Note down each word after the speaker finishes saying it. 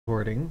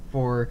recording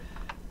for,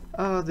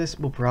 this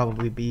will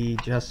probably be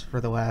just for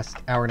the last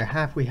hour and a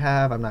half we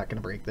have. I'm not going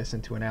to break this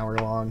into an hour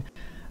long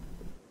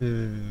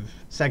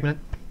segment.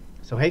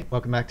 So hey,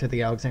 welcome back to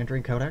the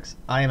Alexandrian Codex.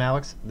 I am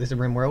Alex, this is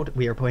RimWorld.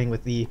 We are playing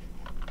with the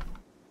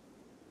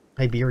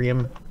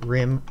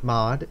TiberiumRim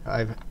mod.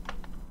 I've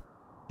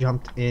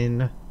jumped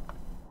in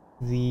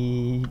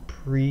the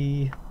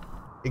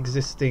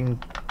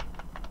pre-existing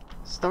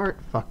start,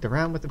 fucked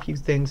around with a few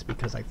things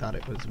because I thought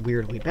it was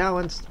weirdly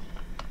balanced.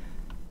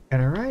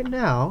 And right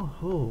now,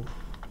 ooh,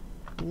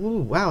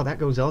 wow, that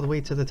goes all the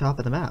way to the top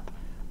of the map.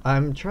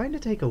 I'm trying to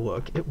take a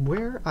look at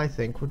where I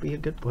think would be a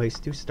good place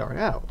to start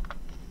out.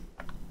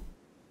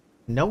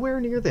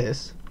 Nowhere near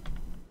this,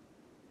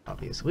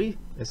 obviously.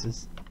 This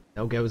is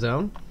no-go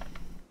zone.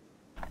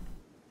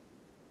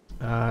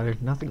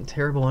 There's nothing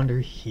terrible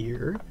under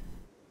here.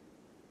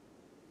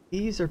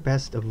 These are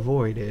best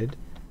avoided.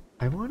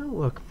 I want to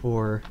look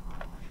for,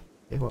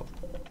 well,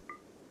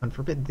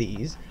 unforbid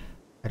these.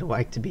 I'd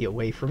like to be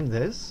away from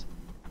this.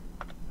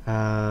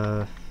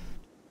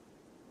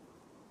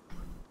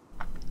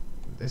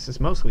 This is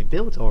mostly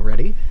built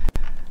already.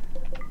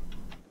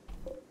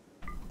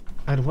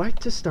 I'd like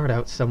to start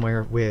out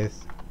somewhere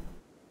with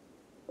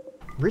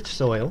rich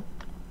soil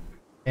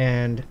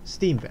and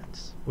steam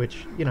vents,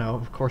 which, you know,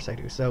 of course I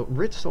do. So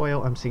rich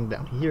soil I'm seeing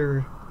down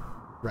here,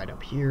 right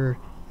up here,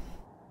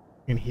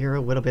 in here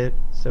a little bit.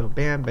 So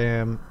bam,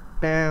 bam,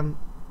 bam.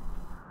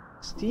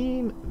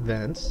 Steam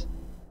vents.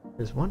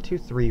 There's 1, 2,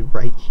 3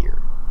 right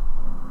here.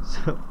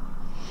 So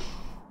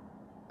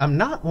I'm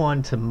not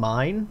one to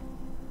mine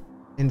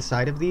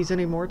inside of these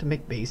anymore to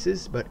make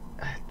bases, but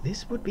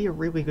this would be a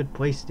really good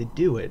place to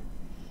do it,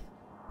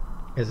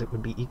 as it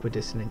would be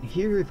equidistant in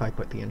here. If I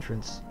put the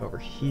entrance over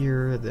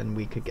here, then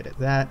we could get at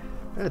that.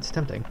 That's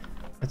tempting.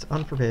 Let's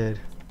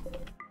unforbid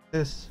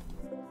this,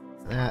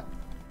 and that,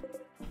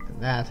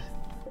 and that,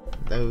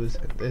 and those,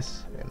 and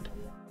this, and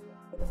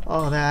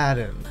all that,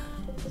 and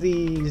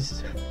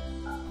these.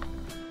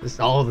 Just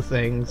all the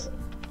things.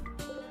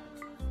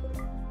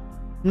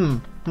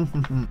 On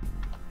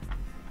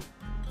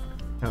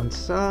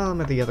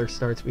some of the other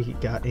starts we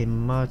got a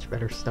much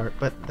better start,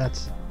 but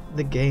that's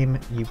the game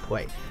you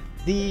play.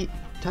 The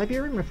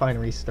Tiberium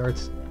refinery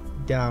starts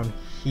down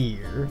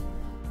here.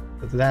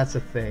 That's a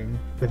thing.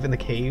 Within the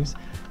caves.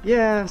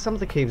 Yeah, some of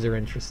the caves are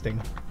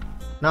interesting.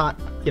 Not,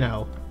 you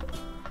know,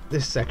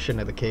 this section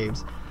of the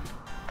caves.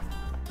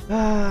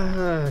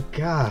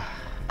 God.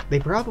 They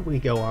probably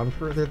go on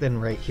further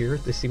than right here.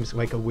 This seems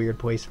like a weird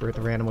place for it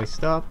to randomly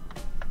stop.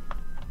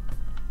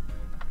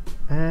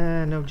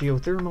 No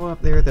geothermal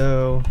up there,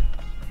 though.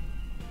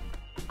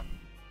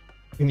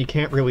 And you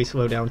can't really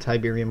slow down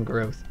Tiberium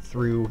growth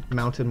through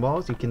mountain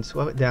walls. You can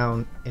slow it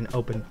down in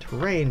open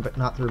terrain, but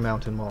not through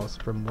mountain walls,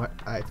 from what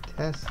I've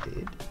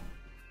tested.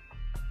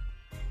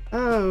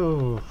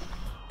 Oh.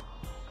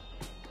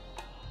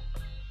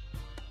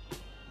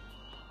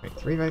 Wait,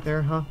 3 right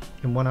there, huh?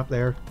 And 1 up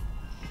there.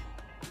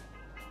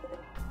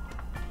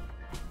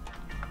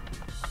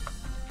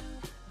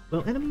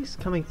 Will enemies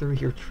coming through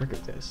here trigger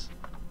this?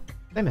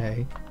 They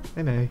may.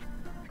 They may.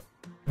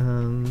 I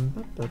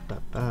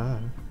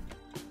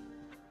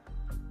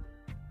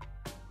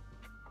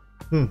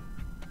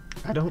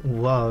don't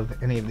love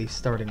any of these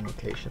starting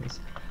locations.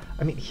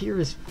 I mean, here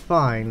is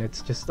fine.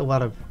 It's just a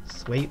lot of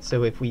slate.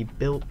 So if we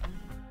built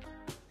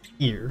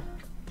here,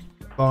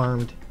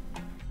 farmed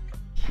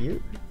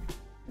here,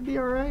 it'd be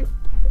alright.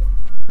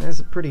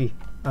 That's pretty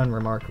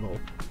unremarkable.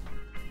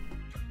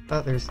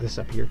 Oh, there's this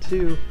up here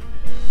too.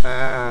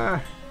 Yeah,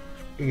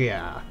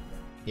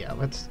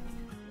 let's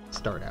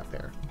start out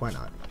there. Why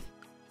not?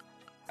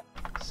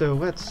 So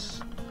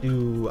let's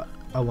do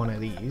one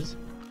of these.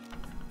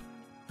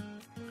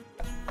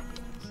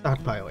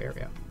 Stockpile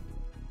area.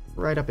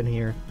 Right up in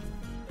here.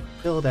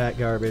 Fill that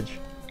garbage.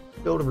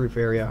 Build a roof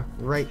area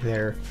right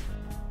there.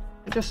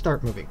 And just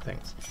start moving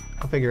things.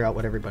 I'll figure out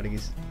what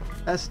everybody's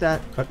best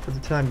at, but for the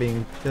time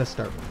being, just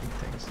start moving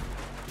things.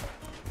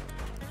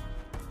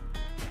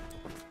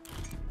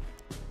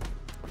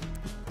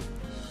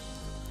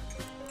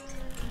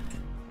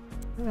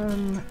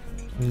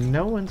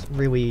 No one's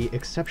really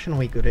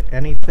exceptionally good at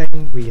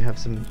anything. We have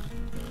some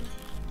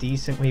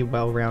decently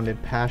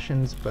well-rounded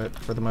passions, but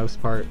for the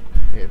most part,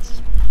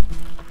 it's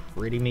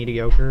pretty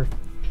mediocre.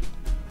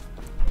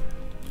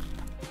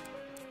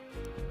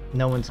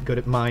 No one's good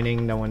at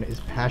mining. No one is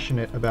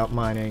passionate about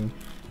mining.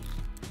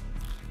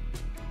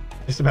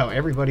 Just about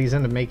everybody's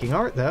into making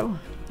art, though,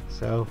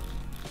 so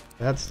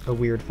that's a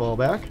weird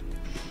fallback.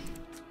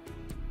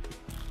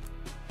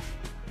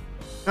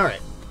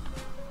 Alright.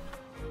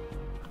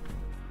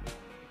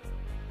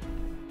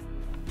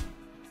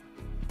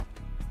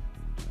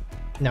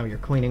 Now you're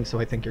cleaning, so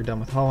I think you're done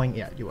with hauling.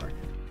 Yeah, you are.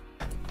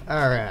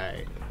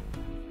 Alright.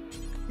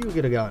 You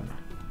get a gun.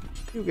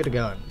 You get a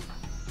gun.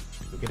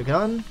 You get a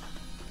gun.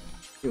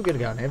 You get a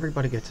gun.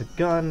 Everybody gets a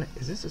gun.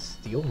 Is this a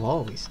steel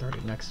wall we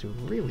started next to?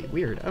 Really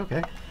weird.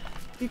 Okay.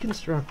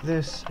 Deconstruct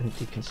this and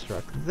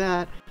deconstruct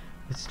that.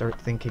 Let's start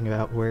thinking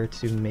about where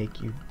to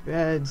make you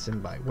beds,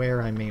 and by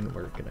where I mean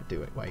we're gonna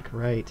do it like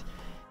right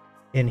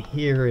in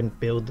here and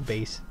build the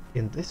base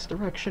in this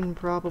direction,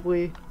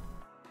 probably.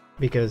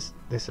 Because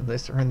this and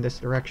this are in this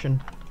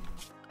direction.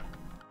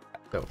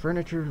 So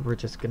furniture, we're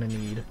just gonna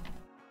need...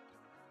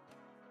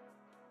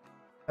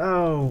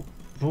 Oh,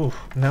 oof,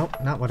 no,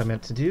 not what I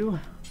meant to do.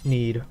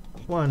 Need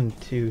 1,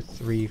 2,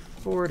 3,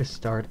 4 to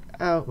start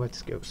out.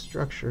 Let's go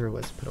structure.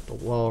 Let's put up a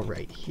wall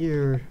right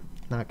here.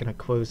 Not gonna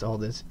close all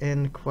this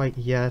in quite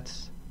yet.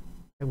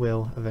 I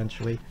will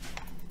eventually.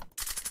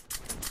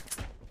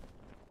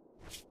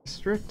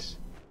 Strict.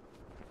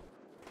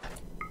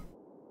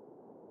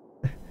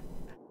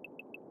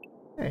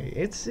 Hey,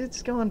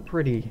 it's going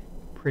pretty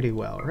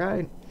well,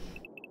 right?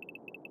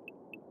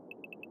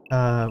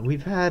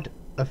 We've had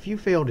a few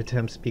failed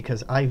attempts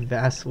because I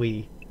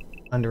vastly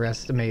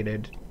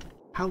underestimated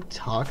how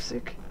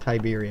toxic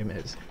Tiberium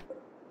is.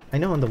 I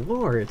know in the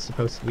lore it's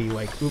supposed to be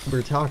like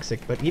uber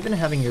toxic, but even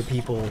having your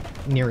people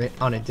near it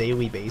on a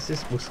daily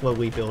basis will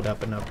slowly build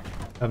up enough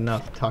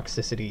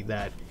toxicity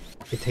that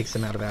it takes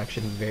them out of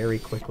action very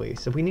quickly.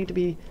 So we need to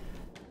be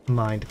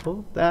mindful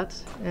of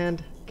that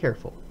and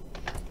careful.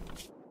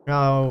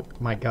 Oh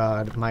my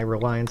god, my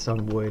reliance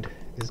on wood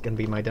is going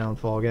to be my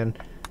downfall again.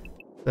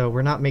 So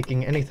we're not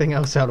making anything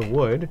else out of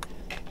wood,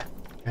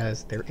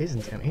 as there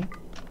isn't any.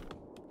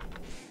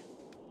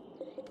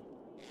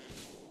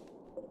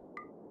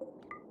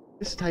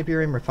 This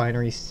Tiberium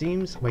refinery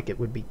seems like it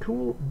would be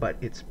cool, but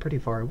it's pretty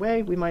far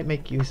away. We might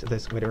make use of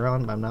this later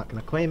on, but I'm not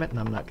going to claim it, and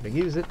I'm not going to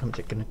use it. I'm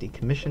just going to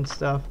decommission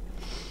stuff.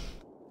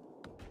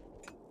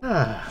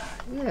 Ah,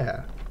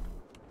 yeah.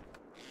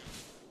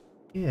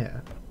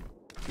 Yeah.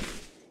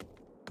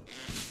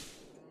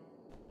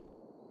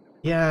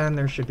 Yeah, and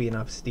there should be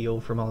enough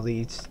steel from all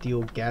the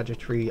steel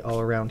gadgetry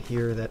all around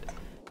here that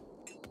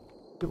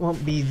it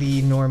won't be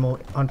the normal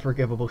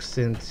unforgivable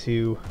sin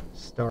to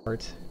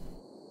start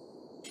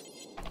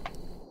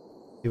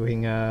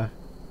doing,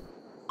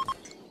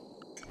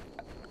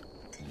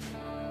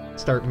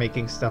 start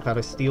making stuff out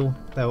of steel,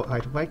 though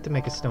I'd like to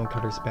make a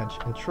stonecutter's bench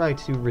and try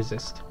to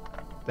resist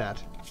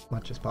that as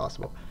much as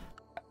possible.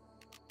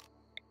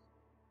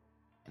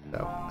 So,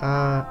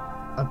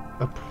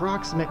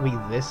 approximately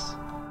this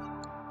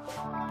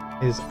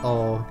is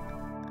all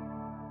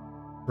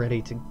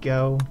ready to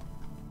go.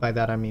 By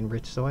that I mean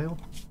rich soil.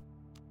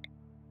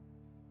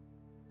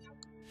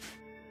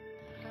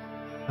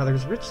 Now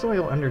there's rich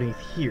soil underneath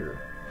here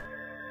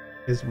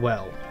as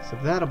well, so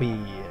that'll be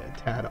a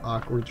tad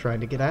awkward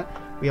trying to get at.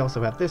 We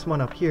also have this one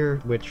up here,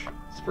 which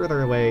is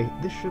further away.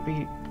 This should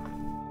be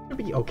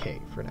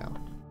okay for now.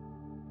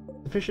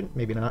 Sufficient?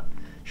 Maybe not.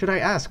 Should I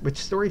ask which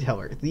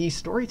storyteller? The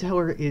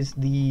storyteller is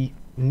the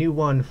new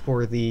one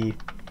for the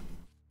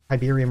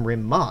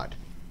TiberiumRim mod.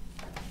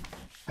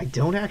 I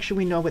don't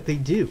actually know what they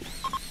do,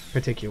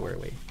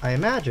 particularly. I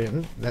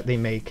imagine that they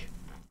make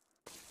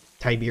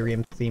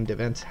Tiberium-themed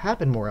events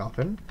happen more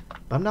often,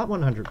 but I'm not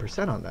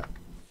 100% on that.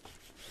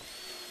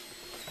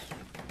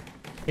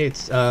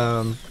 It's,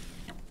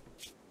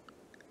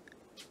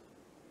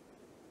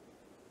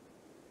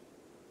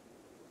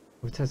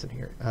 what says it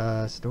here?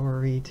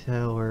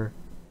 Storyteller...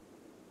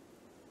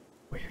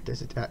 Where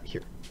does it at?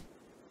 Here.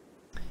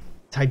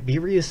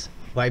 Tiberius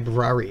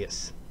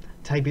Librarius.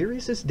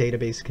 Tiberius's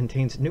database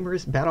contains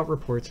numerous battle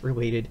reports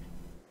related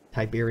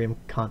to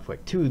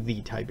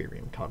the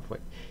Tiberium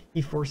conflict.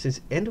 He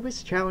forces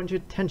endless challenge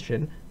and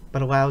tension,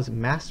 but allows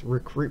mass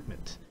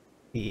recruitment.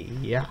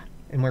 Yeah,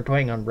 and we're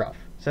playing on rough.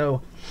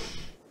 So,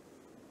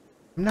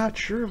 I'm not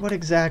sure what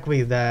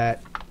exactly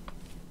that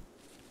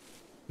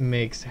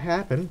makes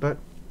happen, but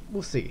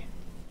we'll see.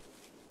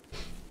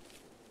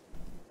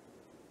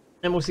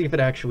 And we'll see if it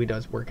actually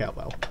does work out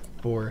well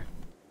for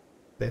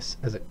this,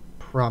 as it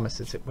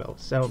promises it will.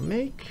 So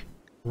make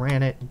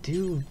granite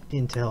do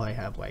until I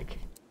have like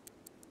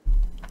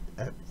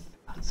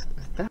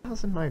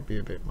 1,000 might be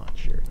a bit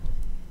much here.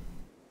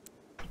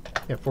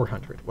 Yeah,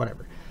 400,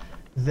 whatever.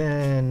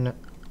 Then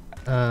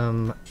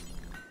other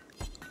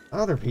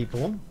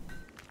people,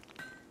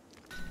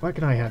 what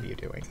can I have you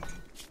doing?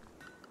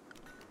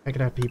 I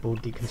could have people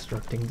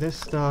deconstructing this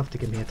stuff to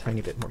give me a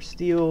tiny bit more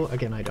steel.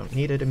 Again, I don't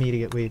need it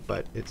immediately,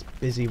 but it's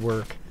busy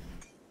work.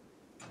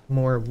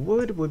 More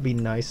wood would be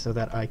nice so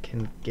that I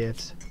can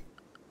get,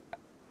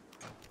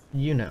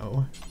 you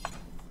know,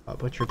 a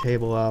butcher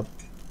table up.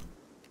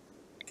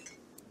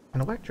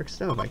 An electric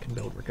stove I can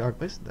build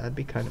regardless. That'd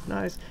be kind of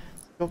nice.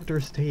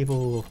 Sculptor's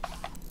table,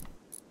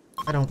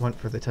 I don't want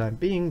for the time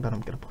being, but I'm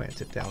going to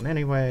plant it down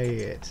anyway.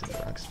 It's in the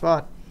wrong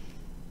spot.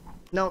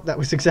 No, that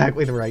was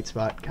exactly the right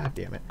spot. God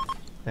damn it.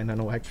 And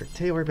an electric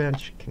tailor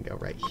bench can go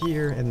right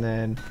here, and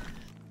then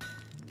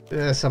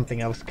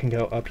something else can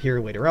go up here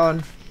later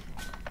on.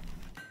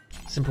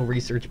 Simple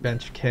research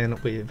bench can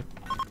live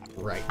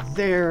right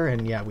there,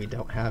 and yeah, we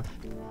don't have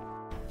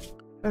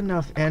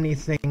enough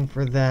anything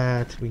for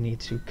that. We need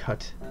to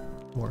cut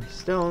more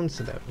stone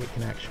so that we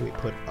can actually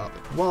put up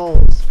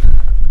walls.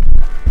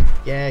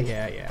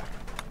 Yeah.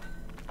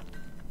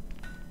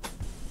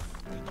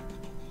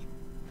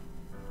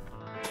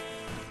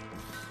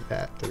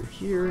 That through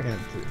here and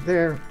through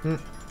there.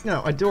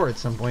 No, a door at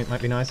some point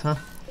might be nice, huh?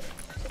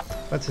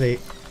 Let's see.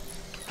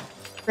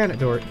 Granite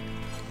door.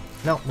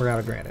 No, we're out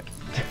of granite.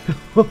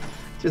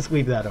 Just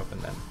leave that open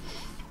then.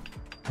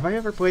 Have I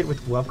ever played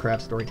with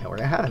Lovecraft Storyteller?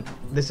 I haven't.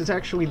 This is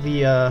actually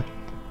the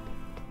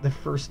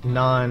first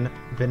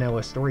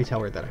non-vanilla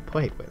storyteller that I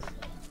played with.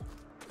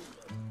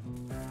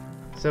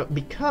 So,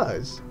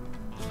 because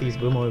these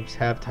boomloops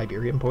have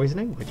Tiberium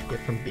poisoning, which you get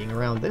from being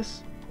around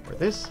this, or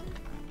this,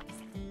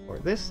 or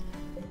this,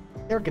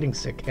 they're getting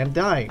sick and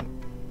dying.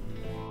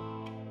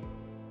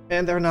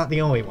 And they're not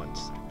the only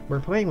ones. We're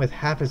playing with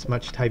half as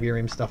much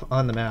Tiberium stuff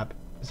on the map.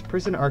 Is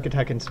Prison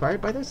Architect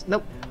inspired by this?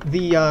 Nope.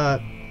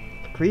 The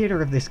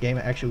creator of this game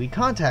actually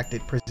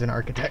contacted Prison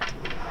Architect's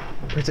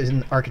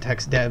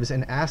devs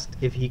and asked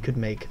if he could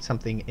make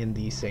something in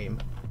the same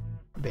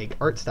vague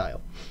art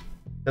style.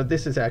 So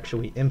this is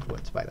actually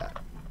influenced by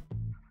that.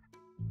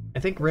 I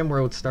think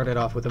RimRoads started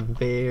off with a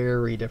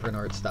very different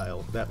art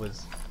style that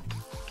was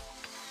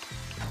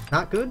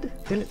not good,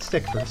 didn't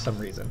stick for some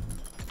reason.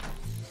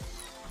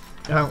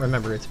 I don't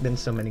remember, it's been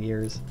so many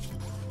years.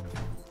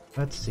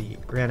 Let's see,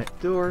 granite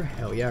door,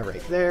 hell yeah,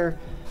 right there.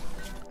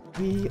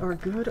 We are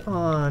good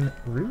on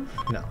roof?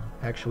 No,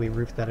 actually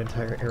roof that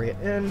entire area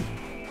in.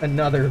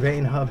 Another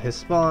vein hub has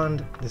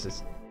spawned. This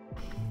is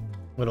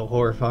a little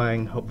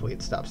horrifying, hopefully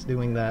it stops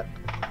doing that.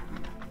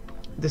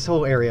 This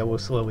whole area will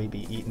slowly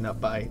be eaten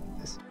up by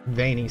this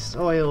veiny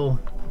soil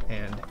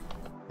and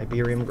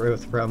Tiberium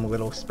growth from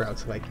little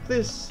sprouts like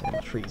this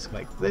and trees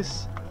like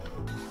this,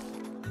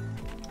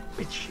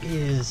 which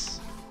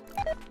is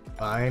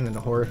fine and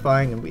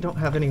horrifying, and we don't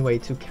have any way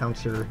to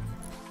counter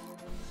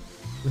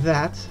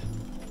that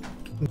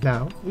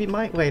now. We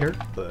might later,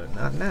 but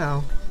not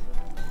now.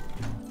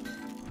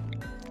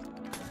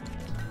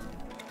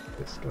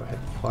 Let's go ahead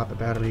and plop a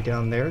battery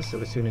down there, so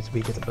as soon as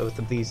we get both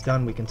of these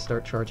done, we can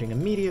start charging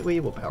immediately.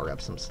 We'll power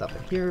up some stuff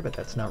in here, but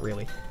that's not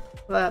really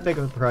that big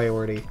of a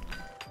priority.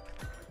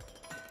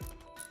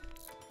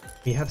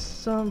 We have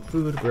some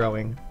food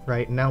growing.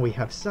 Right now we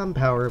have some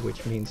power,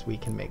 which means we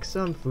can make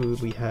some food.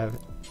 We have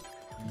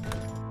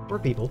 4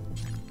 people.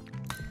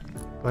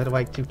 So I'd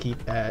like to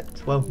keep at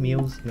 12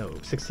 meals, no,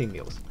 16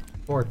 meals.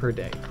 4 per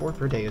day. 4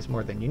 per day is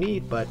more than you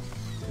need, but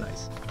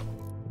nice.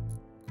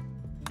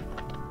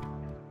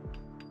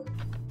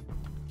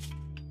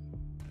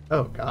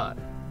 Oh god.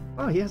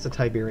 Oh, he has a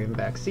Tiberium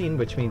vaccine,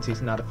 which means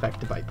he's not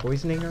affected by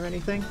poisoning or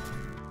anything.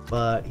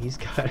 But he's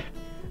got a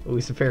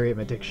Luciferium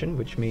addiction,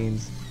 which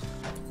means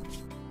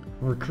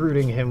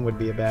recruiting him would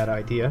be a bad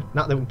idea.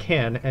 Not that we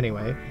can,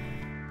 anyway.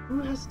 Who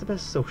has the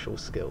best social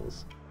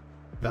skills?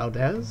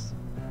 Valdez?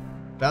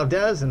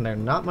 Valdez, and they're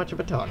not much of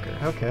a talker.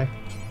 Okay.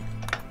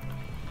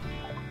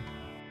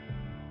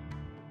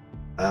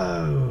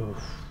 Oh.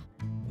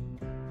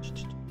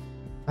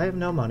 I have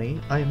no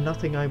money. I have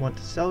nothing I want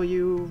to sell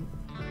you.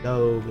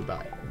 So,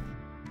 goodbye.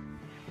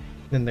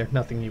 And there's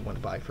nothing you want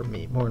to buy from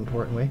me, more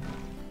importantly.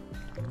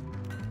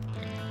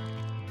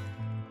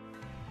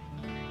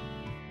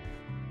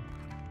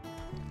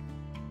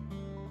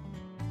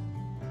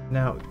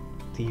 Now,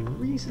 the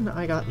reason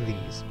I got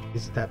these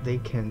is that they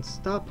can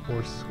stop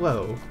or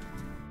slow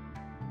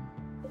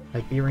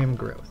Tiberium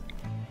growth.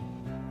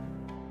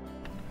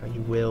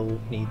 You will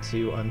need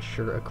to, I'm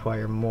sure,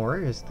 acquire more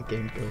as the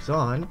game goes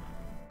on,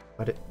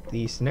 but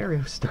the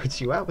scenario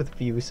starts you out with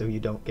few so you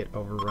don't get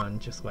overrun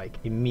just like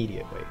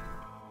immediately.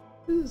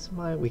 This is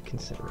mildly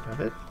considerate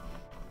of it.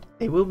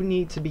 They will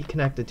need to be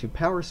connected to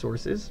power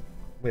sources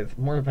with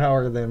more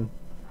power than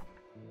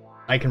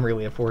I can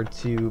really afford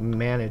to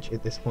manage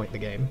at this point in the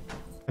game.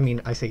 I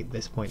mean, I say at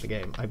this point in the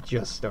game, I've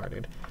just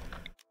started.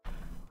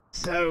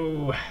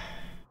 So,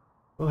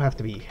 we'll have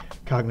to be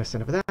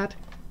cognizant of that.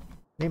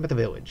 Name of the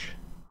village.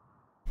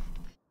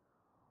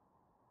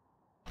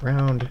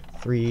 Round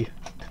 3.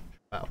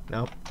 Wow,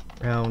 no.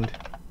 Round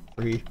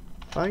 3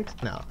 fight?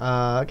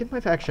 No. Give my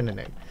faction a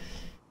name.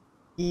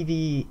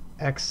 EDXH.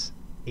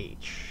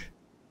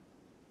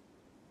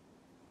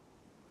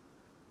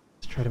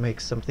 Let's try to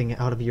make something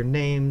out of your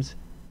names.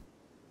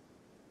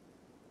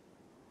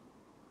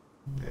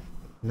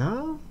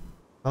 No?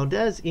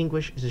 Valdez,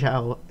 English,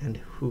 Zhao, and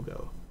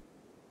Hugo.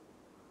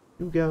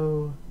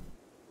 Hugo.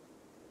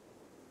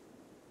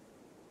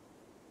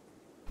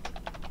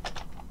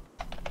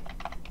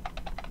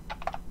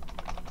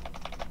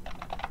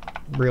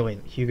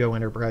 Brilliant. Hugo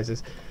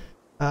Enterprises.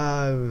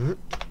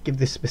 Give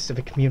this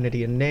specific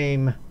community a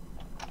name.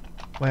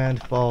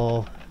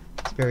 Landfall.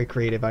 It's very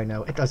creative, I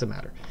know. It doesn't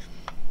matter.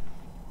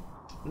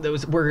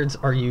 Those words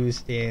are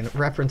used in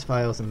reference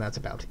files, and that's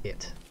about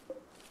it.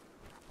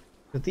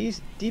 But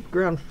these deep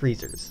ground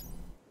freezers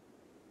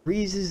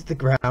freezes the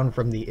ground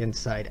from the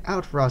inside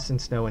out. Frost and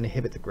snow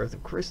inhibit the growth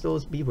of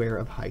crystals. Beware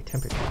of high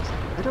temperatures.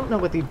 I don't know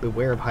what the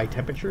beware of high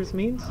temperatures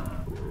means.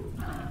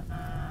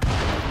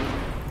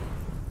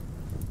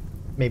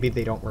 Maybe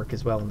they don't work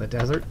as well in the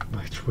desert,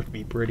 which would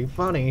be pretty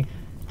funny,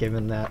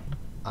 given that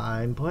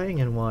I'm playing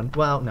in one.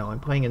 Well, no, I'm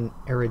playing in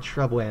arid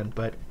shrubland,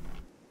 but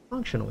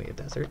functionally a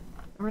desert.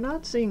 We're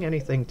not seeing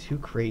anything too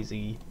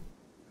crazy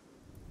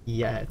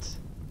yet.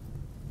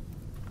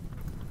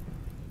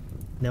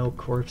 No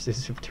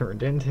corpses have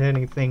turned into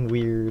anything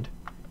weird.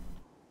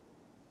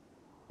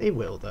 They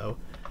will, though.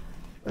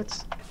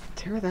 Let's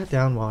tear that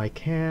down while I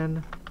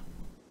can.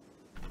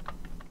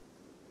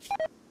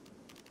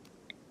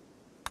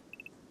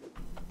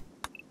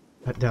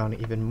 Cut down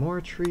even more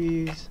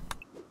trees.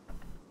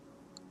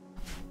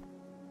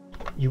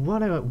 You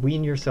want to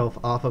wean yourself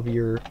off of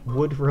your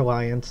wood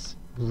reliance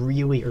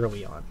really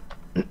early on.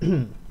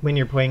 When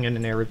you're playing in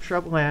an arid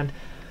shrubland,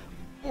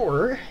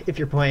 or if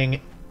you're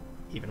playing,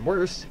 even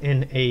worse,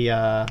 in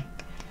a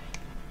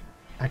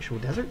actual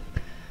desert.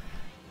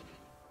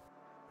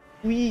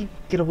 We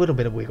get a little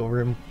bit of wiggle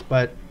room,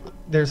 but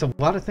there's a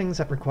lot of things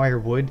that require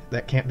wood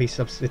that can't be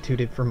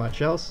substituted for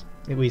much else,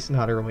 at least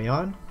not early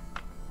on.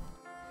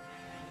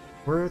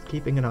 Worth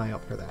keeping an eye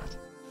out for that.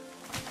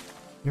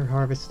 You're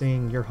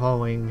harvesting, you're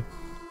hauling,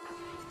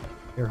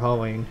 you're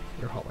hauling,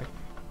 you're hauling.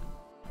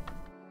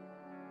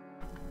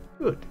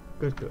 Good,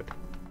 good, good.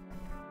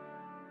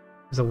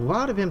 There's a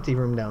lot of empty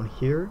room down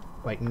here,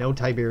 like no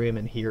Tiberium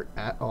in here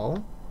at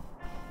all.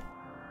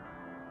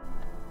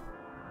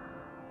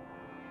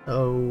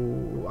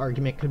 Oh,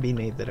 argument could be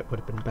made that it would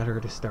have been better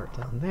to start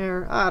down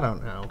there. I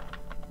don't know.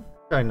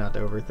 Try not to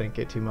overthink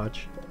it too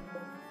much.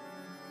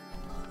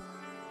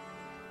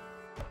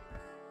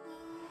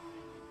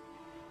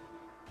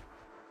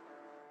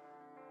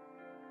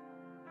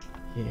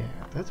 Yeah,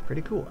 that's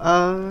pretty cool.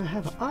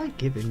 Have I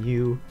given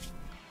you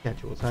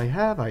schedules? I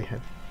have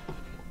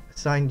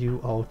assigned you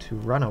all to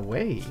run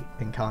away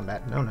in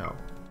combat. No.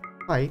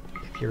 Fight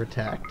if you're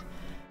attacked.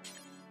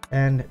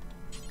 And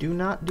do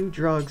not do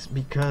drugs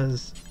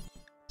because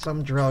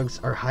some drugs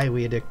are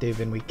highly addictive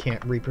and we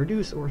can't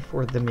reproduce or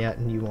afford them yet,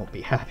 and you won't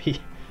be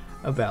happy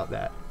about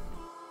that.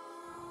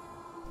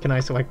 Can I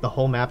select the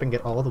whole map and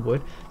get all the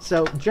wood?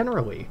 So,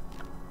 generally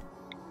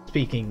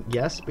speaking,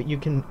 yes, but you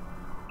can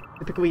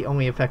typically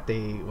only affect a,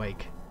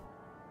 like,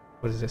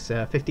 what is this,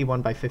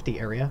 51 by 50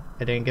 area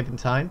at any given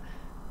time.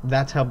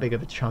 That's how big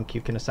of a chunk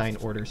you can assign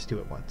orders to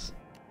at once.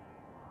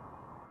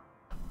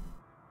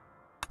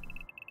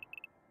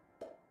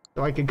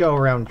 So I could go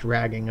around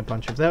dragging a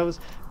bunch of those,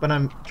 but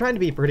I'm trying to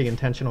be pretty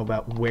intentional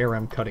about where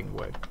I'm cutting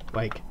wood.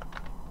 Like,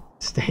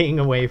 staying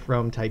away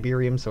from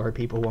Tiberium so our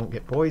people won't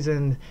get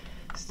poisoned,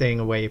 staying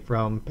away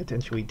from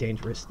potentially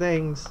dangerous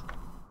things.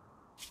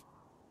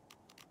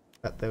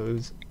 But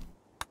those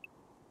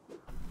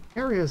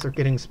areas are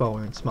getting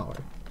smaller and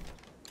smaller.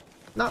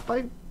 Not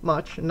by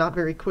much, not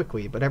very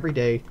quickly, but every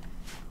day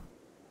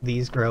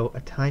these grow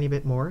a tiny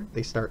bit more.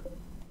 They start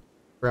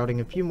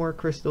sprouting a few more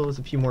crystals,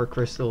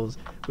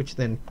 which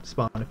then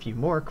spawn a few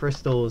more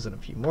crystals and a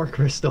few more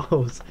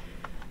crystals.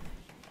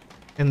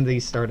 And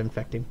these start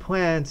infecting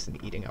plants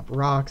and eating up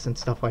rocks and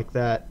stuff like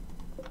that.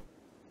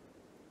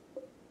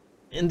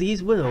 And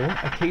these will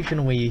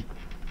occasionally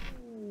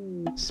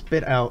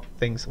spit out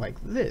things like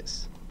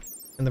this.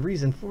 And the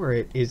reason for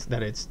it is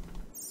that it's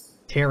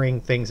tearing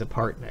things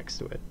apart next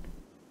to it.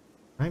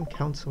 Prime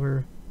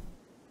Counselor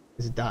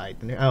has died.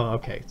 Oh,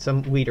 okay.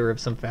 Some leader of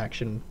some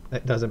faction,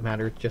 that doesn't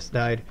matter, just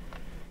died.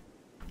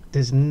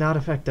 Does not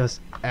affect us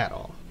at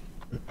all.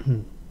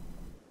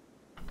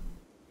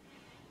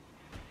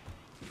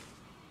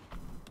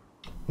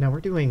 Now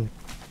we're doing...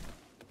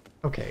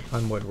 Okay,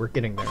 on wood. We're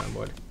getting there on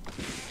wood.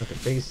 Okay,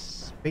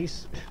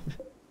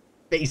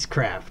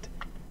 Facecraft.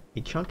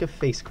 A chunk of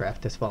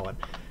Facecraft has fallen.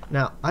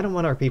 Now, I don't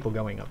want our people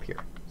going up here,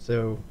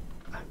 so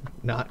I'm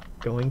not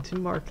going to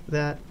mark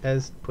that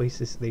as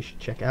places they should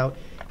check out.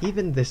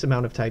 Even this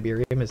amount of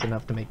Tiberium is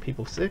enough to make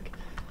people sick.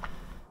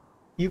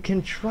 You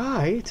can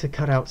try to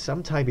cut out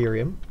some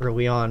Tiberium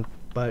early on,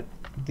 but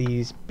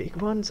these big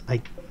ones,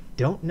 I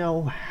don't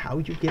know how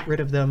you get rid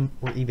of them,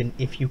 or even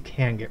if you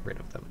can get rid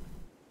of them.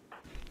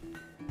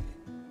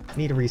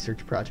 Need a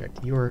research project.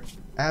 You're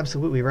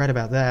absolutely right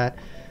about that.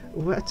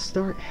 Let's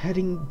start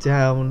heading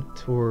down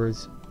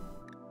towards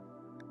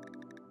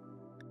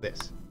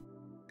this.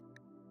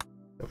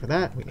 So for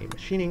that, we need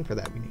machining. For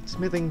that, we need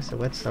smithing. So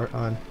let's start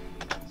on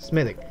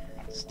smithing.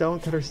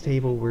 Stonecutter's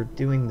table, we're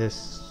doing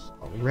this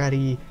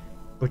already.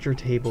 Butcher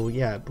table,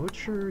 yeah,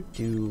 butcher,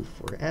 do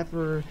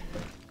forever.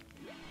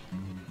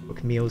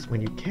 Cook meals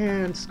when you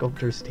can.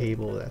 Sculptor's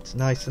table, that's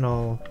nice and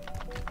all.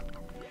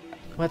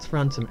 Let's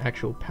run some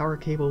actual power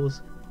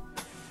cables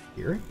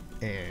here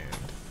and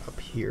up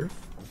here.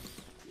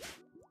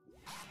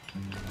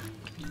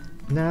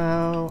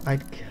 Now,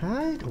 I'd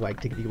kind of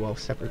like to give you all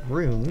separate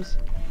rooms,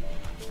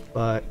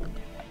 but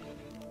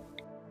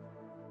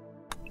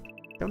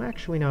don't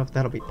actually know if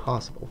that'll be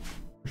possible.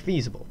 Or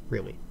feasible,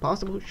 really.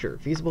 Possible? Sure.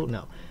 Feasible?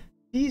 No.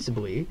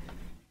 Feasibly,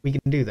 we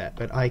can do that,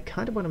 but I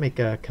kind of want to make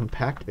a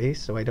compact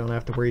base so I don't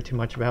have to worry too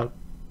much about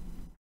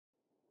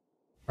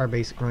our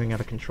base growing out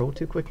of control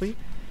too quickly.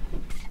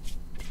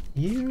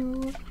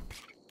 Your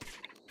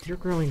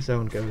growing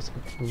zone goes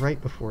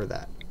right before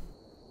that.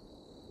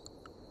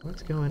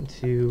 Let's go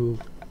into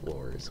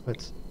floors.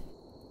 Let's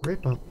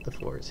rip up the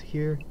floors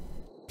here.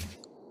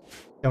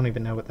 Don't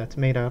even know what that's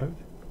made out of.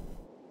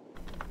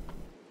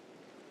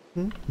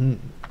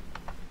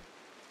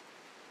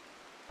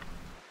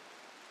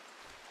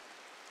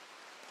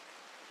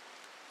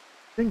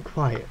 Been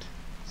quiet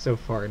so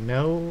far.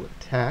 No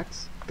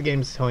attacks. The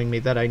game's telling me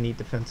that I need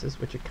defenses,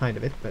 which it kind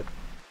of is, but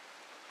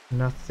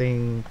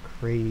Nothing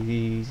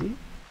crazy.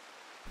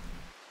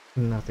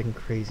 Nothing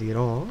crazy at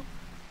all.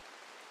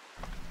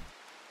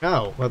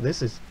 Oh, well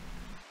this is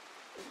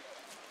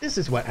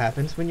what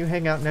happens when you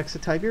hang out next to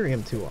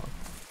Tiberium too long.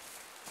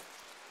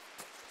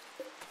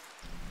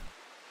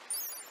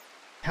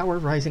 Tower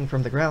rising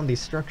from the ground, these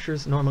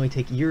structures normally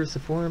take years to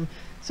form,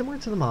 similar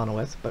to the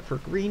monolith, but for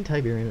green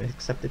Tiberium,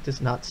 except it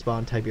does not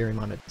spawn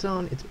Tiberium on its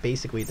own, it's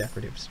basically a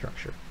decorative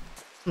structure.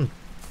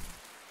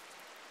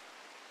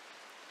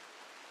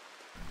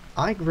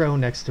 I grow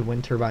next to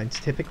wind turbines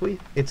typically.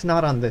 It's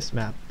not on this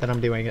map that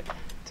I'm doing it,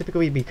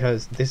 typically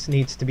because this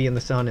needs to be in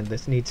the sun and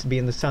this needs to be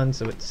in the sun,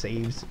 so it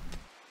saves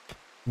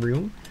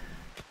room.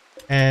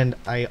 And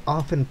I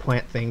often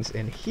plant things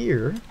in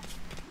here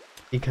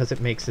because it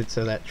makes it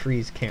so that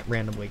trees can't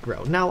randomly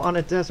grow. Now on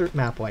a desert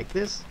map like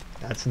this,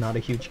 that's not a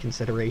huge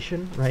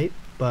consideration, right?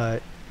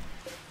 But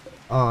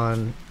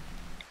on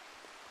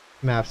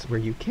maps where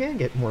you can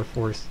get more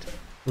forced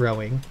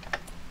growing,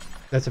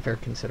 that's a fair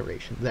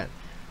consideration. Then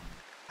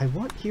I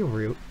want heel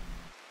root.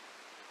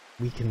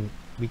 We can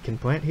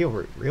plant heel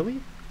root.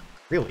 Really?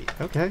 Really?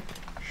 Okay.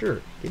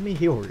 Sure. Give me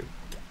heel root.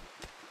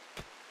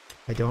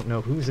 I don't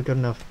know who's a good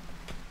enough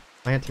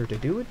planter to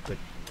do it, but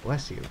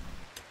bless you.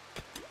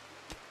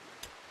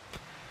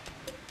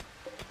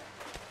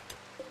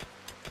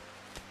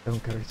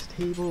 Stonecutter's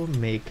table,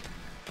 make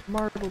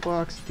marble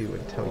blocks, do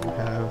until you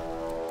have.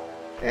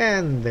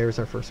 And there's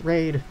our first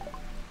raid.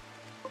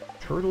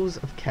 Turtles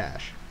of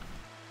Cash.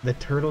 The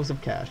Turtles of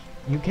Cash.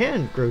 You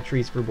can grow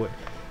trees for wood,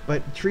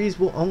 but trees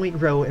will only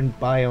grow in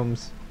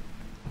biomes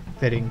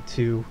fitting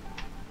to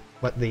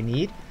what they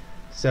need.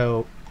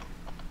 So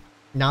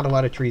not a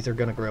lot of trees are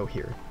going to grow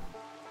here.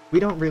 We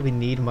don't really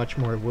need much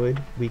more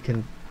wood.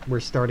 We're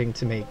starting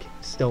to make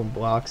stone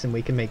blocks, and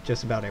we can make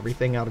just about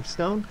everything out of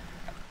stone.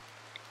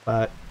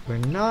 But we're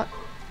not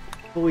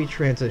fully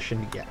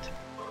transitioned yet.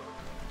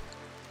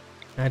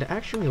 I'd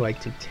actually like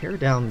to tear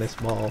down this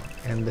wall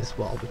and this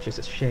wall, which is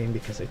a shame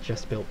because I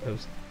just built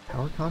those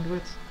power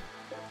conduits.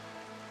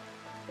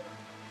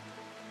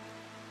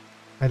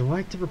 I'd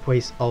like to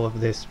replace all of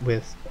this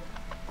with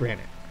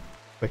granite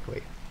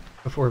quickly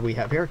before we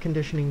have air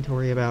conditioning to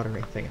worry about or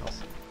anything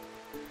else.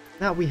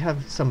 Now we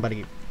have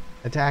somebody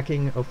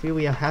attacking.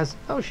 Ophelia has...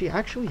 oh, she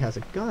actually has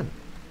a gun.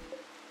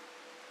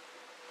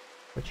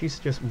 But she's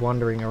just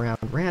wandering around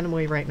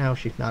randomly right now.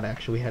 She's not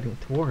actually heading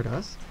toward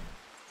us.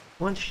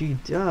 Once she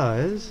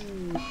does...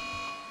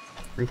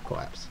 roof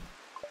collapse.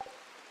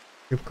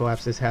 Roof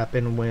collapses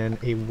happen when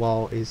a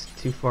wall is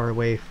too far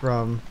away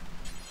from...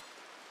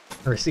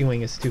 or a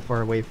ceiling is too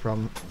far away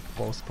from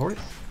wall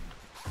supports.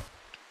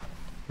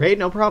 Raid,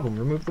 no problem.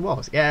 Remove the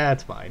walls. Yeah,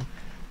 it's fine.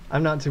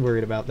 I'm not too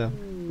worried about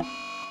them.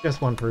 Just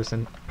one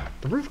person.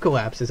 The roof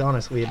collapse is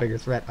honestly a bigger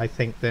threat, I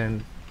think,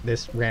 than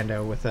this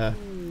rando with a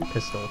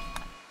pistol.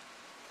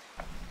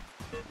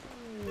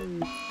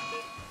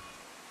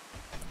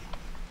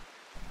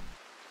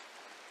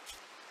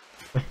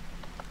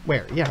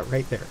 Where? Yeah,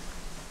 right there.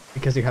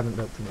 Because you haven't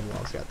built the new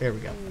walls yet. There we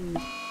go.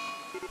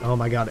 Oh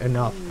my god,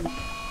 enough.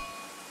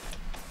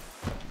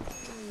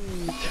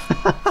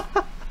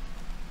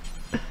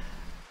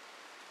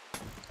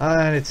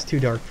 And it's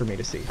too dark for me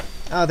to see.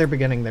 Ah, they're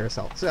beginning their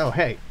assault. So,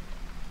 hey.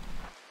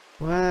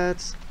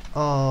 Let's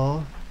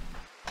all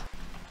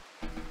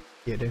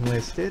get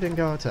enlisted and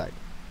go outside.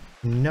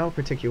 No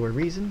particular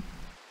reason.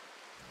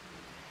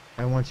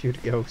 I want you to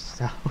go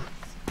south.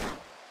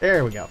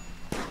 There we go.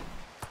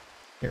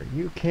 Here,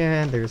 you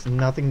can. There's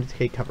nothing to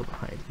take cover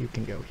behind. You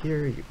can go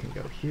here, you can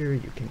go here,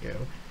 you can go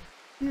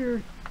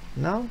here.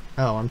 No?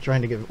 Oh, I'm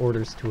trying to give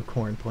orders to a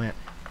corn plant.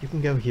 You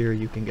can go here,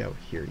 you can go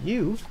here.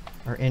 You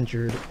are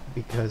injured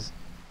because...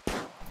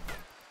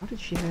 how did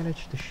she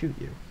manage to shoot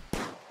you?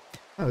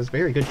 Oh, it was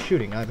very good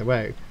shooting either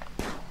way.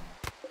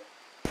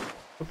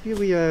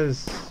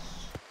 Ophelia's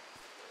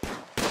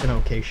an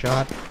okay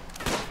shot.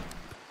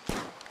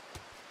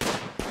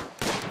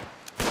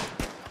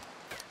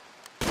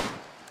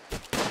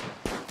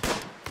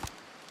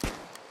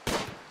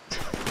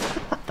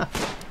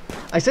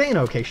 I say an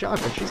okay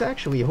shot, but she's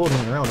actually holding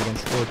her own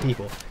against 4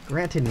 people.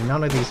 Granted,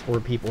 none of these 4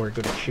 people are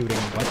good at shooting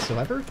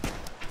whatsoever.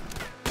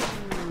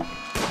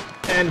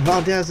 And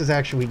Valdez is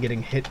actually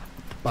getting hit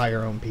by her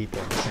own people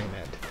on the same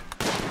end.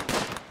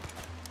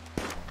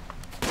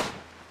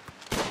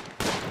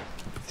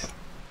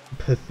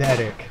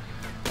 Pathetic.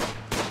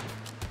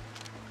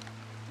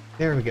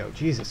 There we go.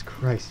 Jesus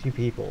Christ, you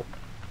people.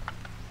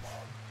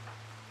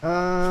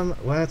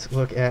 Let's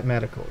look at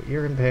medical.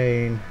 You're in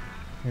pain.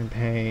 You're in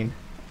pain.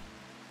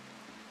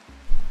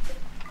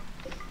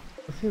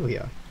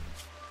 Ophelia,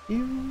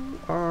 you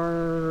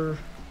are...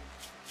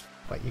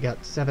 what, you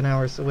got 7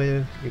 hours to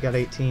live, you got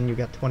 18, you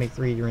got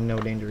 23, you're in no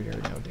danger, you're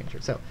in no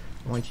danger. So,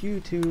 I want you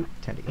to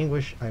tend to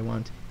English, I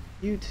want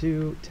you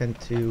to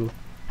tend to...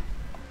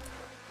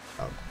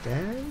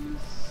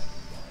 Valdez?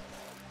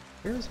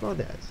 Where's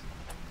Valdez?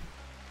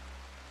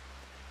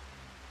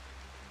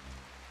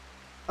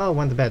 Oh,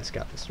 when the beds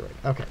got destroyed.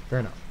 Okay, fair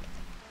enough.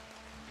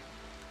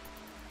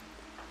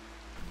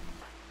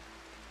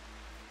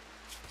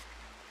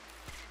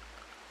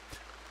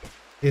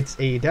 It's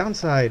a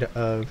downside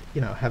of,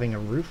 you know, having a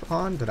roof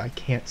on that I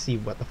can't see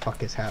what the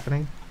fuck is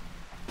happening.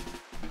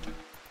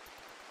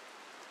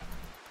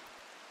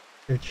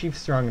 Your chief's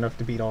strong enough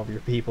to beat all of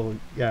your people,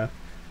 yeah.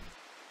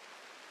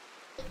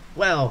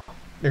 Well,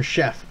 there's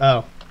chef.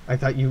 Oh, I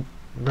thought you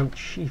wrote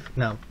chief.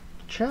 No,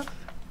 chef?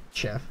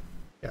 Chef.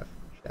 Chef.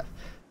 Chef.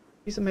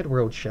 He's a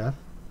mid-world chef.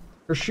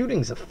 Her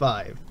shooting's a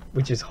 5,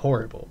 which is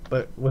horrible,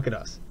 but look at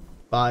us.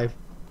 5,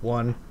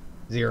 1,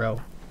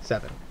 0,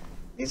 7.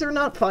 These are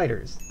not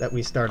fighters that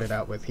we started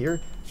out with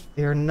here.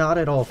 They are not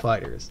at all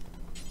fighters.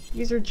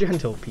 These are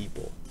gentle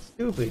people.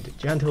 Stupid,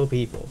 gentle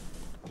people.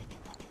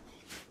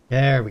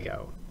 There we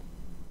go.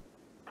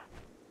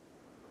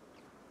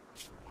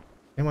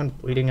 Anyone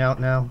bleeding out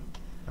now?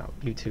 Oh,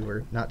 you two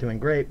are not doing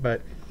great,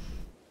 but...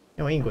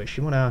 You know, English,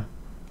 you wanna...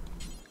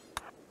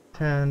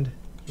 tend...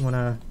 You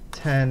wanna...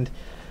 tend...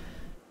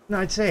 No,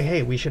 I'd say,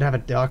 hey, we should have a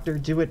doctor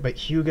do it, but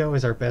Hugo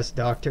is our best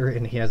doctor,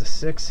 and he has a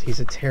 6. He's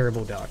a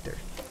terrible doctor.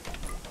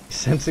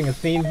 Sensing a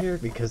theme here?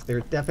 Because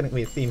there's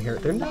definitely a theme here.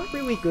 They're not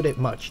really good at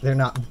much. They're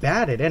not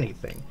bad at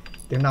anything.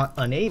 They're not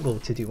unable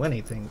to do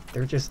anything.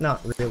 They're just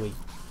not really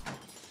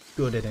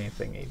good at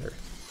anything either.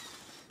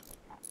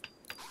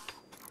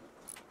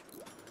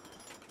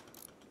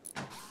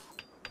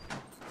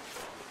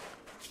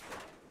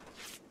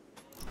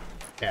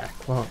 Yeah,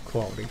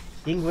 quality.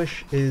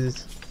 English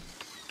is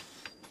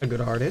a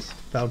good artist.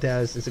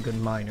 Valdez is a good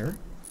miner.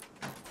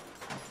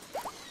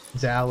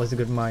 Zal is a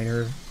good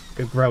miner,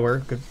 good grower,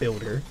 good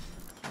builder.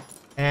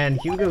 And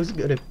Hugo's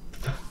good at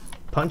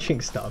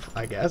punching stuff,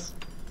 I guess.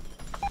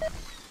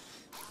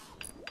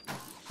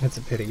 That's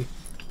a pity.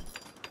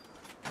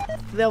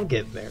 They'll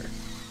get there.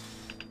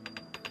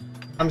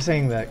 I'm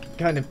saying that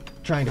kind of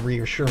trying to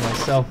reassure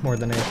myself more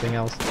than anything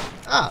else.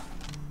 Ah!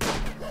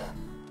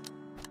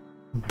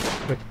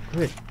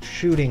 Quit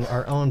shooting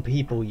our own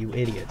people, you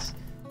idiots.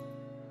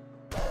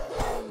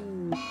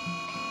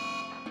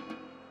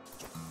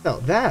 So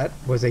that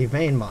was a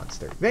vein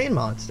monster. Vein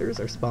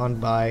monsters are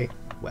spawned by,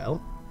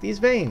 well, these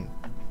vein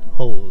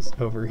holes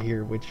over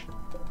here, which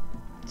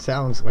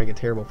sounds like a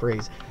terrible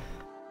phrase.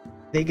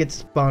 They get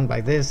spawned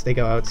by this, they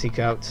go out, seek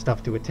out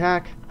stuff to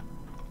attack.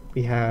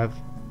 We have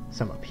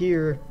some up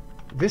here.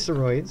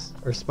 Visceroids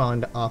are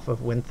spawned off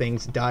of when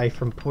things die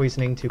from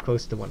poisoning too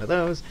close to one of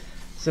those.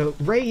 So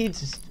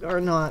raids are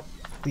not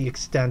the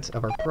extent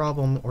of our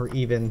problem, or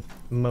even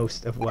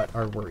most of what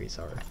our worries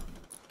are.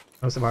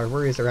 Most of our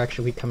worries are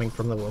actually coming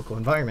from the local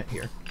environment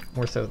here,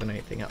 more so than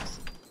anything else.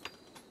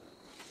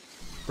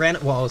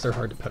 Granite walls are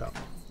hard to put up.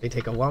 They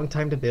take a long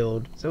time to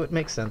build, so it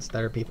makes sense that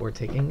our people are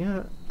taking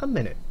a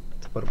minute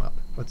to put them up,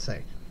 let's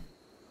say.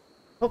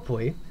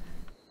 Hopefully,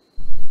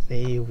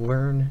 they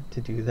learn to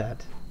do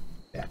that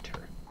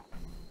better.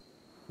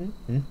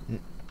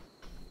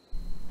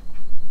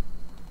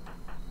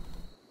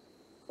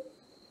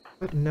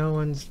 But no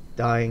one's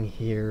dying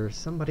here.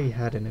 Somebody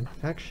had an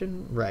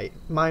infection? Right.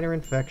 Minor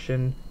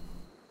infection.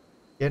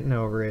 Getting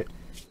over it.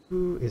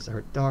 Who is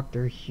our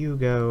doctor?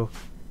 Hugo.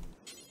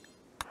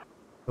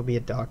 He'll be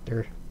a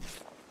doctor.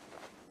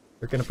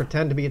 You're gonna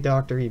pretend to be a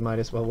doctor, you might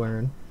as well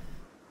learn.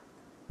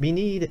 We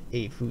need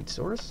a food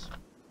source,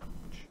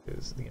 which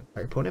is the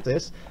entire point of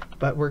this,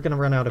 but we're gonna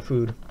run out of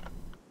food.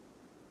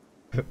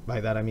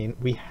 By that I mean,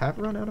 we have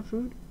run out of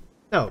food?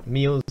 No,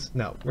 meals,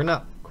 no, we're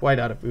not quite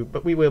out of food,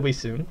 but we will be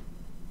soon.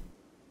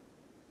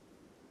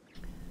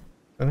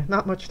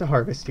 Not much to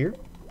harvest here.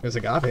 There's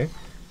agave.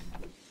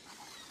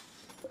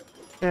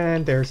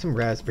 And there's some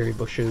raspberry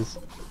bushes.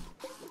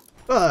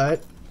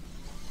 But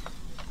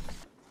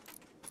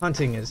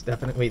hunting is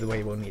definitely the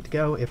way we'll need to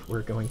go if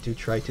we're going to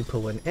try to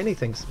pull in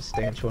anything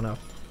substantial enough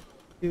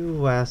to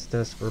last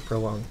us for a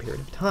prolonged period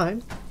of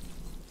time.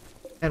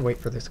 And wait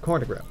for this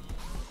corn to grow.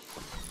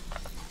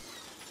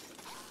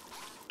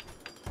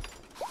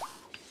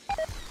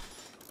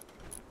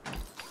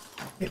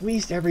 At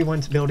least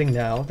everyone's building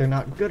now. They're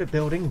not good at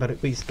building, but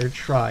at least they're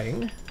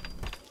trying.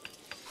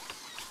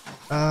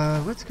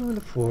 Let's go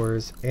into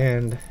floors,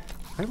 and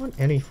I want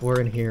any floor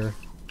in here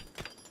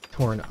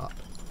torn up.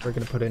 We're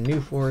gonna put in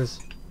new floors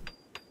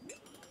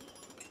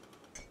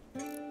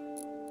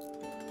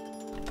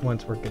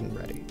once we're getting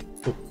ready.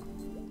 Ooh.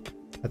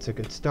 That's a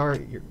good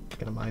start. You're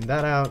gonna mine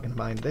that out, gonna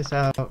mine this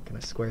out,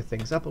 gonna square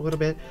things up a little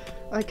bit.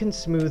 I can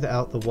smooth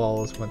out the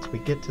walls once we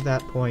get to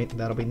that point.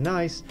 That'll be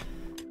nice.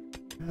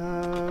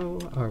 How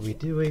are we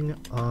doing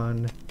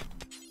on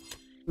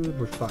food?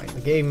 We're fine.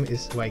 The game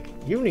is like,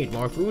 you need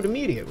more food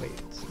immediately.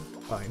 It's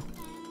fine.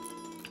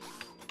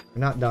 We're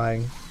not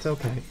dying. It's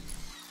okay.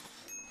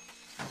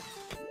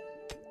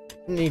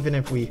 And even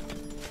if we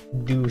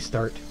do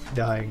start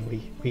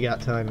dying, we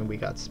got time and we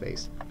got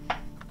space.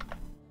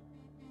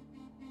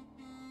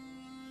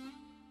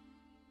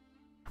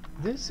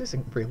 This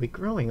isn't really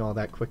growing all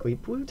that quickly.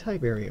 Blue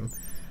Tiberium.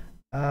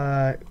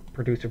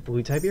 Producer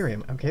Blue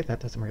Tiberium. Okay, that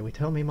doesn't really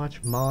tell me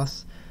much.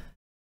 Moss.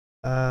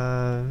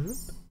 Yeah,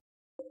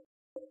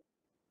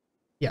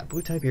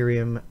 Blue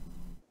Tiberium.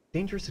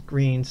 Dangerous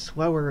green,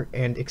 slower,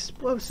 and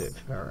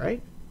explosive.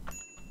 Alright.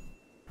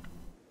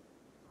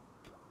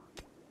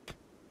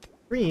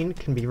 Green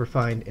can be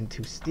refined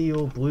into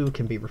steel, blue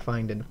can be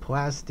refined into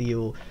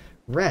plasteel,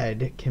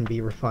 red can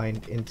be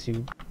refined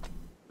into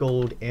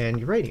gold and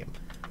uranium.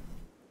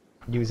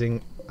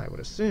 Using, I would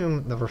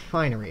assume, the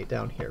refinery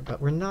down here,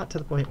 but we're not to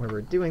the point where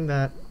we're doing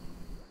that.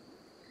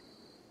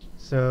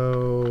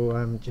 So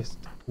I'm just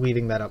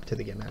leaving that up to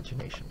the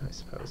imagination, I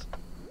suppose.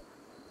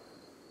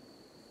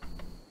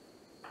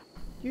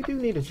 You do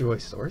need a joy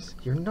source,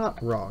 you're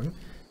not wrong.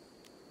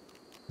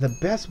 The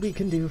best we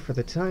can do for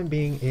the time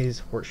being is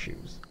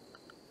horseshoes.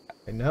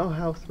 I know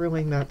how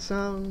thrilling that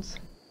sounds,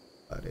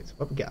 but it's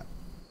what we got.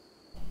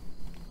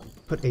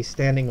 Put a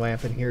standing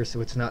lamp in here so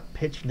it's not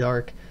pitch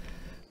dark.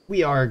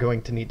 We are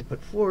going to need to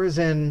put floors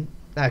in,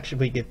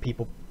 actually give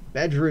people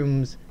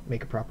bedrooms,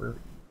 make a proper...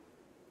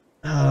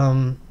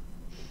 why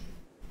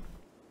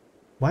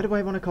do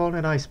I want to call it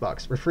an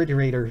icebox?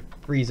 Refrigerator,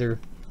 freezer,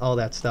 all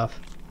that stuff.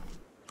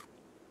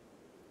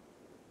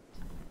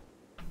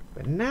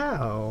 But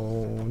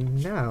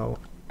now,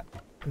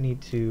 I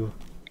need to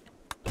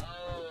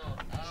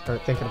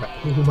start thinking about...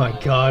 Oh my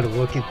god,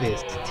 look at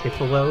this.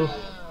 Tifolo?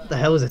 What the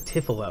hell is a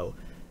Tifolo?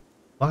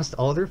 Lost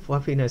all their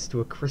fluffiness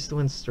to a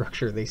crystalline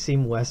structure. They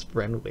seem less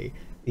friendly.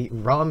 They eat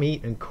raw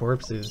meat and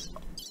corpses.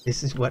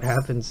 This is what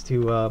happens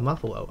to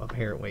Muffalo,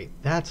 apparently.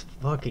 That's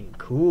fucking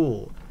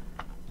cool.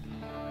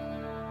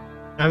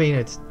 I mean,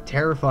 it's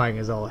terrifying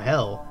as all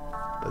hell,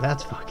 but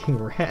that's fucking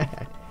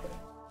rad.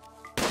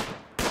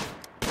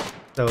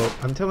 So,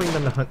 I'm telling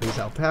them to hunt these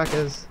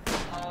alpacas.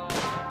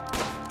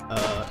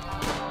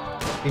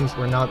 Seems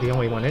we're not the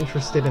only one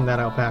interested in that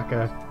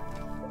alpaca.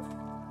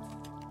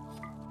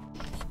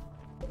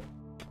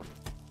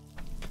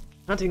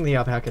 Hunting the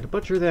alpaca to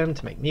butcher them,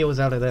 to make meals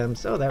out of them,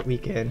 so that we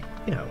can,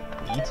 you know,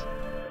 eat.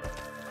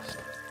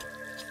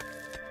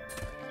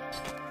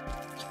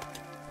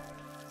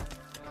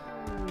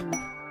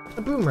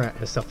 The boom rat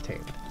is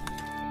self-tamed.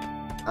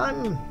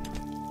 I'm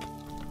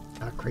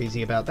not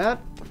crazy about that.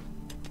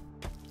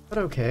 But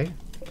okay.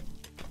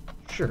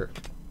 Sure.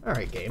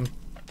 Alright, game.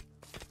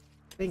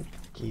 Thank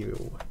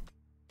you.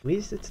 At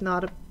least it's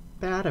not a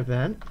bad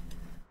event.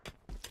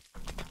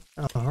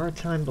 I have a hard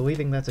time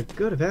believing that's a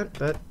good event,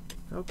 but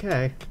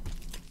okay.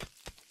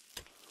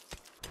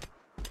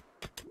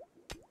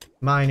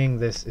 Mining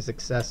this is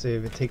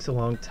excessive. It takes a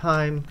long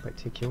time,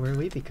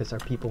 particularly because our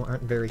people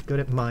aren't very good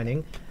at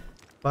mining.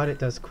 But it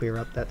does clear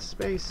up that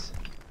space.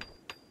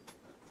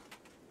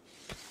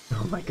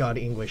 Oh my god,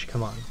 English,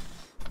 come on.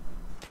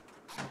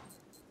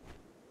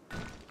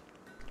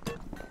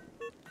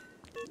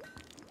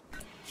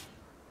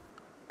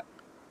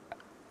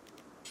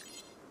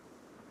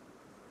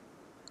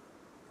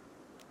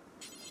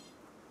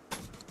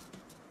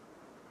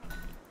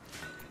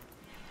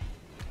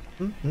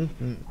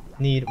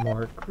 Need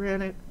more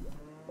granite.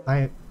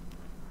 I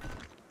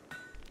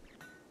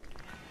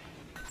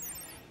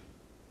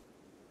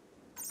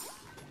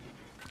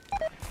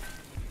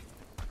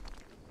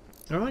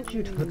want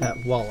you to put that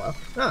wall up.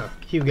 Oh,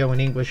 Hugo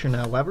and English are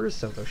now lovers,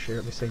 so they'll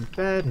share the same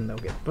bed and they'll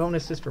get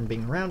bonuses from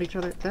being around each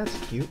other. That's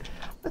cute.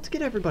 Let's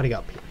get everybody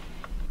up here.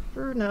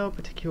 For no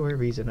particular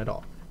reason at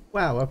all.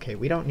 Wow, okay,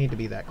 we don't need to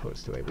be that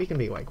close to it. We can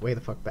be like way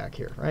the fuck back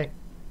here, right?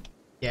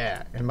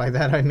 Yeah, and by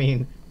that I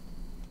mean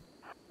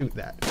shoot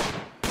that.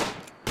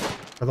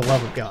 For the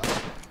love of God.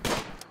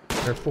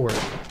 They're forward.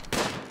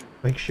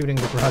 Like shooting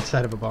the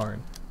broadside of a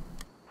barn.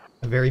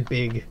 A very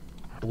big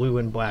blue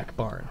and black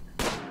barn.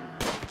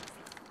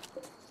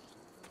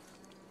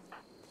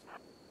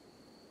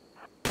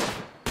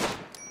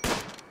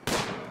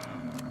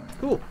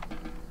 Cool.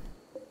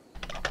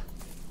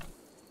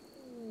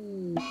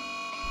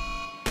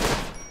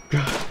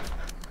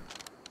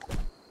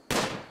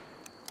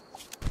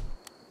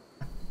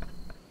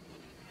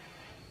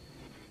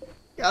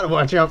 Gotta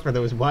watch out for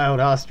those wild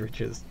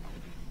ostriches.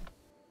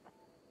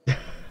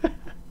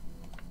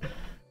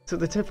 So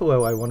the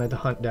Tifolo I wanted to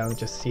hunt down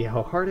just to see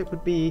how hard it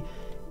would be.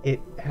 It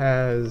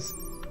has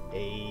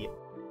a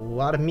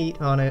lot of meat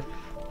on it.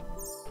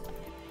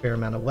 Fair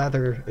amount of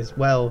leather as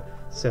well.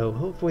 So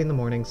hopefully in the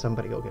morning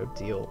somebody will go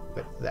deal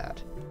with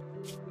that.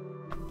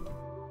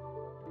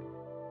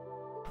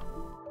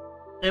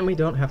 And we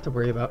don't have to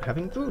worry about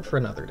having food for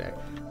another day.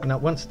 Now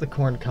once the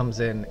corn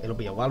comes in, it'll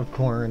be a lot of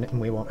corn and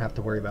we won't have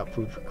to worry about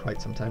food for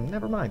quite some time.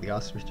 Never mind, the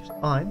ostrich is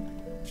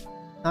fine.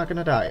 Not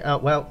gonna die. Oh,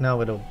 well,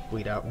 no, it'll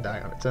bleed out and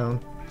die on its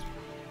own.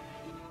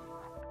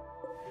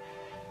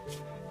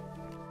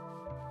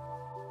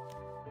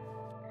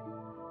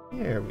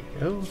 There we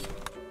go.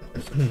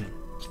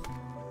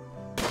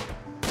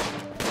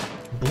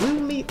 Blue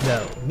meat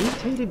though.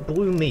 Mutated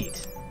blue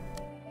meat.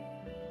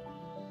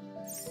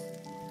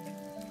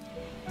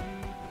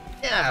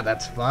 Yeah,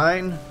 that's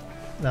fine.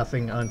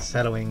 Nothing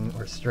unsettling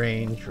or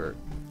strange or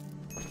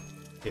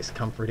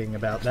discomforting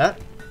about that.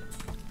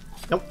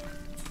 Nope.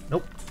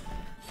 Nope.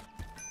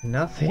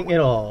 Nothing at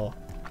all.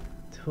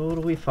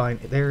 Totally fine.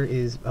 There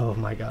is... Oh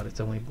my god,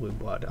 it's only blue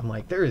blood. I'm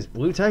like, there is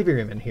blue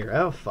Tiberium in here.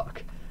 Oh,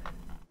 fuck.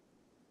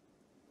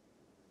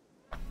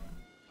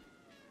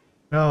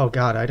 Oh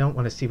god, I don't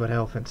want to see what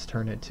elephants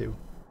turn into.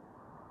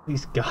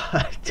 Please,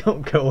 God,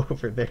 don't go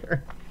over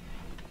there.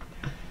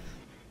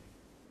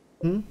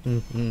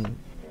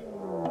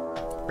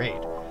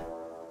 Raid.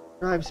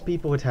 Tribes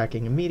people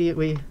attacking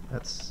immediately.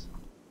 That's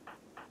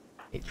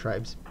a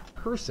tribes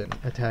person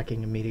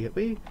attacking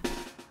immediately.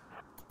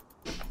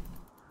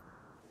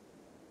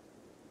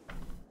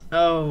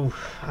 Oh,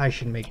 I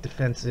should make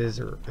defenses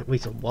or at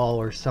least a wall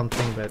or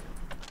something, but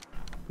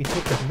we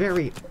picked a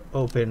very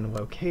open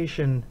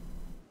location.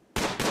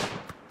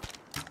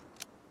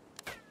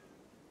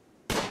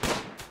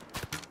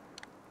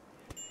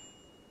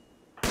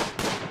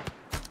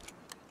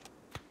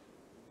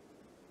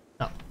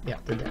 Oh, yeah,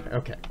 they're dead.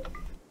 Okay.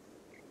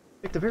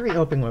 Picked a very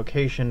open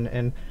location,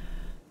 and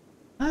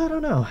I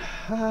don't know.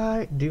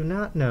 I do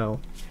not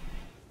know.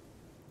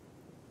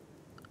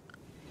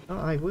 Well,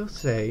 I will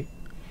say,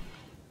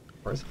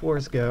 as far as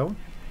floors go,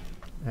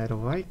 I'd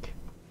like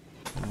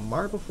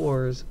marble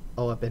floors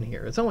all up in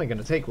here. It's only going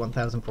to take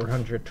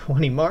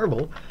 1,420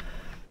 marble.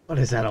 What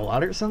is that, a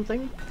lot or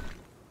something?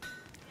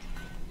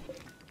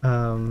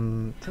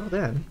 Till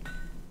then.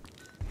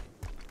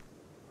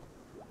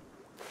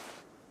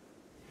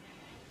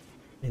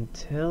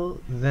 Until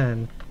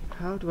then,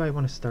 how do I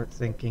want to start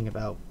thinking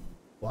about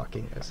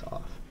blocking this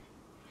off?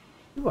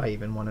 Do I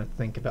even want to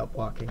think about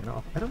blocking it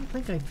off? I don't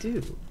think I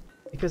do,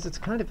 because it's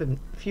kind of a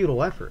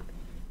futile effort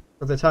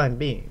for the time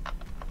being.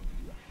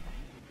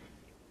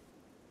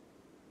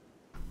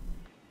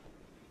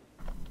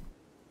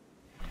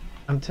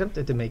 I'm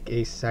tempted to make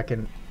a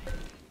second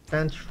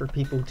bench for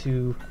people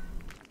to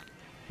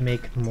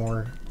make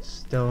more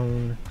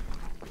stone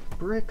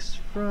bricks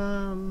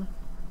from.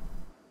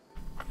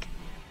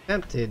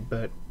 Tempted,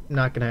 but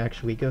not gonna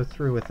actually go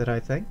through with it, I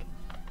think.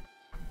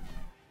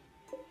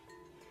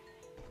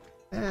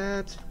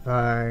 That's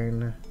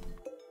fine.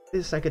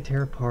 This I could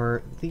tear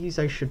apart. These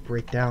I should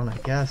break down, I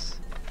guess.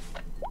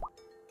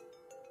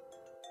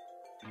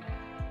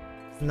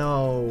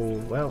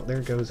 No, well,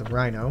 there goes a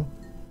rhino.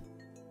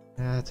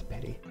 That's a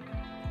pity.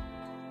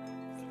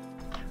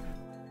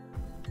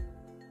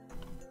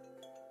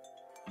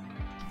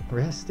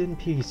 Rest in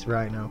peace,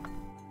 rhino.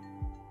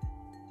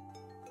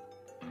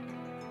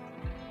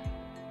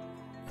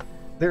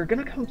 They're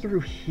gonna come through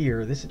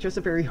here. This is just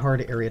a very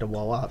hard area to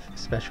wall off,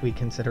 especially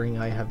considering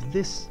I have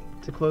this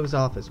to close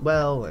off as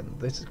well, and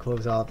this to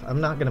close off. I'm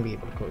not gonna be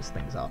able to close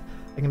things off.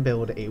 I can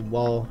build a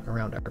wall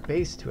around our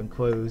base to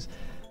enclose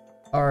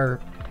our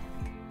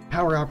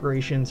power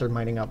operations or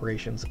mining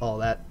operations, all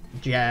that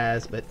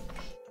jazz, but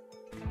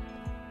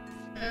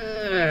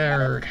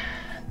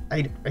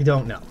I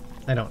don't know.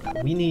 I don't know.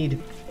 We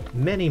need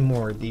many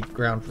more deep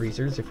ground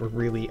freezers if we're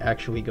really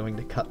actually going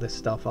to cut this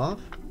stuff off.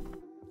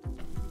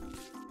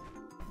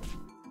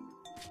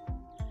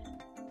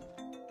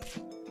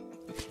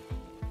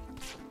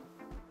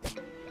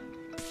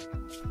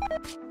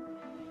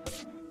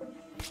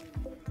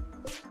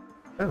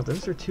 Oh,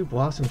 those are two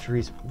blossom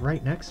trees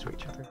right next to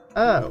each other.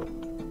 Oh,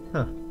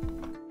 huh.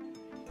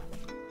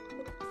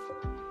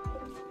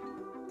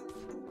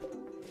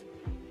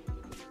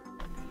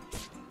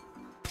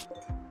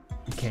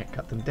 You can't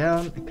cut them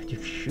down. Could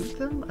you shoot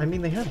them? I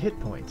mean, they have hit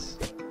points.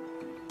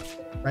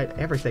 Right,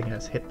 everything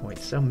has hit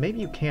points, so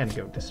maybe you can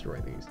go destroy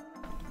these.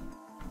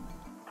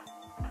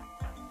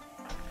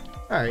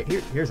 Alright,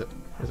 here's a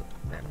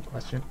random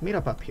question. Meet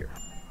up here.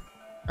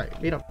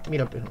 Alright, meet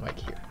up in like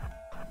here.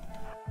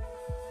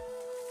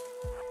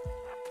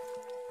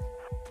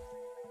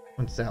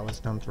 Once that was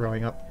done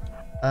throwing up.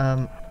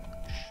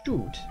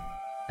 Shoot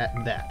at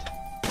that.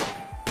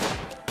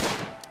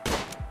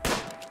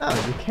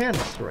 Oh, you can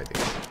destroy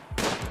these.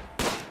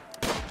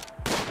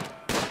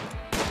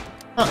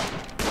 Huh.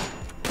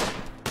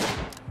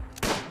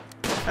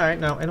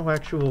 Alright, now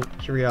intellectual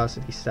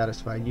curiosity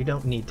satisfied. You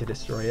don't need to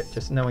destroy it.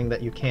 Just knowing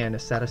that you can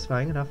is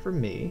satisfying enough for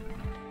me.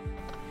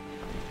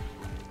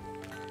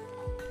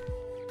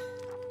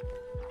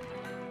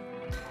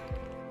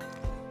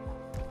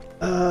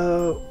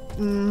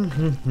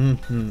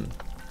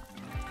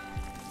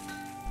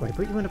 Do I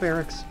put you in a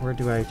barracks, or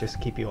do I just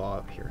keep you all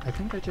up here? I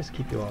think I just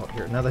keep you all up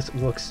here. Now this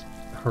looks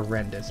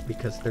horrendous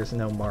because there's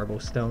no marble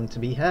stone to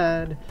be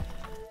had.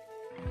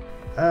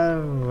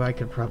 Oh, I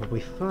could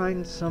probably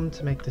find some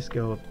to make this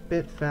go a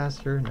bit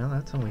faster. No,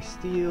 that's only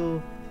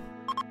steel.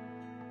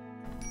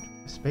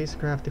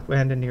 Spacecraft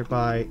landed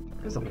nearby.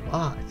 There's a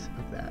lot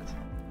of that.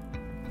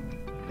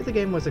 If the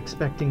game was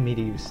expecting me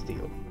to use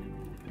steel.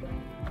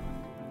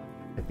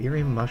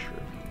 Tiberium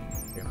mushroom.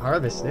 You can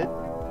harvest it.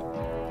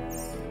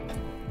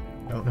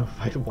 Don't know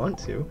if I'd want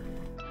to.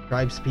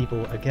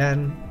 Tribespeople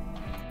again.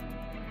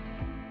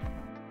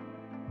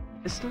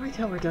 The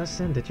storyteller does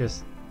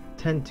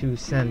tend to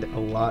send a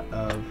lot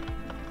of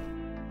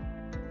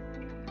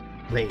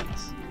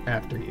raids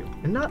after you.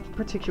 And not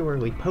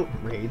particularly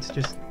potent raids,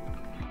 just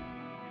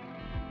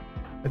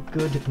a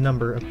good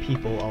number of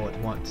people all at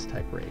once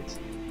type raids.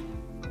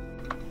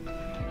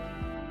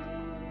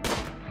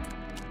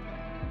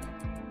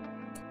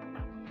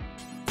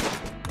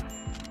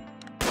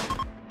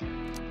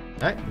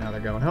 Alright, now they're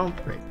going home.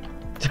 Great.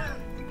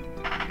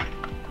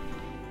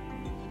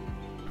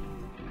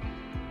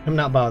 I'm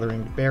not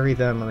bothering to bury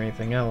them or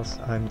anything else.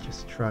 I'm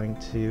just trying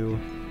to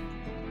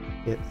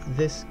Get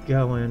this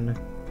going.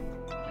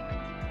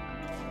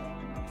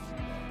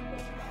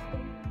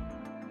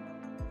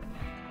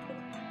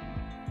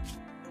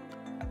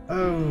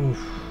 Oh.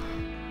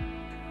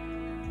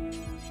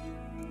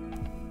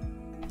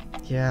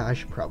 Yeah, I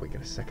should probably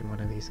get a second one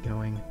of these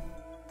going.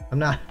 I'm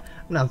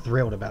not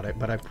thrilled about it,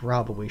 but I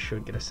probably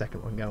should get a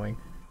second one going.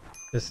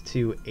 Just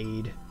to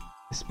aid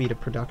the speed of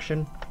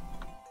production.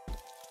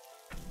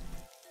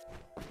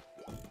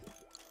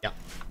 Yeah,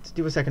 let's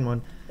do a second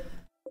one.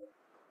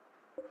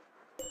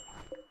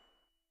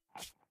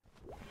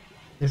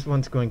 This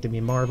one's going to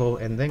be marble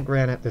and then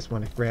granite. This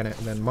one is granite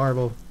and then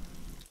marble.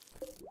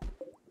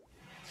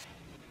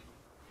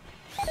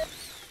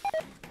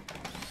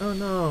 Oh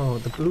no,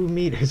 the blue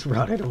meat has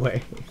rotted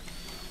away.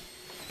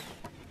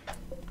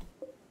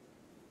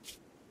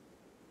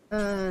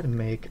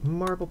 Make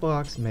marble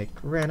blocks, make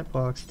granite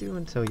blocks, do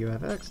until you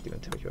have X, do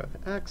until you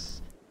have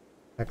X.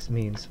 X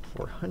means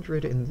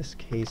 400 in this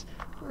case.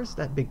 Where's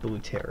that big blue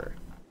terror?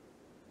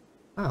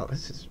 Wow,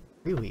 this is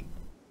really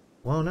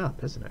blown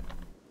up, isn't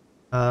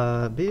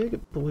it?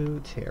 Big blue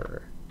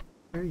terror.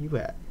 Where are you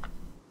at?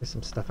 There's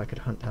some stuff I could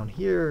hunt down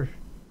here.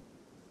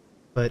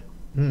 But,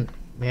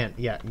 man,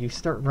 yeah, you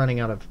start running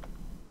out of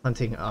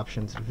hunting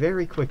options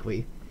very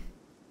quickly.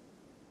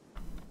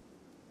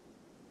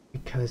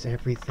 Because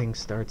everything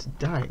starts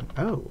dying.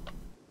 Oh,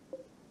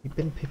 you've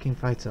been picking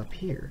fights up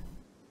here.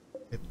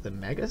 With the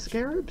Mega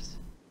Scarabs?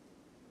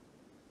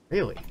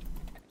 Really?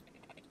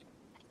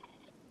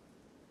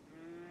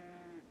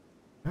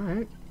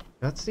 Alright,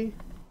 gutsy.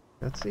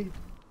 Gutsy.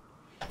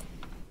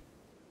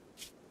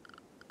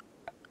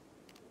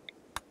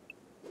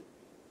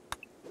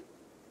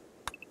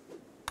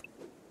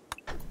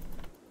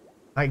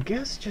 I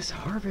guess just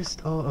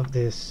harvest all of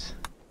this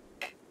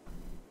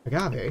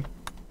agave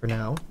for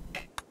now.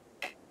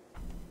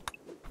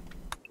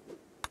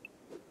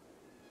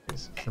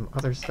 There's some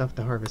other stuff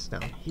to harvest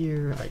down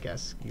here. I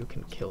guess you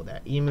can kill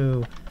that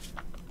emu.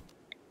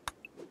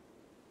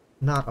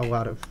 Not a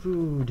lot of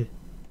food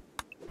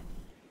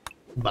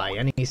by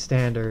any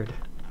standard.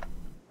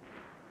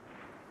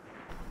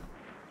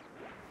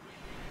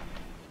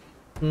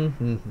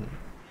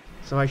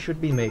 So I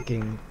should be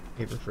making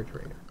a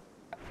refrigerator.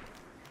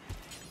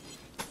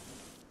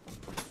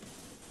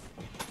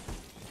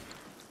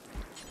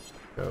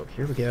 So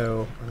here we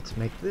go. Let's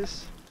make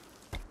this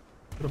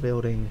little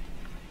building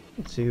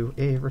into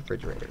a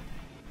refrigerator.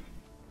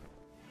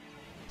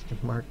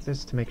 Just mark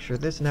this to make sure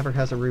this never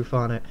has a roof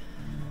on it.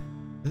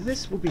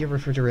 This will be a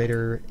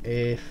refrigerator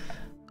if,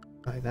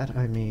 by that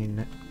I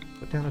mean,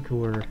 put down a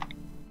cooler,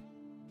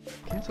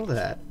 cancel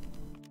that,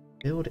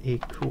 build a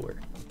cooler.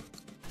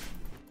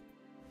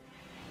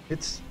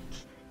 It's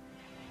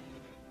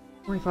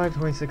 25,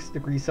 26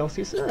 degrees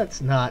Celsius. That's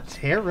not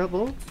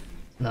terrible.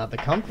 It's not the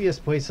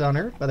comfiest place on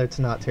Earth, but it's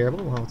not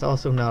terrible. Well, it's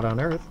also not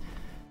on Earth.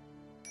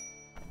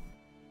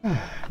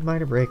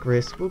 Minor break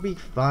risk. We'll be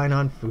fine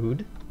on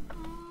food.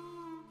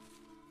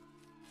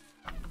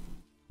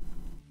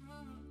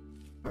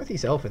 How are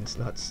these elephants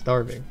not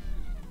starving?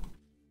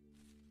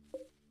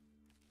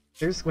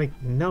 There's like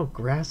no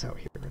grass out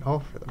here at all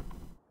for them.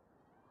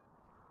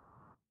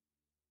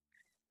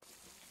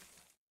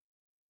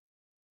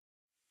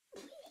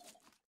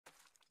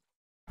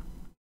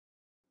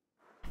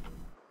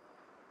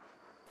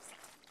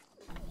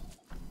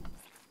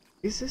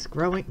 Is this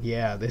growing?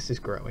 Yeah, this is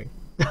growing.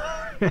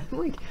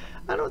 Like,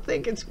 I don't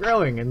think it's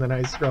growing, and then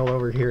I scroll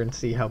over here and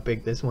see how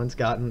big this one's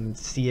gotten and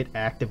see it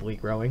actively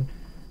growing.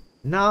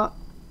 Nah,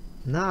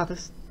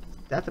 this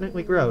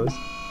definitely grows.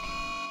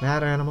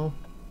 Mad animal.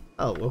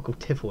 Oh, local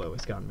Tiflo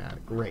has gone mad.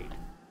 Great.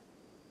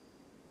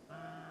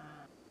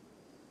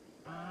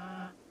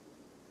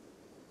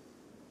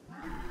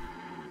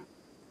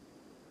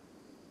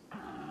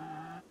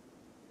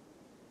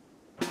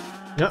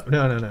 No.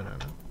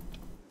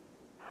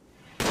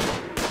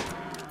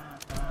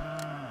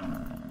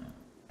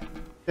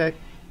 Okay.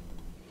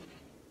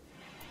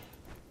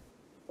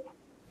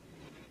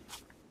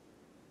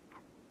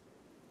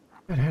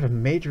 It had a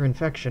major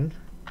infection.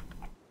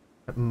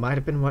 That might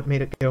have been what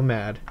made it go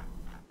mad.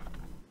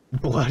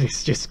 Blood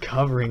is just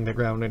covering the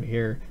ground in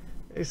here.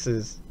 This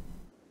is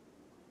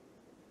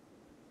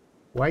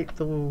quite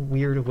the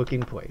weird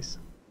looking place.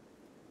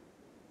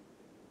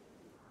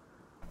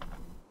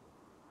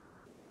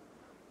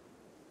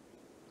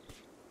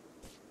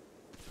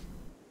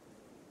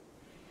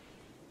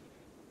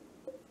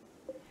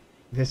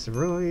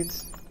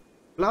 Visceroids.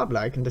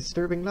 Blob-like and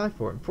disturbing life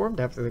form formed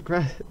after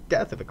the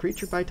death of a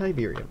creature by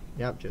Tiberium.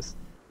 Yep, just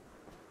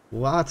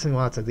lots and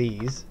lots of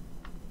these.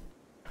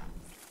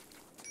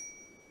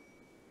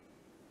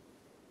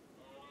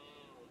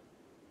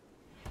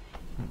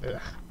 Ugh.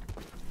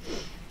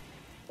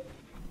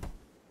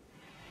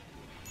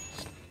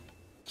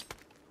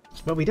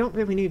 But we don't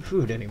really need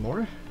food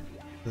anymore.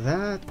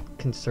 That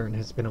concern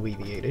has been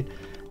alleviated.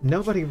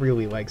 Nobody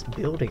really likes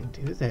building,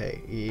 do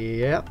they?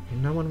 Yep,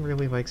 no one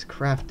really likes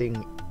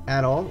crafting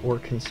at all or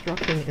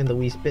constructing in the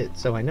least bit,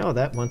 so I know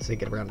that once they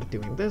get around to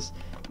doing this,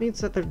 it means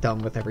that they're done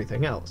with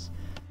everything else.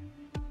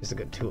 It's a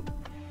good tool.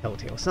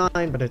 telltale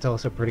sign, but it's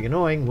also pretty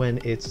annoying when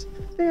it's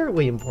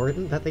fairly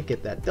important that they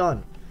get that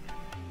done.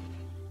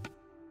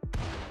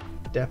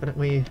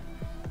 Definitely,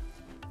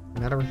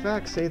 matter of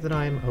fact, say that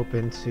I'm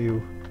open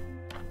to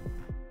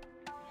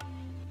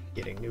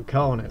getting new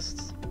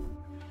colonists.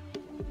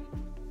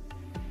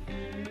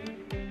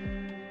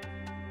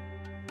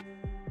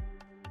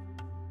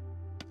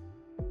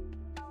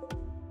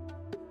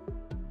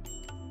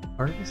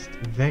 Harvest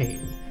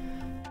vein.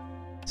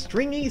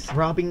 Stringy,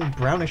 throbbing,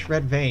 brownish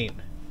red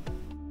vein.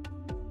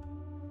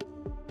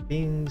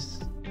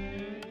 Beings.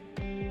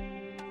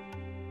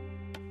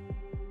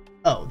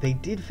 Oh, they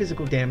did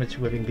physical damage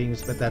to living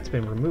beings, but that's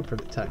been removed for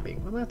the time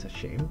being. Well, that's a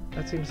shame.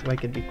 That seems like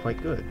it'd be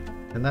quite good.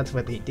 And that's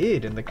what they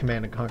did in the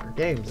Command & Conquer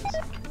games, is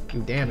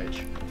do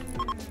damage.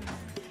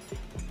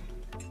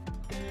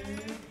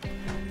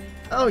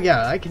 Oh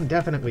yeah, I can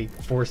definitely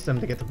force them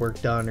to get the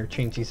work done or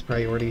change these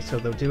priorities so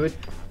they'll do it,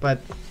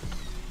 but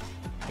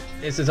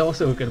this is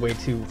also a good way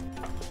to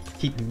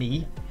keep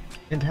me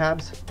in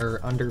tabs, or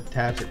under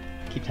tabs, or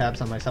keep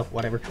tabs on myself,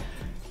 whatever,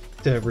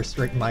 to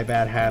restrict my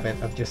bad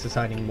habit of just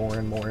assigning more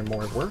and more and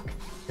more work.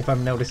 If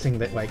I'm noticing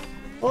that, like,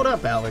 hold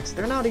up, Alex,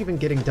 they're not even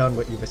getting done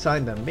what you've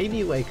assigned them,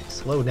 maybe, like,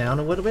 slow down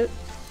a little bit,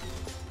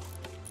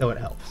 so it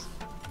helps.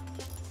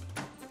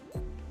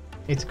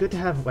 It's good to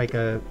have, like,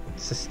 a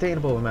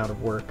sustainable amount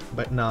of work,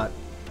 but not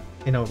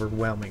an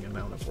overwhelming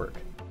amount of work.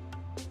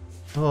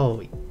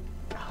 Holy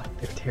God,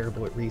 they're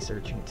terrible at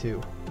researching,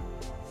 too.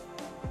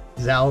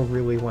 Zal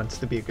really wants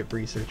to be a good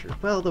researcher.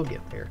 Well, they'll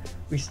get there.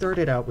 We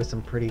started out with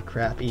some pretty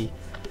crappy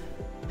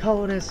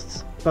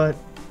colonists, but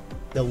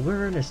they'll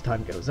learn as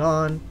time goes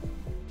on,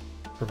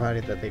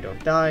 provided that they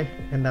don't die,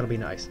 and that'll be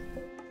nice.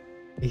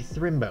 A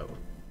Thrimbo.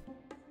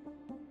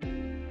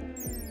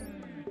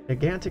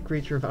 Gigantic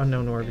creature of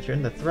unknown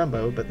origin, the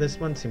Thrumbo, but this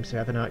one seems to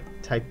have a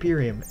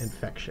Tiberium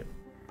infection.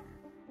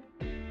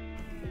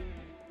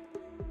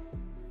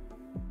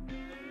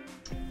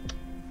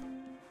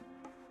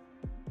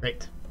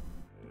 Great.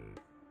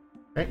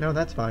 Right, no,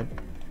 that's fine.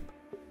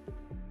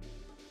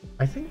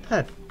 I think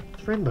that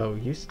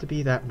Thrimbo used to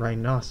be that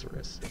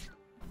rhinoceros.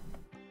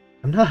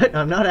 I'm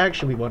not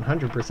actually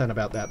 100%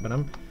 about that, but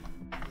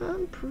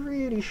I'm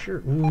pretty sure.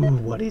 Ooh,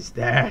 what is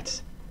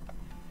that?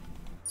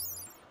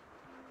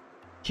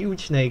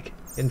 Huge snake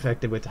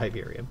infected with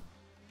Tiberium.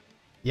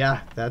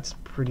 Yeah, that's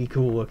pretty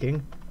cool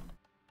looking.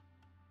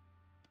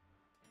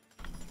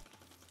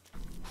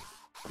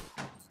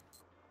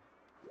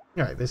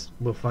 Alright, this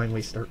will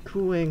finally start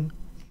cooling.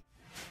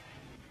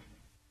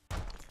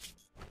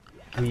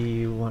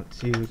 We want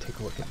to take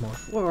a look at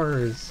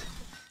MoreFloors.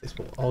 This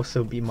will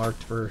also be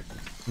marked for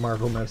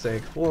Marvel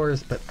Mosaic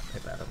floors, but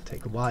that'll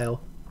take a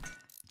while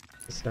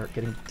to start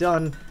getting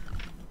done.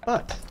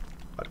 But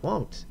what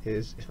won't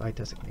is if I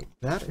designate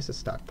that as a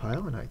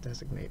stockpile and I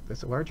designate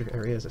this larger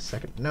area as a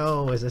second,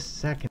 as a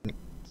second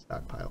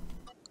stockpile.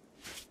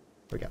 Here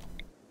we go.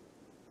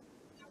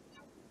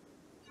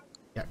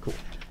 Yeah, cool.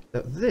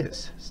 So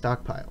this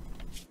stockpile,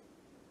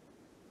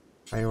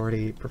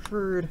 priority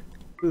preferred,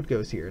 food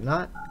goes here.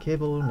 Not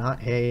kibble, not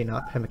hay,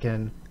 not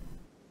pemmican,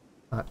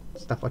 not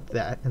stuff like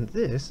that. And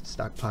this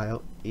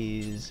stockpile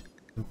is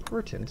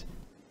important.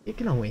 It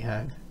can only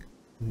have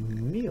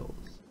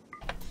meals.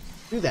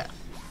 Do that.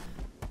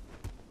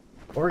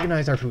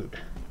 Organize our food.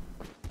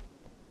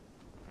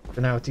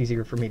 For now, it's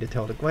easier for me to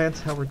tell at a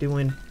glance how we're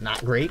doing.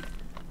 Not great.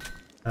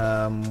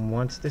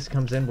 Once this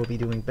comes in, we'll be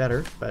doing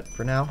better, but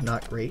for now,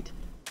 not great.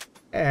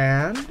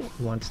 And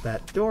once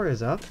that door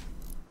is up,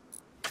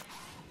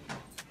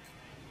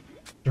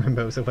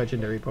 Thrimbo's a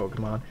legendary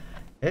Pokemon.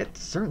 It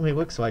certainly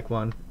looks like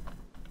one.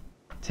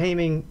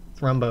 Taming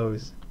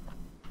Thrumbos,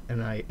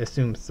 and I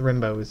assume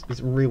Thrimbos,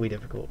 is really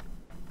difficult.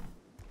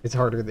 It's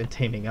harder than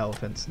taming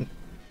elephants.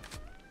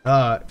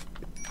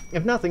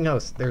 If nothing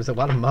else, there's a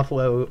lot of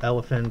muffalo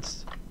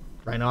elephants,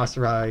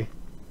 rhinoceri,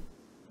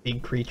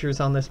 big creatures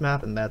on this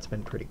map, and that's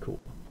been pretty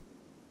cool.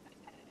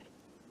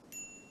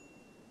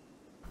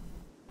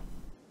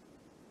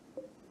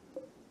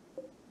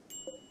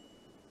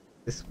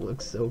 This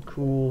looks so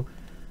cool,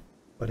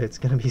 but it's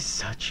gonna be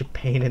such a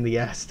pain in the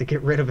ass to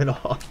get rid of it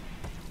all.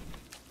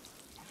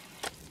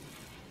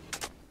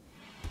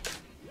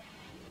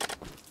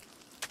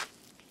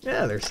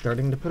 Yeah, they're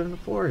starting to put in the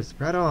floors.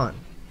 Right on.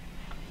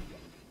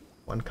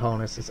 One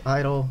colonist is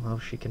idle. Well,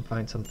 she can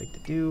find something to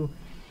do.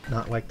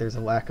 Not like there's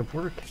a lack of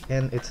work,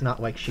 and it's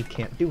not like she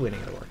can't do any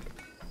of the work.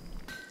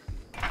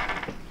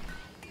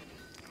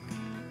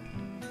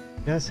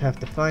 Just have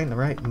to find the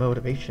right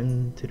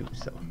motivation to do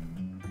so.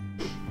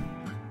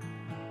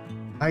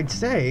 I'd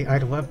say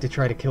I'd love to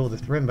try to kill the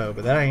Thrimbo,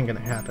 but that ain't gonna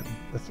happen.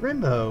 The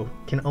Thrimbo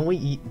can only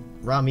eat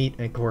raw meat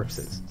and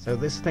corpses, so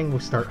this thing will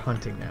start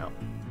hunting now.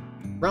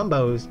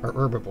 Thrumbos are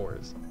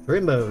herbivores.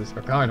 Thrimbos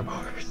are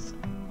carnivores.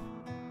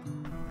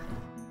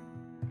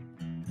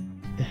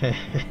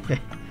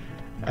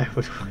 I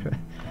would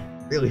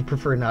really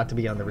prefer not to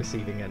be on the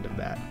receiving end of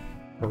that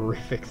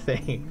horrific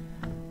thing.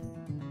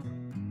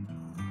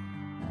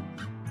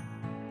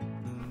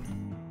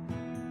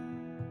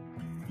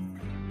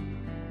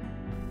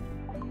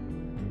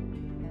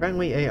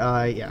 Friendly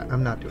AI, yeah,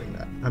 I'm not doing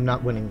that. I'm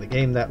not winning the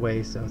game that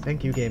way, so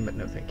thank you, game, but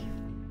no thank you.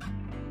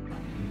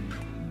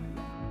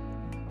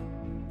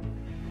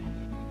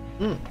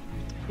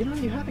 You know,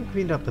 you haven't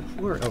cleaned up the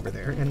floor over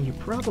there, and you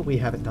probably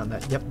haven't done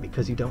that yet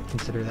because you don't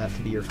consider that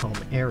to be your home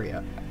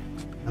area.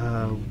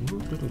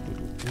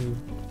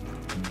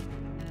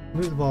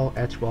 Smooth wall,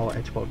 etch wall,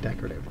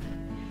 decorative.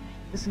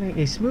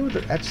 Designating a smooth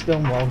or etched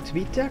stone wall to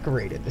be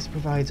decorated. This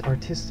provides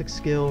artistic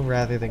skill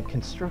rather than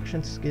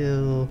construction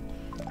skill.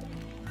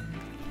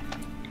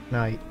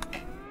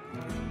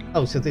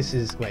 Oh, so this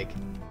is like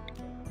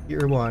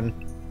Year 1,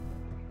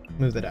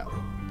 smooth it out.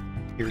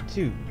 Year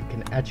 2, you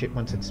can etch it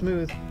once it's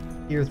smooth.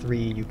 Year 3,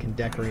 you can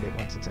decorate it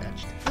once it's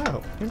etched.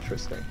 Oh,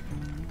 interesting.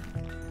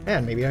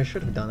 And maybe I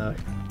should have done a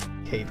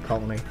cave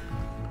colony.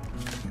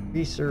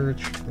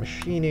 Research,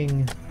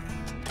 machining.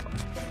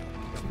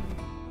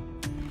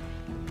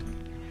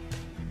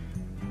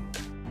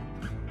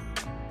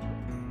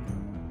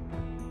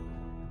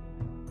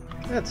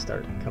 Let's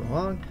start to come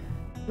along.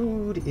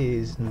 Food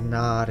is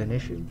not an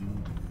issue.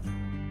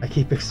 I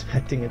keep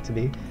expecting it to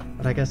be,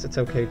 but I guess it's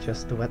okay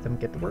just to let them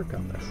get to work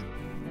on this.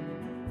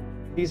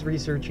 He's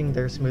researching,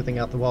 they're smoothing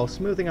out the wall.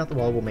 Smoothing out the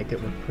wall will make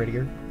it look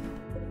prettier.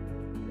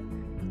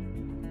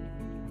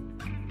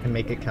 And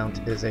make it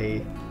count as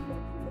a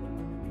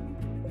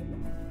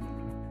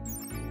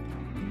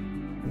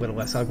little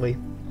less ugly.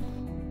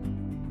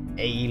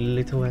 A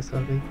little less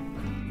ugly.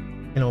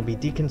 And it'll be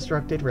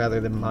deconstructed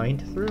rather than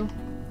mined through.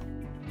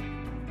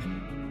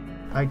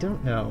 I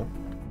don't know.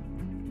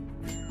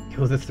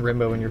 Kill the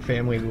Thrimbo and your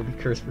family will be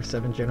cursed for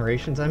 7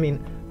 generations. I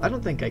mean, I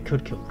don't think I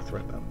could kill the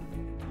Thrimbo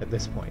at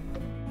this point.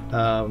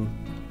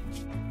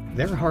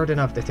 They're hard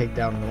enough to take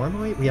down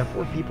normally. We have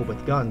 4 people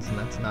with guns, and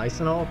that's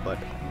nice and all, but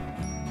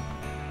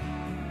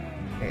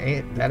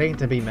that ain't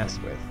to be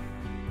messed with.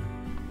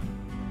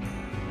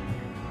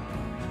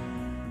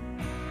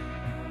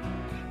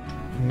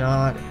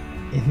 Not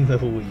in the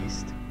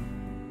least.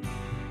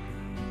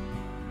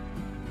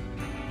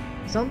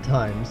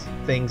 Sometimes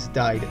things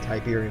die to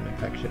Tiberium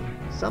infection.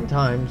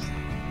 Sometimes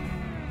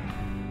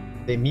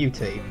they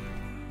mutate.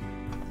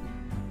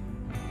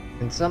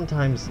 And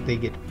sometimes they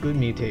get good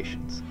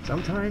mutations.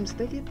 Sometimes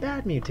they get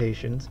bad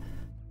mutations.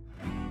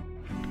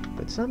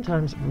 But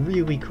sometimes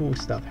really cool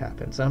stuff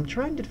happens. I'm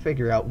trying to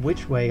figure out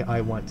which way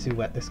I want to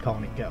let this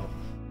colony go.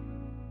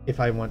 If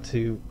I want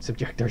to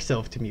subject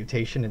ourselves to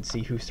mutation and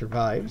see who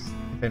survives,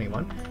 if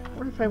anyone,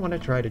 or if I want to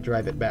try to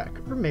drive it back,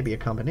 or maybe a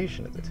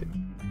combination of the two.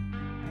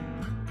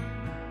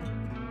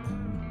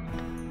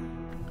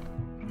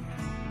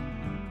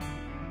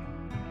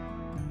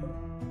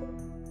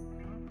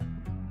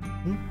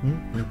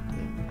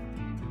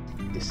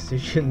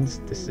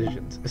 Decisions.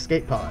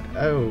 Escape pod.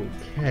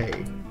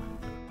 Okay.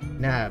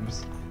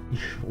 Nabs. You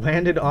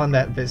landed on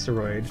that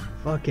Visceroid.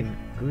 Fucking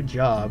good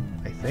job,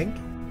 I think.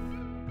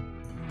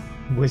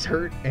 Was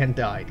hurt and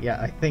died. Yeah,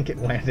 I think it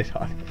landed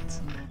on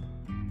it.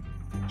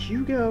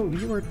 Hugo,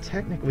 you are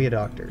technically a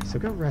doctor, so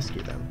go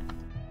rescue them.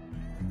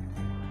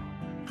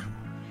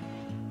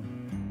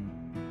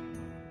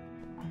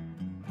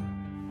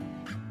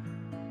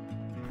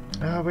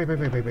 Oh, wait.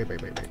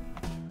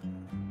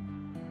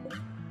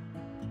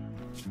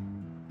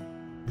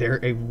 They're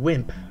a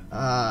wimp,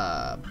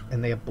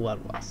 and they have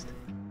bloodlust.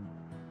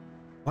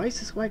 Why is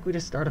this likely to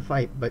start a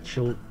fight, but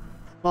she'll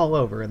fall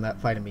over in that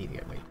fight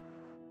immediately?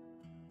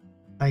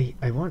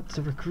 I want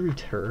to recruit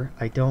her.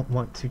 I don't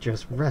want to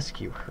just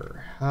rescue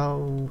her.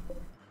 How are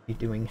you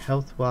doing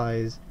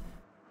health-wise?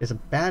 Is a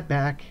bad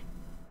back.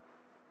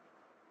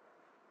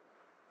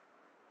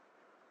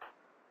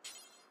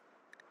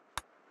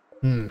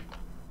 The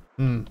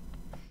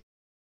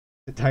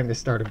time to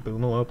start a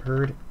boomalope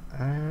herd?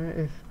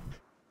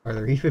 Are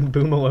there even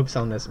boomalopes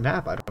on this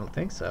map? I don't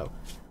think so.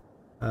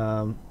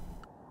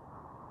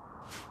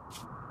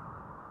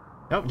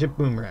 Nope, just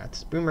boom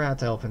rats. Boom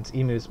rats, elephants,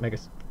 emus, mega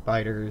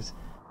spiders.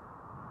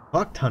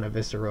 Fuck ton of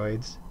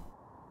visceroids.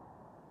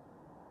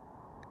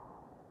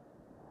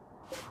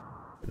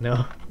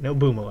 No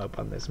boomalope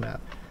on this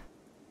map.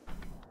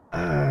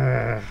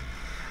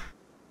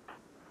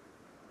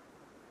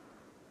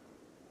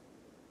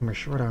 We're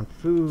short on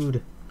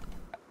food.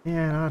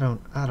 Man, I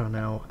don't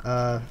know.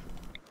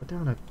 Put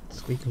down a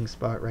sleeping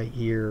spot right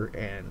here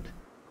and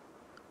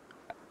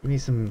give me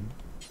some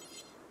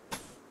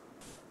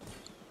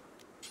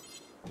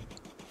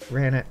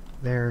granite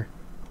there.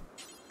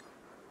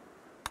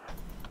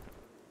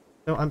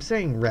 So I'm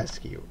saying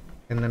rescue,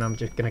 and then I'm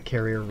just gonna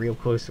carry her real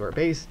close to our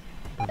base,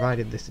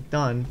 provided this is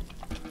done.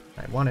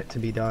 I want it to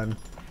be done.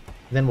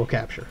 Then we'll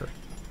capture her.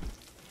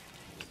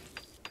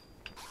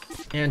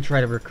 And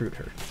try to recruit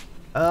her.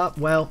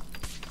 Well.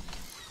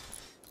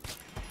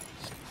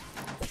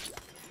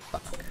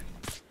 Fuck.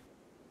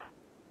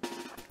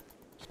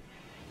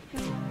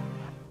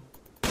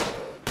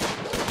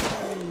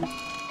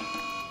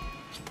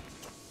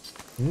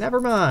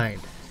 Never mind.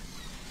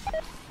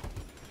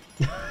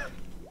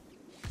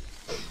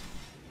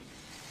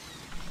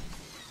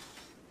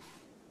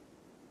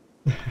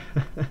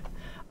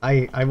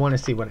 I want to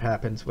see what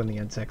happens when the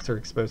insects are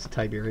exposed to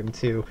Tiberium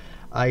too.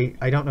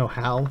 I don't know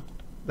how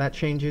that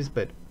changes,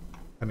 but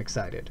I'm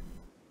excited.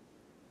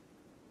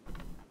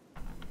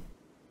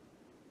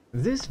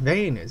 This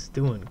vein is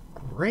doing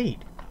great.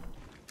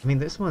 I mean,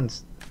 this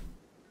one's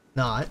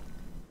not.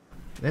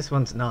 This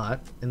one's not.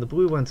 And the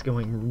blue one's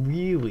going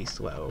really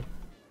slow.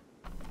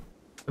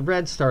 The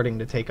red's starting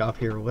to take off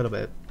here a little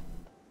bit.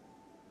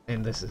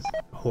 And this is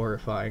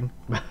horrifying.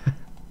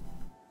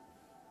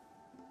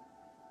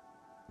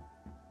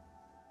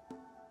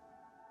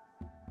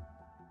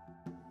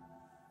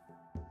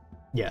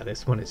 Yeah,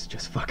 this one is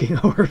just fucking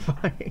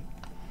horrifying.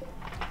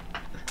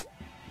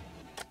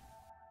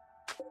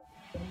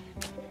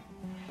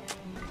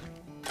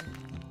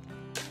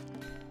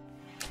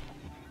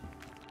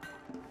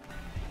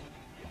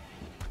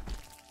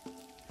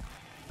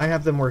 I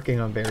have them working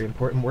on very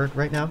important work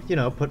right now. You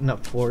know, putting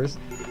up floors.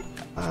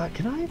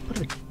 Can I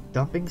put a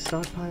dumping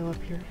stockpile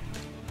up here?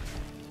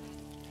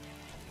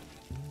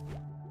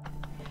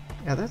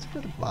 Yeah, that's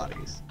for the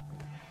bodies.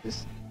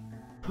 Just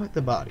put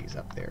the bodies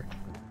up there.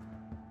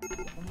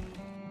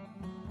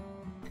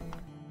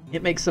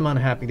 It makes them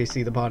unhappy to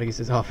see the bodies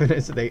as often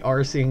as they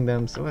are seeing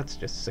them, so let's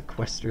just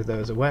sequester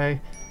those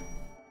away.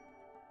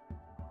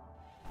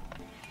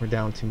 We're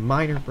down to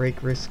minor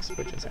break risks,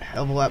 which is a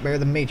hell of a lot better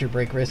than major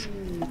break risk.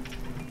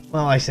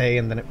 Well, I say,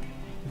 and then it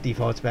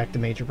defaults back to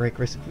major break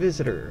risk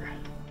visitor.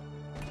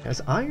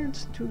 Has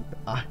irons to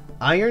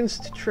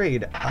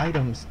trade,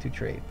 items to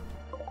trade.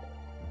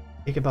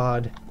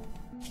 Ichabod,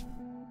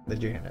 the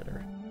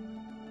janitor.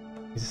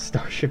 He's a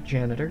starship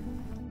janitor.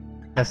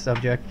 Test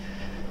subject.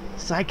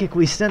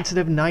 Psychically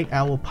sensitive night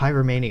owl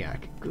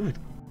pyromaniac. Good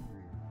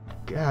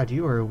God,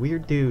 you are a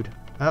weird dude.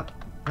 Up.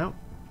 No.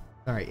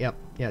 Alright, yep.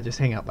 Yeah, just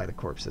hang out by the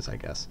corpses, I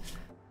guess.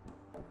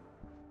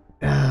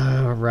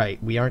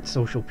 Right, we aren't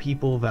social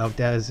people.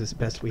 Valdez is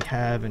best we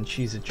have, and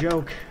she's a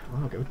joke.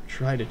 I'll go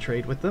try to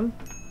trade with them.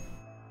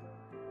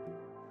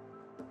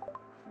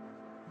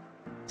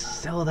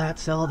 Sell that,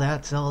 sell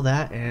that, sell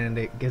that, and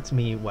it gets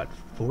me, what,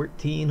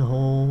 14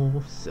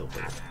 whole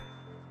silver.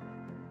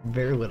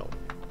 Very little.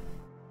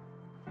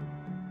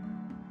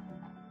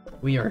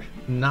 We are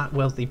not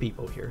wealthy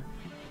people here.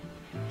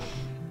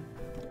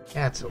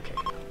 That's okay.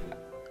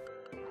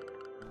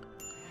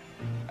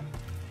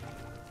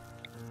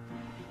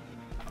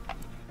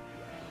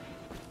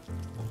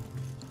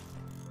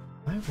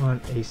 I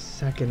want a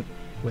second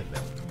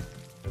windmill.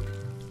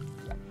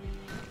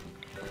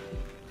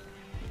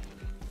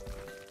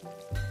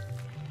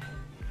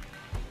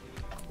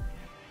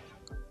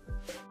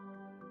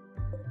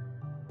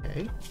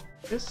 Okay,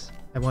 this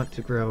I want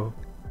to grow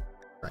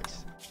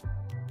rice.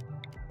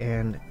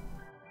 And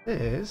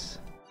this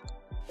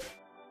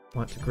I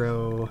want to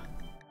grow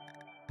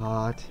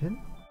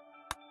cotton.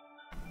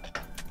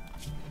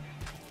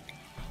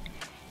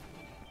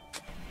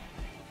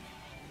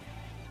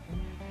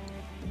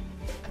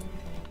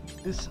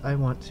 This I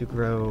want to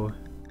grow.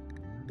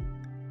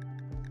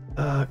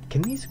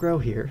 Can these grow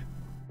here?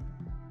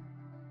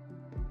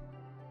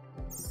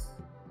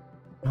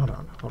 Hold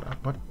on.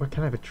 What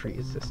kind of a tree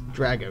is this?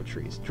 Drago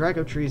trees.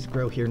 Drago trees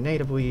grow here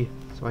natively,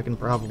 so I can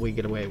probably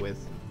get away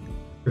with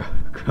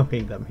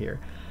growing them here.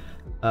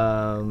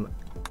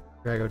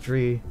 Drago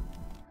tree.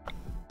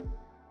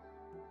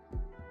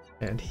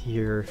 And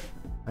here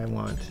I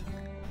want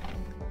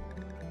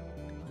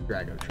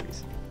Drago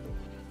trees.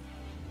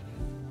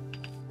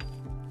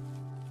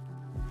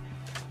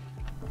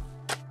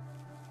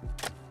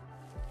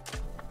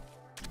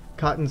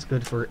 Cotton's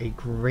good for a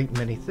great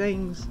many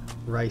things.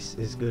 Rice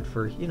is good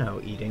for, you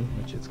know, eating,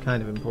 which is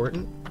kind of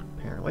important,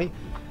 apparently.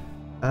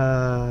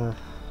 Not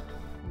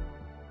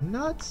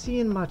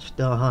seeing much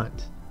to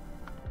hunt.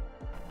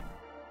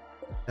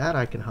 That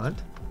I can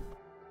hunt.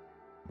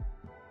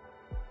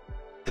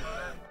 The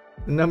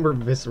number of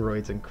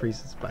visceroids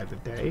increases by the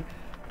day,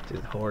 which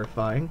is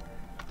horrifying.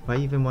 Do I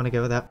even want to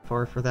go that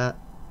far for that?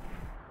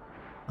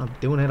 I'm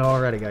doing it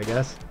already, I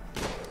guess.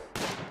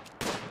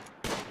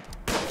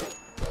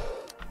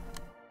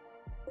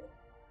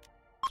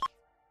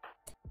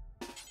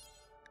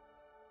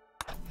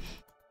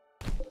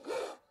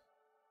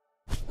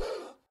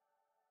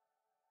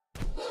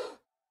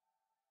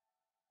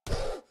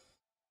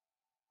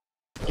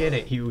 Get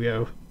it,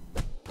 Hugo.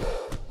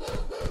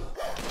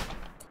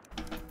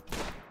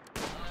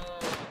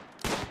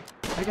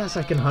 I guess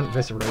I can hunt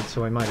visceroids,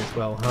 so I might as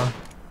well, huh?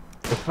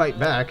 They fight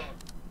back.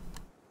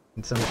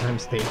 And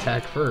sometimes they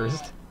attack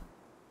first.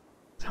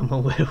 So I'm a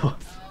little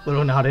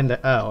not into...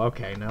 Oh,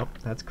 okay, nope.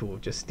 That's cool.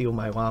 Just steal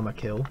my llama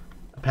kill.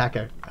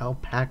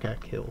 Alpaca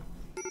kill.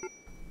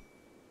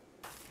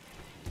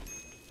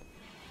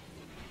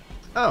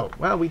 Oh,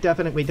 well, we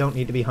definitely don't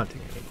need to be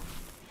hunting anymore.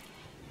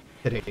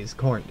 Today's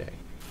corn day.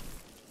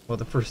 Well,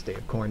 the first day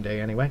of corn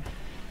day, anyway.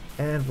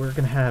 And we're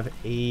gonna have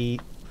a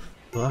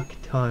fuck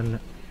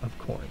ton of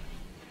corn.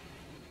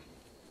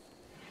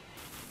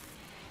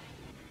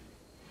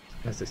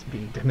 As this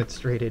being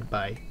demonstrated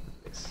by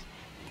this.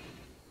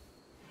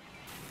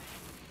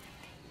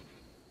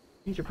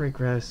 Major break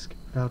risk,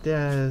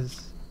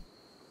 Valdez.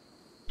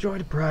 Joy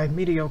deprived,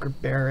 mediocre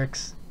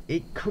barracks,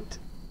 8 cooked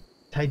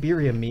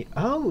Tiberium meat.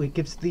 Oh, it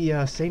gives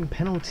the same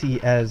penalty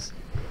as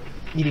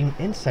eating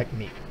insect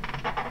meat.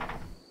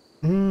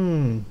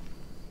 Mmm.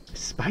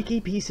 Spiky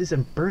pieces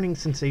and burning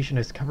sensation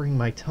is covering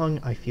my tongue.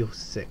 I feel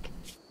sick.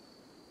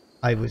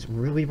 I was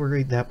really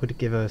worried that would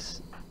give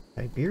us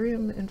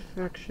Tiberium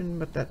infection,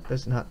 but that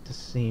does not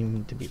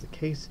seem to be the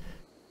case.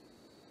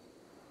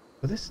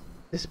 Will this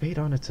dissipate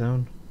on its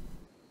own?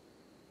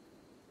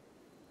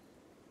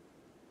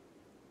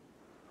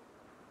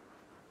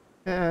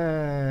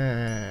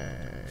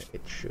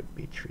 It should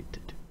be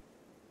treated.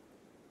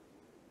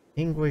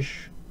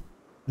 English.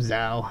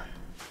 Zao.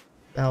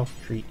 Zao,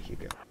 treat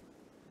Hugo.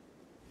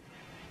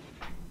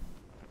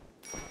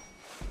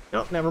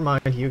 Nope, never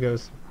mind.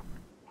 Hugo's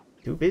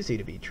too busy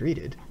to be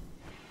treated.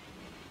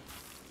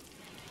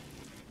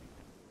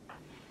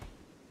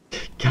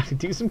 Gotta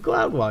do some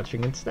cloud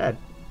watching instead.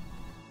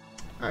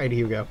 Alright,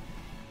 Hugo.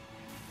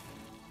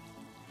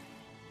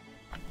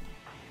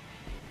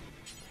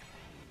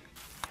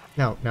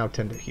 Now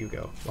tend to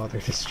Hugo while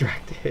they're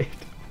distracted.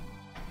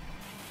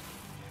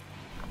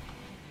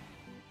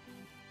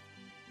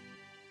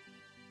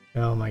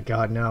 Oh my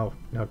god, no.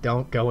 No,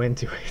 don't go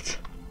into it.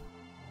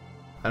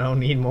 I don't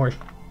need more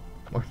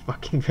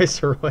fucking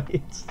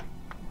visceroids.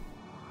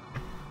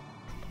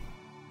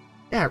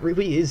 Yeah, it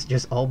really is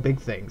just all big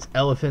things.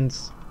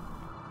 Elephants.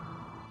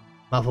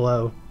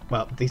 Buffalo.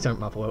 Well, these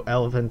aren't buffalo.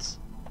 Elephants.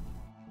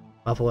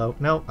 Buffalo.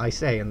 No, I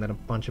say, and then a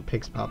bunch of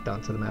pigs popped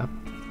onto the map.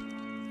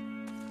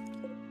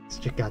 This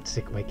chick got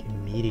sick, like,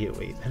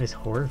 immediately. That is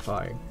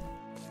horrifying.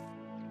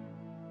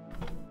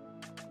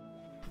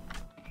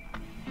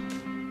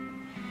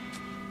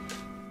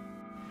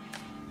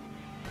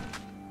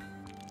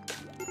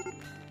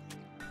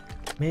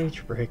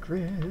 Major break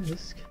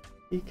risk,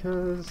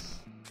 because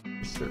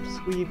reserve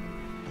sweep,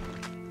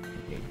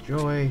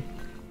 joy,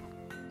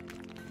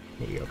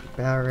 mediocre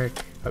barrack,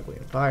 ugly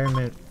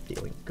environment,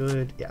 feeling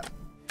good, yeah.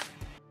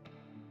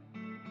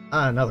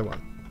 Ah, another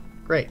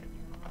one. Great.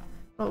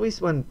 Well, at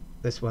least when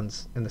this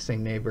one's in the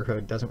same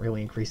neighborhood, doesn't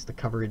really increase the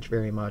coverage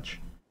very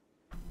much.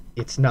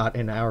 It's not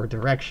in our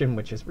direction,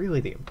 which is really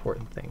the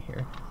important thing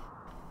here.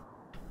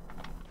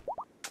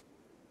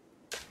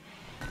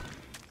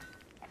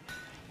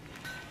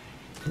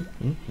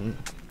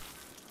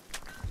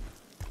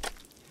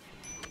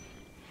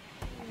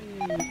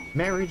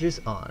 Marriage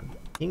is on.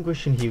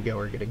 English and Hugo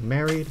are getting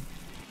married.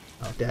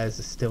 Oh, Daz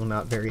is still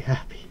not very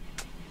happy.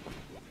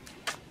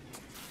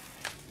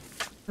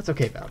 That's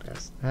okay,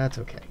 Valdez. That's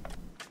okay.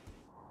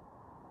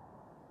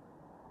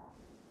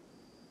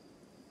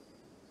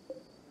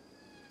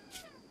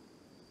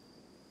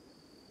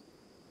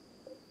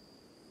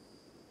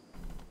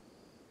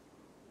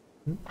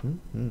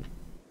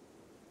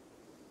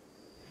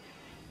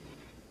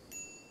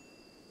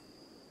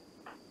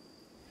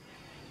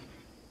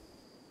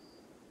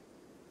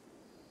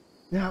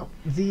 Now,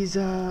 these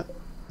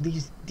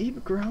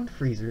deep ground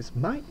freezers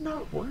might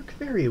not work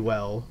very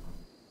well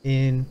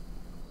in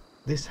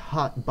this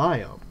hot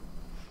biome.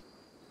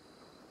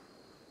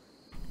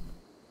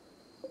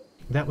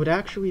 That would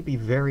actually be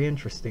very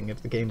interesting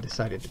if the game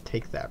decided to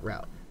take that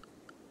route.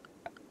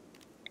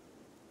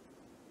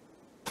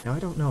 Now, I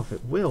don't know if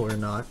it will or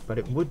not, but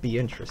it would be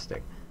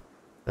interesting.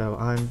 So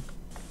I'm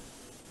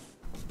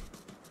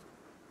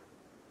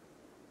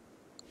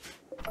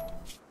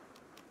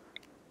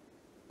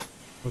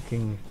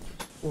looking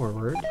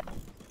forward,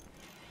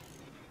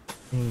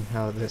 seeing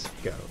how this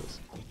goes.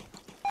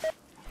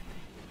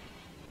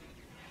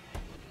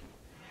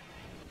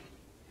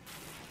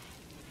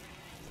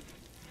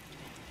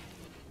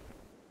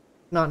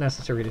 Not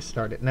necessary to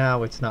start it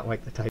now. It's not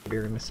like the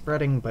Tiberium is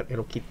spreading, but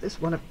it'll keep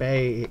this one at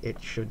bay.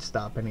 It should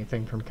stop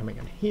anything from coming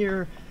in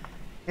here,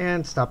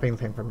 and stop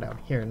anything from down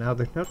here. Now,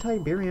 there's no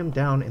Tiberium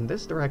down in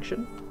this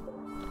direction,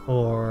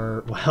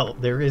 or, well,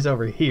 there is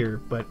over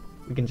here, but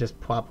we can just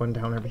plop one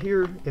down over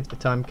here if the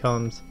time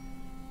comes,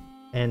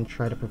 and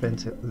try to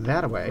prevent it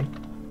that way.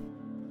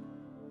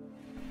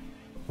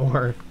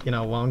 Or, you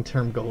know,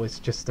 long-term goal is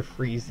just to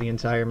freeze the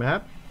entire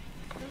map.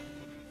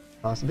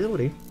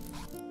 Possibility.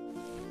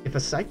 If a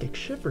psychic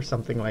ship or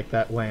something like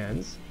that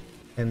lands,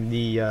 and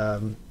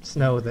the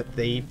snow that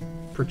they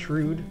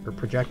protrude or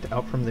project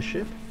out from the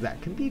ship,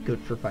 that can be good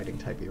for fighting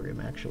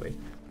Tiberium, actually.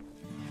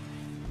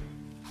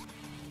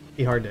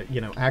 Be hard to,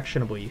 you know,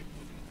 actionably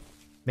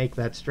make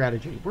that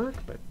strategy work,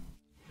 but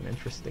an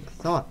interesting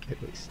thought,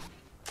 at least.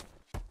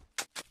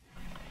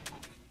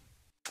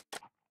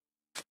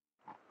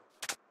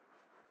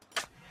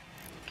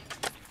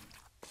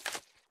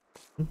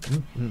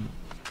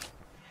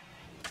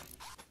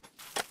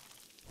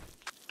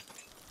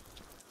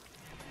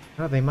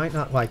 Well, they might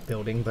not like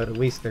building, but at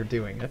least they're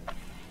doing it.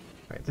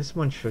 Alright, this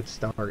one should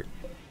start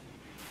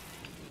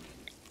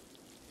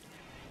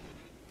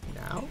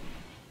now?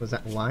 Was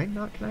that line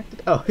not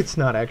connected? Oh, it's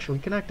not actually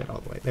connected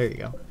all the way. There you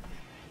go.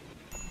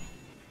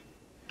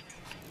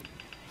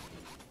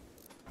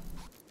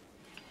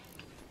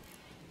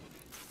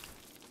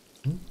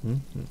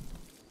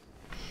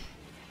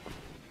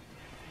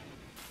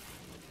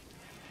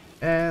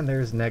 And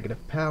there's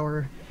negative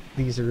power.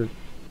 These are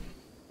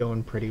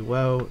going pretty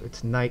low.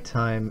 It's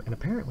nighttime, and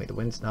apparently the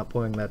wind's not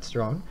blowing that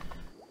strong.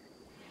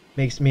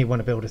 Makes me want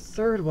to build a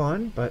third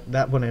one, but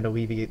that wouldn't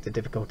alleviate the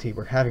difficulty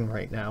we're having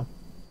right now.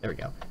 There we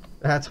go.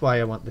 That's why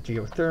I want the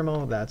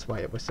geothermal. That's why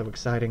it was so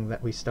exciting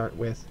that we start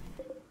with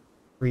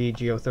free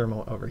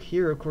geothermal over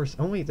here. Of course,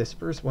 only this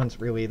first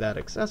one's really that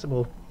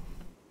accessible.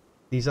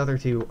 These other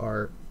two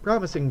are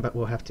promising, but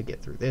we'll have to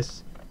get through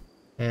this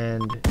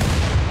and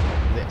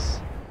this.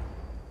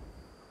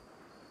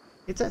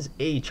 It says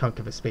a chunk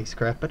of a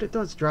spacecraft, but it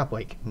does drop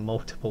like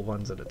multiple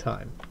ones at a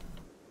time.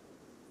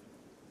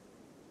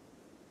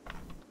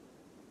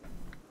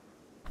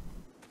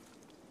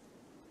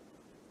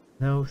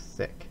 Snow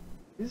thick.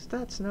 Is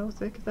that snow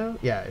thick though?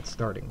 Yeah, it's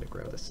starting to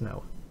grow, the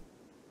snow.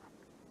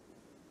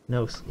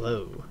 No,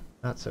 slow.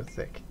 Not so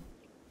thick.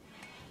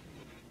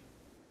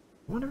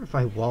 I wonder if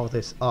I wall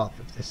this off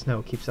if the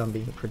snow keeps on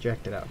being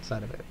projected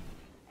outside of it.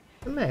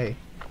 It may.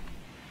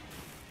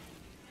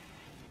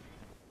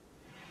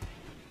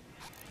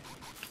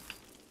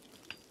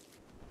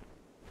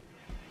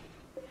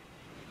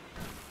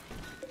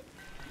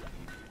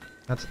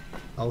 That's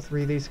all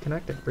three of these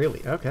connected.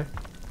 Really? Okay.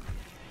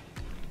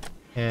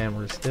 And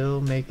we're still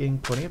making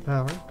plenty of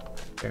power.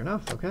 Fair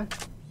enough, okay.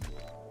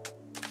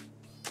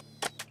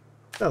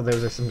 So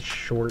those are some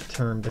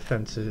short-term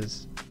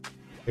defenses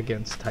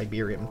against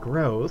Tiberium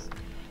growth.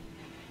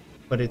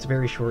 But it's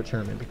very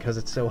short-term, and because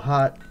it's so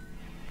hot,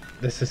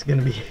 this is going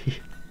to be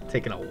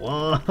taking a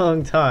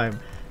long time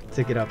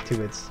to get up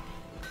to its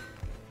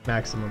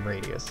maximum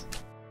radius.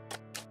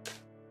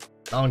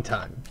 Long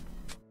time.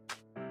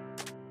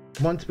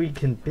 Once we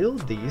can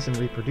build these and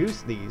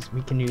reproduce these,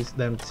 we can use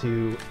them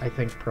to, I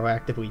think,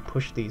 proactively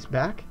push these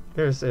back.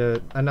 There's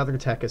another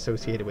tech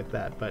associated with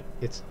that, but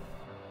it's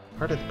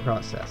part of the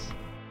process.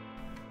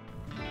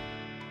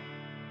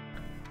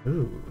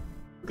 Ooh,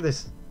 look at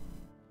this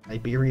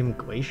Tiberium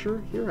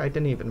glacier here. I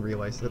didn't even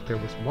realize that there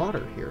was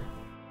water here.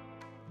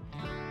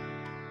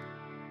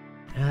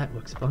 That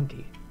looks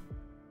funky.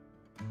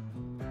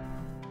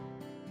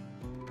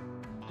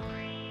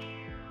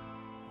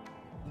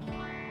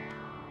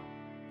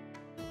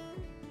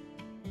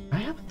 I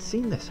haven't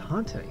seen this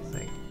haunt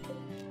anything.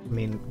 I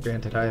mean,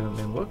 granted, I haven't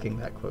been looking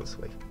that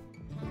closely.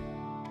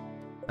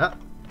 Ah,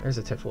 there's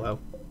a Tiflo.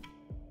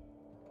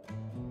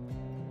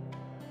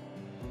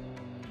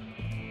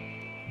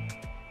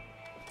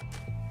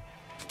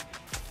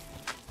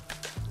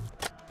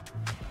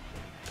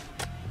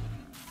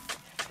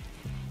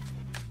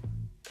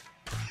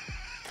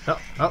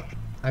 Oh,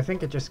 I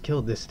think it just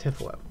killed this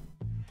Tiflo.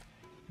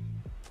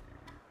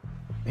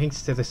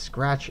 Thanks to the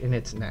scratch in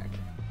its neck.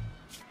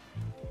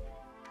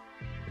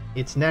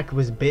 Its neck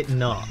was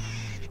bitten off.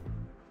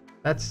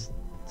 It's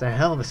a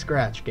hell of a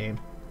scratch, game.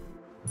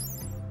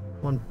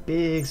 One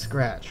big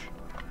scratch.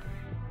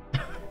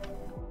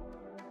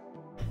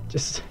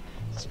 Just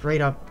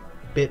straight up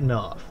bitten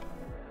off.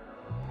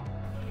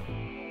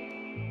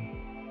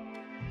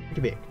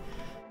 Pretty big.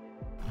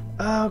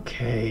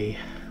 Okay.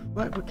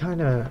 What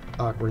kind of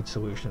awkward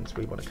solutions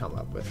we want to come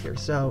up with here?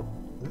 So,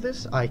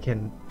 this I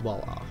can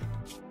wall off.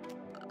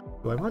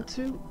 Do I want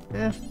to?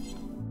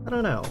 I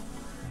don't know.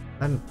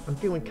 I'm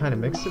feeling kind of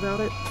mixed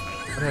about it,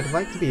 but I'd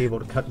like to be able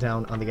to cut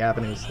down on the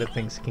avenues that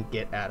things can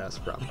get at us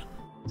from.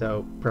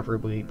 So,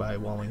 preferably by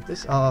walling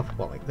this off,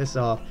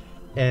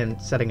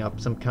 and setting up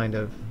some kind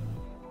of...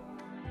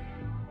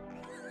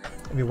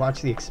 Have you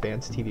watched the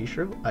Expanse TV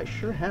show? I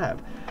sure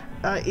have.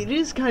 It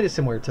is kind of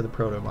similar to the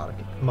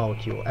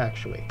proto-molecule,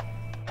 actually.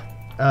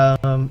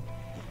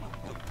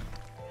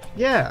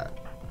 Yeah,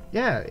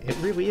 it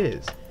really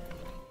is.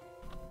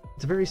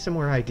 It's a very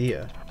similar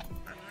idea.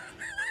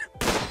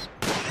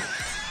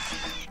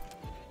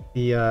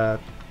 The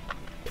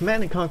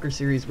Command & Conquer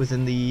series was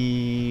in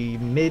the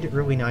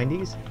mid-early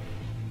 90s,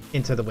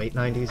 into the late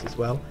 90s as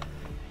well.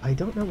 I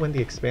don't know when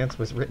The Expanse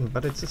was written,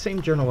 but it's the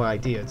same general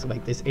idea. It's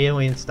like this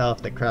alien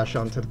stuff that crashed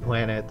onto the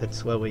planet that's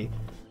slowly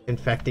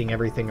infecting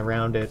everything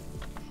around it.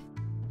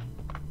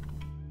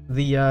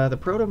 The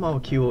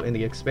proto-molecule in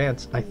The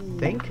Expanse, I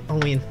think,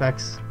 only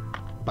infects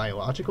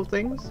biological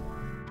things?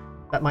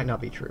 That might not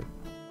be true.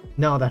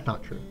 No, that's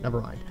not true.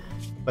 Never mind.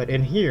 But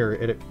in here,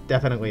 it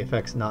definitely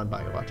affects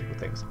non-biological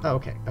things. Oh,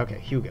 okay,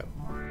 Hugo.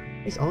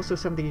 He's also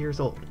 70 years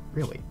old.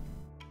 Really?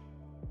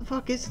 What the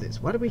fuck is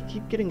this? Why do we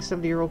keep getting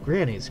 70-year-old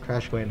grannies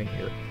crash landing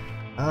here?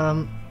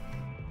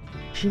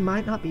 She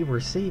might not be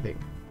worth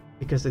saving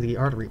because of the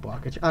artery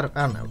blockage. I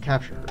don't know.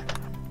 Capture her,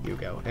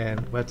 Hugo,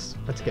 and let's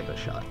give it a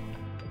shot.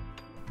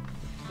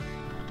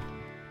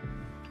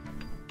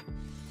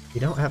 We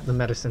don't have the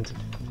medicine to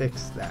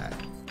fix that.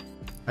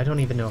 I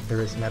don't even know if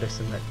there is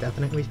medicine that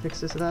definitely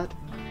fixes that.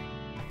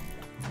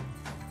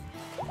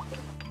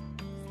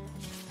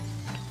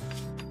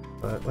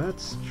 But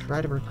let's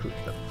try to recruit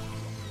them.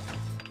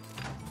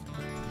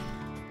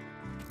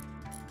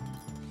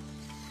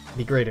 It'd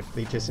be great if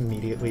they just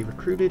immediately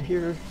recruited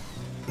here.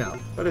 No,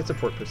 but it's a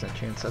 4%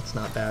 chance, that's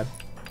not bad.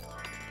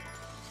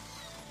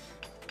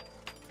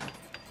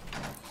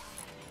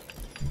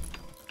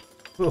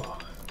 Oh.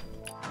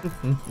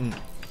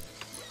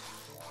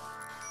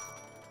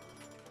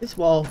 This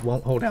wall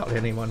won't hold out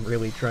anyone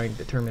really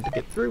determined to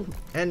get through,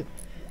 and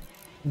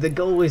the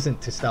goal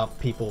isn't to stop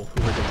people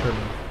who are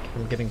determined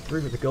from getting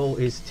through. The goal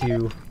is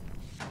to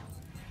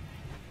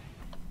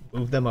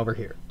move them over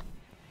here.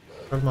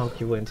 Our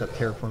molecule ends up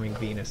terraforming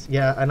Venus.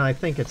 Yeah, and I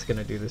think it's going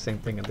to do the same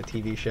thing in the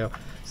TV show.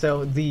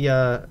 So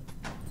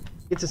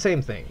it's the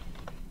same thing,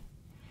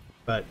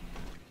 but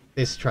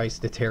this tries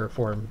to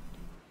terraform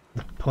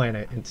the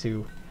planet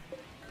into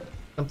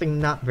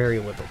something not very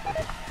livable.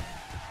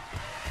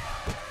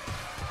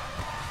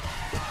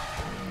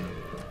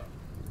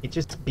 It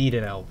just beat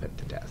an elephant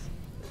to death.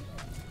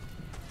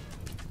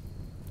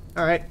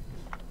 Alright.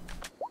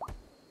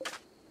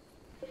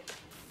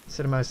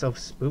 Consider myself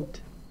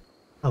spooked.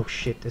 Oh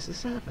shit, does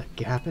this have a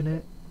gap in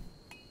it?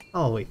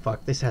 Holy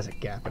fuck, this has a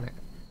gap in it.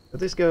 So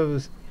this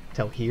goes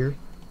till here.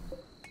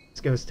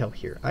 This goes till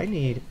here. I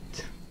need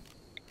to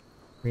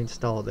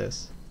reinstall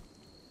this.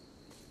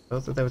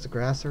 Both of those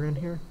grass are in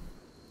here?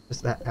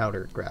 Just that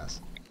outer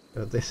grass.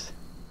 So this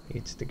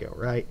needs to go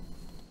right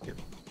here.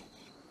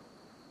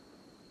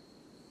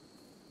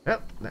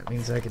 Well, that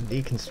means I can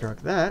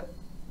deconstruct that.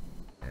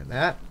 And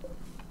that.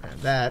 And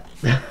that.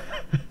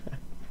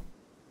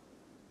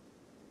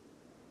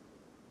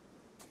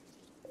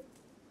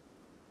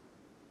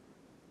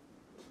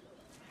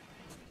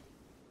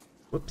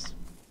 Whoops.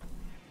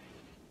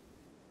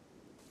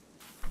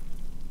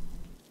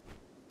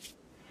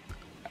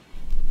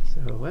 So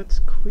let's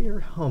clear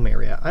home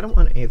area. I don't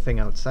want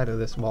anything outside of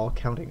this wall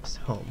counting as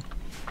home.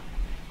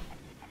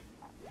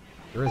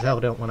 Sure as hell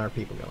don't want our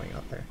people going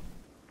out there.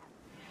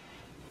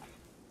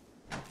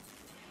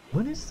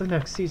 When is the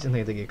next season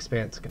of The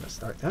Expanse going to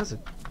start? That was a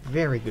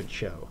very good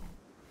show.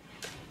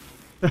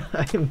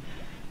 I'm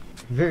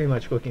very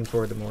much looking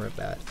forward to more of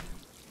that.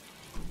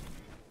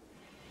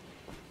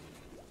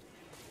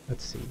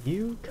 Let's see,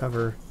 you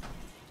cover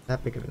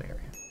that big of an area.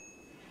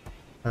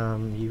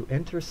 You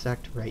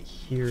intersect right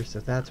here, so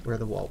that's where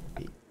the wall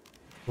will be.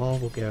 Wall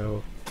will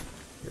go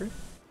here,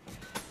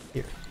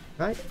 here,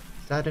 right?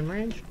 Is that in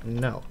range?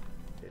 No,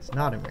 it's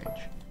not in range.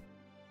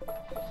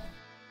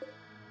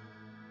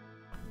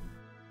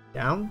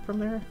 Down from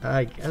there?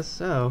 I guess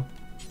so.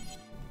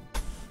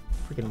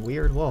 Freaking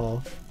weird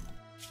wall.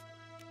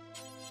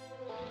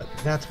 But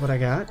that's what I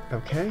got,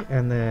 okay,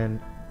 and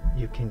then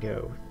you can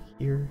go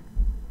here.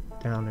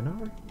 Down and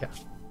over? Yeah.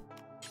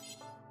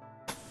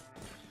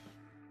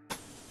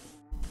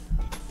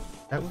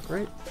 That look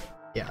right?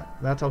 Yeah,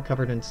 that's all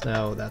covered in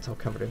snow, that's all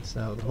covered in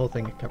snow, the whole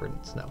thing is covered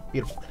in snow.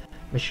 Beautiful.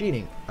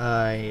 Machining.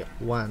 I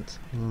want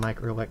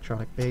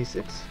microelectronic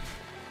basics.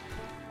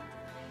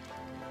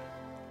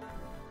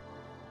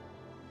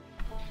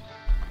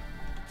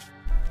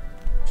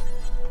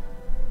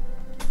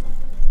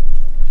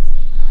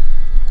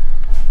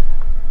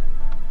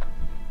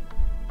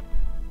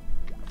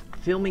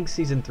 Filming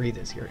season 3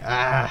 this year.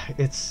 Ah,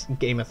 it's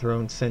Game of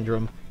Thrones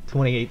syndrome.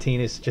 2018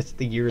 is just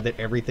the year that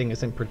everything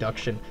is in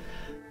production.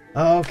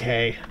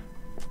 Okay.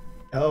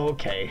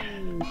 Okay.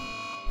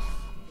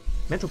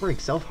 Mental break,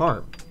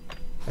 self-harm.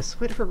 A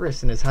slit her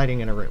wrist and is hiding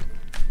in a room.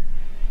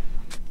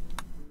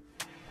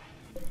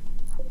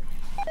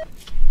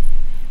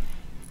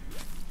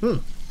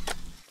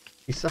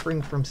 She's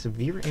suffering from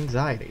severe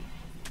anxiety.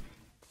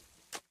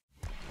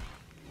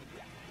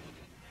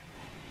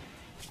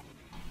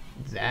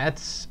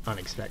 That's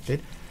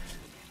unexpected.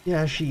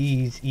 Yeah,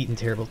 she's eaten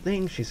terrible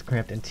things, she's a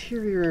cramped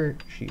interior,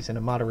 she's in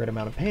a moderate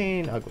amount of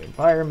pain, ugly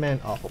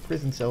environment, awful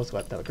prison cells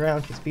left on the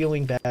ground, she's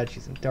feeling bad,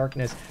 she's in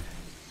darkness.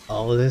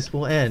 All of this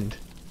will end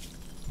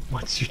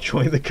once you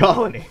join the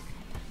colony.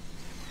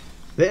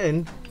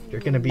 Then,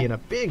 you're gonna be in a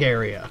big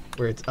area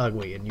where it's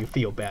ugly and you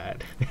feel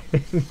bad.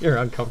 You're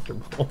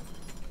uncomfortable.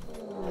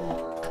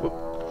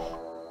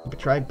 But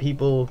tried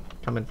people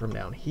coming from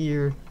down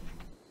here.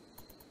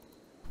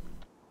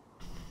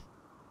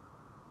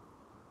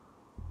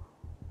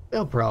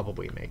 They'll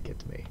probably make it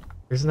to me.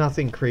 There's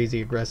nothing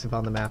crazy aggressive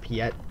on the map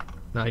yet.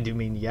 And I do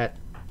mean yet.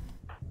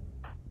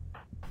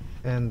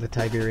 And the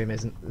Tiberium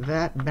isn't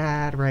that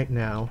bad right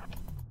now.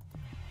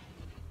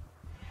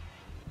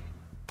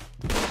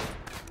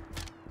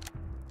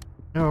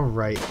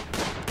 Alright.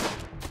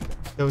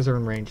 Those are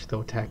in range, they'll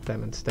attack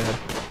them instead.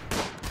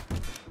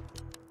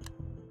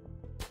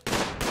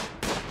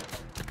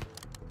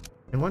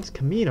 And once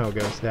Camino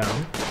goes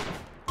down,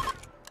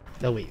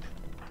 they'll leave.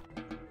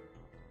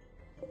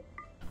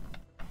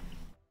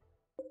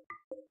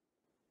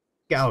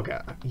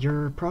 Galga,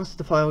 you're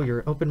prosthetic,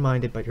 you're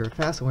open-minded, but you're a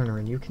fast learner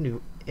and you can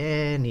do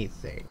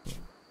anything.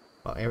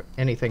 Well,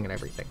 anything and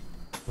everything.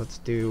 Let's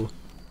do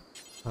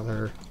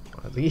another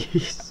one of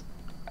these.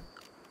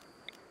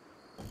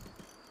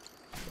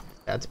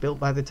 That's built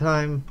by the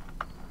time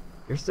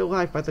you're still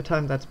alive. By the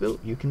time that's built,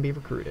 you can be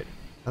recruited.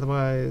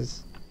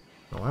 Otherwise,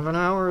 11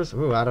 hours?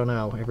 Ooh, I don't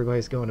know.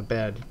 Everybody's going to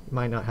bed. You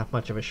might not have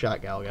much of a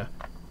shot, Galga.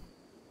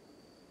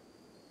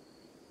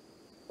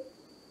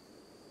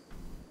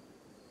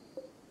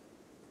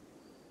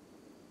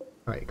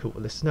 Alright, cool.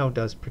 The snow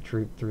does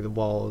protrude through the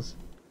walls.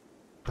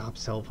 Stop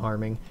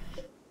self-harming.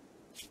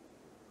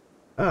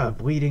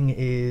 Bleeding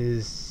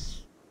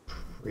is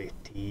pretty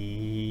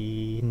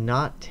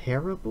Not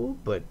terrible,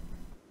 but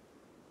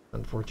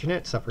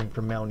unfortunate. Suffering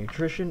from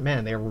malnutrition.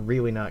 Man, they're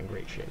really not in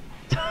great shape.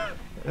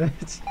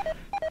 It's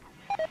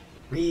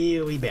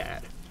really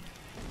bad.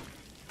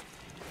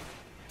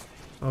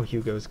 Oh,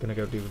 Hugo's gonna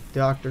go do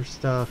doctor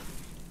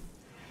stuff.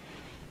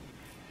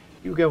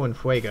 Hugo and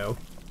Fuego.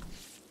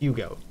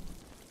 Hugo.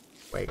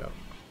 Fuego.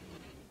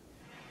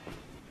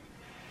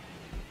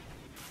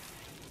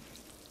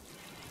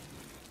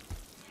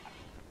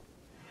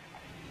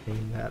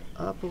 Clean that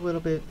up a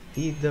little bit.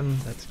 Feed them.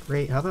 That's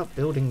great. How about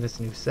building this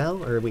new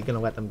cell, or are we gonna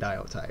let them die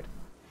outside?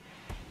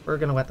 We're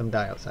gonna let them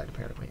die outside,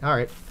 apparently.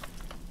 Alright.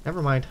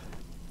 Never mind.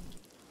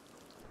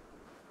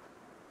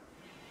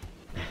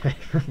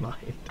 Never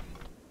mind.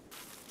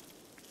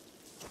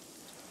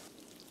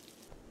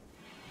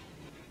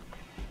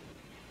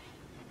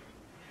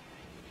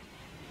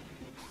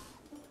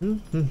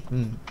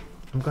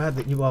 I'm glad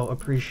that you all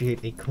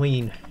appreciate a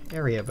clean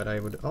area, but I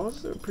would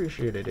also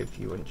appreciate it if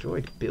you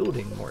enjoyed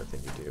building more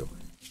than you do.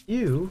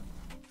 You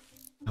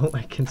don't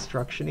like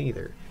construction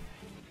either.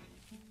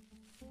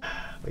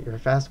 But you're a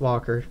fast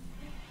walker,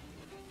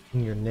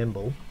 and you're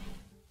nimble.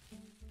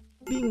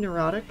 Being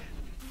neurotic,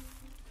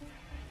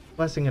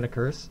 blessing and a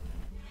curse.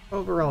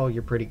 Overall,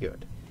 you're pretty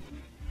good.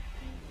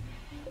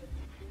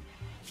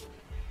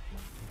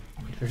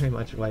 I'd very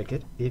much like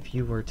it if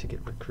you were to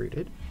get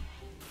recruited.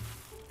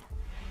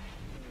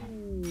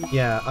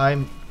 Yeah,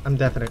 I'm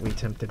definitely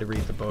tempted to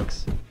read the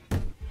books.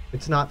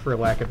 It's not for a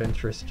lack of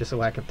interest, just a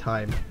lack of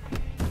time.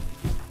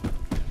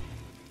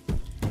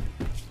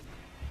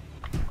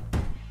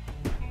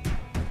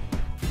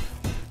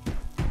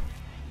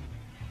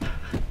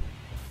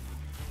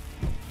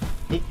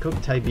 Eat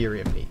cooked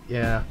Tiberium meat,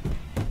 yeah.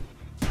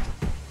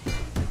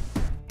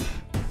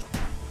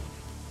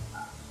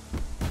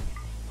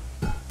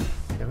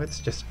 Yeah, let's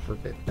just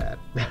forbid that.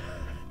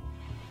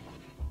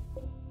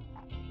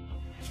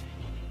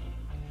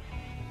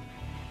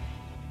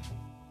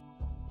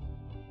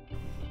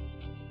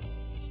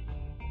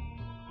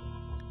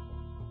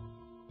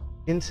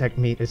 Insect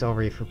meat is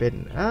already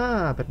forbidden.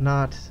 Ah, but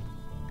not...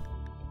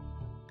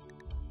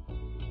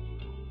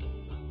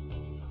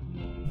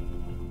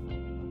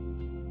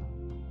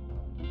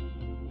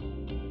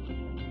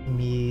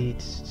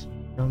 meat,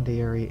 from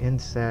dairy,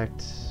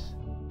 insect...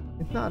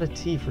 It's not a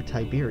T for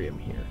Tiberium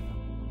here.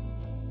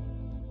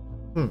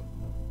 And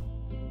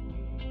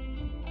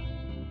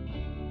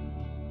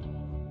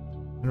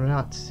we're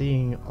not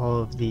seeing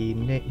all of the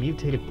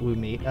mutated blue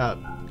meat.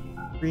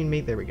 Green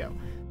meat, there we go.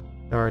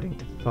 Starting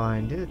to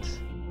find it.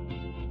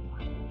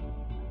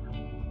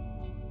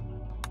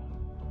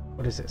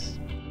 What is this?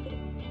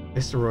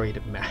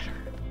 Visceroid matter.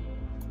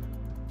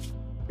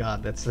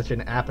 God, that's such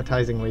an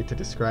appetizing way to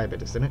describe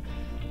it, isn't it?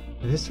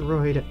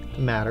 Visceroid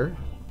matter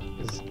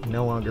is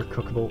no longer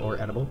cookable or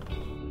edible.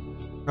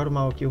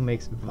 Protomolecule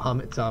makes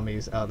vomit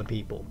zombies out of the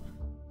people.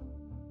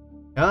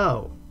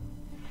 Oh.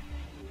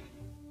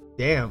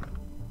 Damn.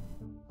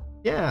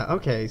 Yeah,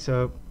 okay,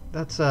 so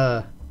that's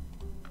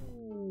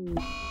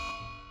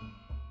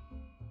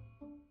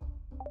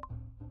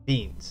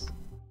beans.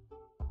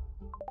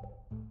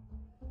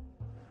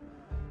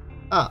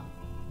 Ah.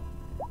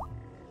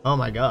 Oh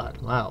my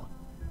god, wow.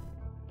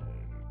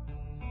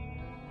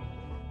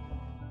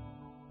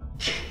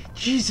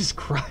 Jesus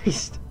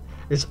Christ.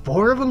 There's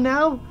 4 of them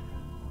now?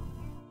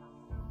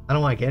 I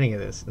don't like any of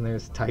this. And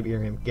there's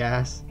Tiberium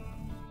gas.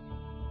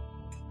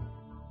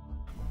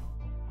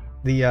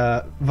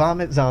 The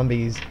vomit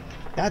zombies,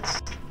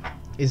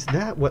 is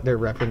that what they're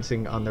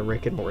referencing on the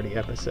Rick and Morty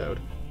episode?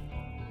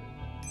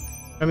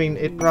 I mean,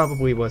 it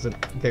probably wasn't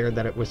there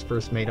that it was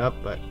first made up,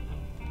 but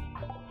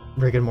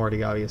Rick and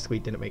Morty obviously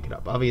didn't make it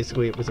up.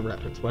 Obviously it was a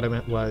reference. What I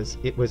meant was,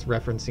 it was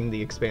referencing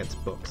the Expanse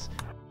books.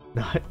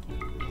 Not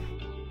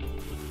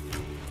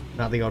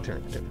the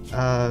alternative.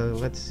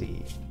 Let's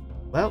see.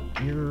 Well,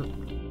 you're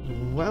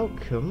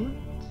welcome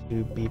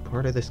to be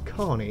part of this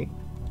colony.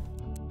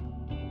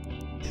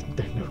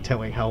 There's no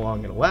telling how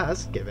long it'll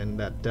last, given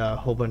that a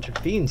whole bunch of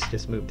fiends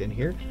just moved in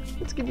here.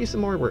 Let's give you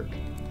some more work.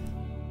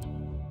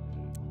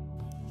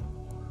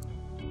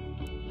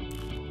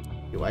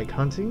 You like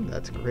hunting?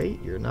 That's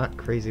great. You're not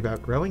crazy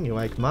about growing. You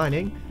like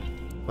mining.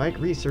 You like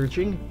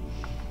researching.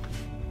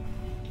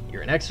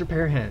 You're an extra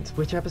pair of hands.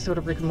 Which episode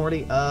of Rick and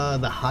Morty?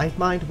 The hive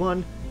mind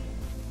one?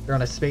 They're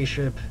on a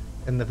spaceship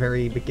in the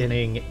very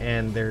beginning,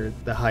 and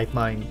the hive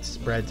mind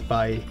spreads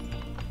by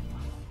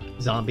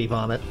zombie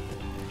vomit.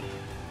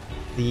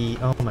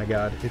 Oh my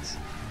god, it's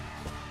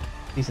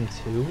season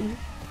 2?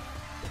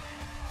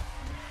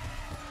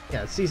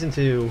 Yeah, it's season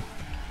 2.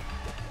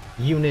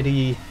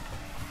 Unity.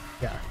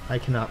 Yeah, I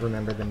cannot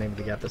remember the name of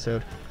the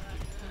episode.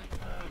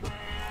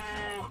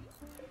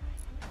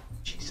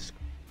 Jesus.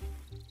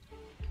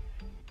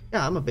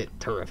 Yeah, I'm a bit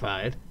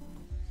terrified.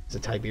 There's a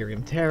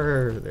Tiberium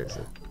Terror, there's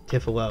a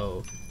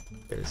Tifalo,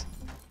 there's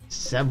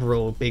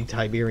several big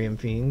Tiberium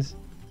fiends.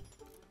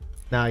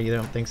 Nah, you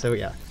don't think so?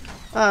 Yeah.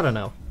 I don't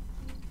know.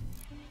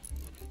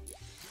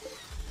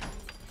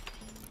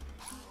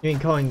 I mean,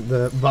 calling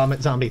the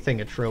vomit zombie thing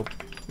a trope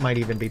might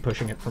even be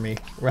pushing it for me.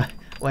 Right?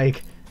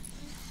 Like,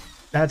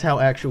 That's how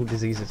actual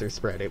diseases are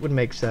spread. It would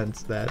make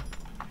sense that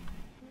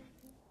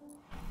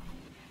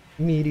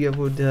media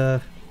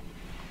would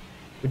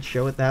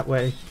show it that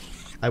way.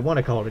 I want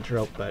to call it a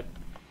trope, but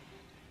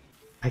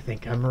I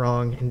think I'm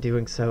wrong in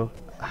doing so.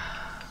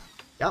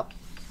 Yup.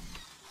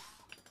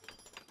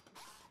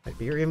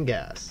 Tiberium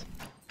gas.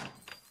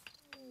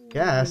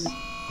 Gas?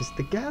 Is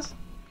the gas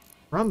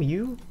from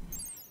you?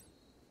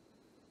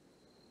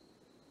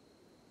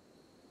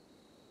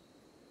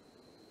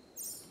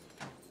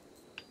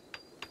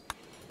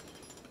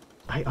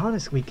 I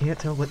honestly can't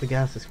tell what the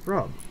gas is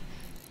from.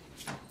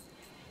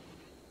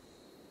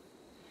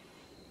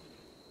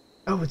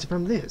 Oh, it's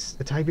from this,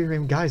 the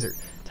Tiberium geyser.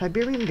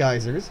 Tiberium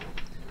geysers.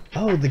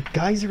 Oh, the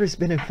geyser has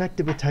been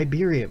infected with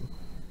Tiberium.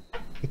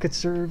 It could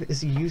serve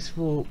as a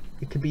useful.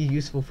 It could be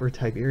useful for a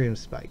Tiberium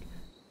spike.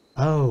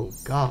 Oh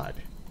God.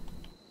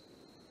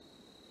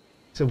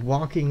 So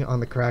walking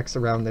on the cracks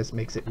around this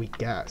makes it weak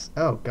gas.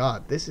 Oh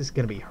God, this is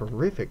gonna be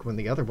horrific when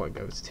the other one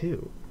goes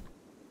too.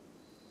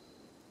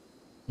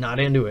 Not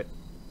into it.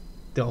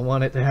 Don't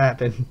want it to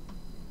happen.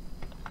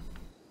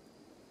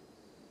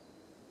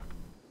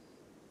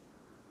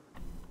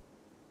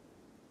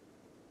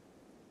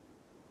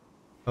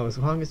 Oh, as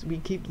long as we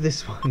keep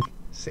this one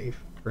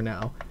safe for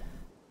now.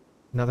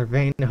 Another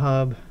vein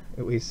hub.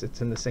 At least it's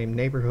in the same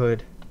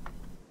neighborhood.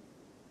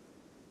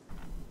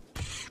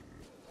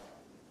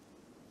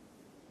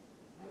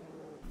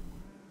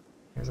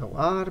 There's a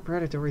lot of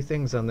predatory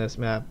things on this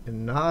map,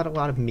 and not a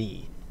lot of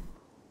me.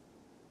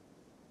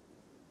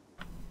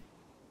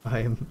 I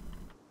am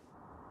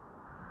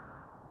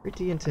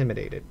pretty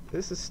intimidated.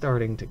 This is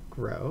starting to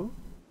grow.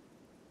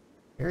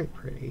 Very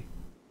pretty.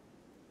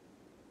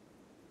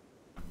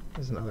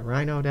 There's another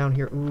rhino down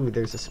here. Ooh,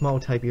 there's a small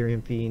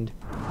Tiberium fiend.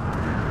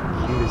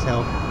 Cute as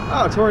hell.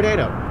 Oh,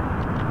 tornado!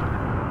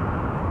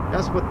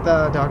 That's what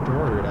the doctor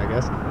ordered, I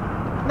guess.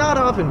 Not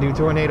often do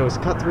tornadoes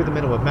cut through the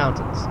middle of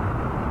mountains.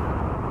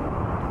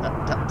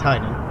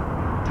 Tynan.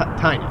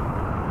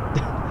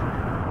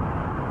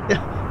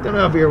 Don't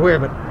know if you're aware,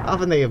 but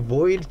often they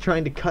avoid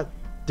trying to cut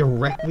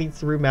directly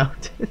through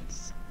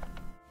mountains.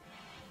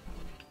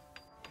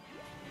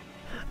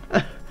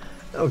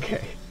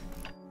 Okay.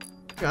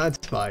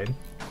 That's fine.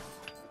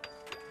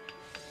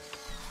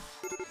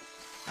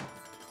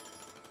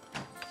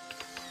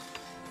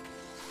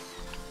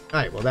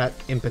 Alright, well that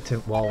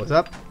impotent wall is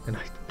up, and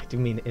I do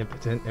mean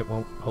impotent, it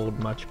won't hold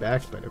much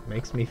back, but it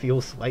makes me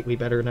feel slightly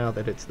better now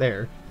that it's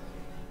there.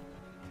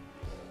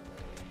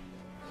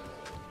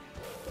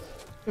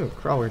 Ooh,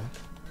 crawler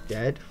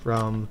dead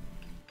from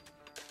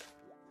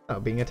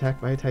being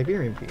attacked by a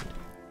Tiberium fiend.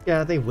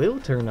 Yeah, they will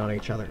turn on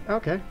each other.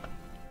 Okay.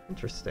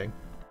 Interesting.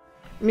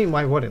 I mean,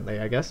 why wouldn't they,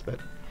 I guess, but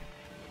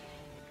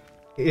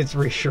it's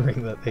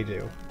reassuring that they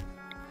do.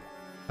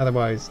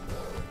 Otherwise,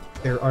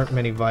 there aren't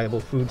many viable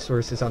food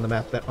sources on the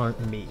map that aren't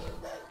meat.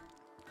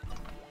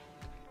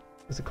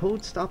 Does the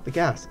cold stop the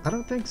gas? I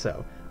don't think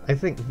so. I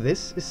think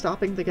this is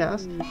stopping the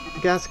gas. The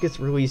gas gets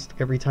released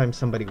every time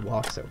somebody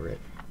walks over it.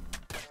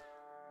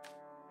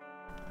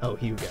 Oh,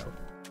 Hugo.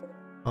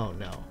 Oh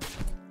no.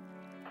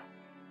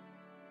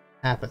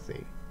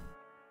 Apathy.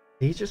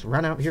 Did he just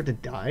run out here to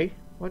die?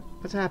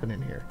 What's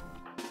happening here?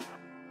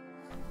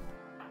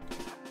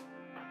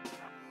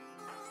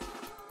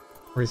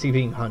 Or is he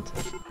being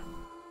hunted?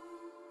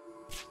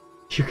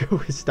 Hugo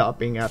has stopped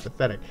being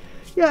apathetic.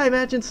 Yeah, I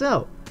imagine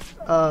so.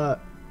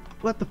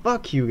 What the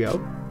fuck,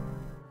 Hugo?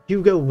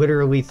 Hugo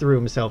literally threw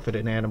himself at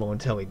an animal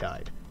until he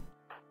died.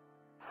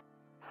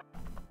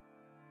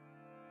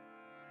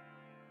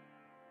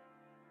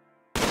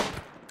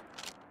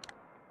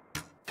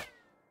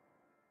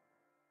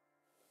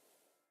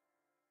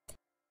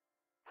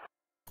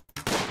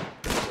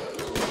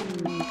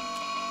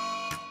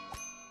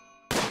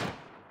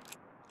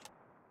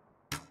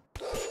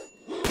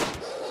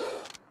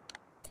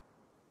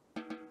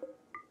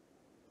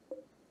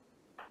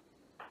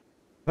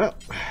 Well,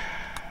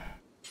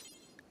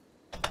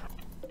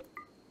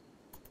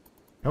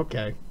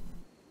 okay.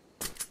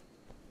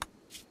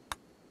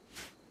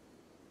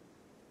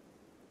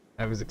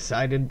 I was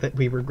excited that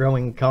we were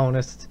growing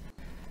colonists.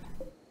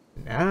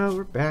 Now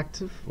we're back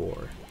to 4.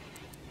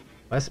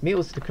 Less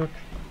meals to cook.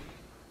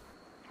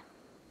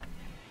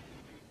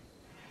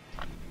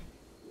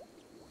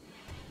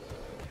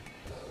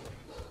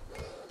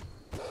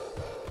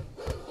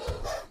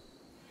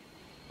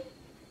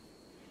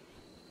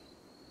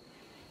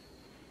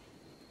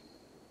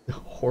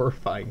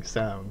 Horrifying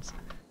sounds.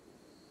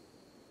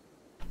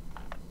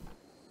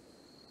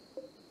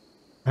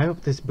 I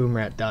hope this boom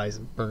rat dies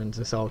and burns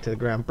us all to the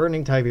ground.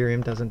 Burning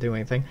Tiberium doesn't do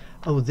anything.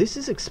 Oh, this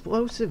is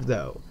explosive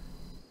though.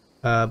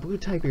 Blue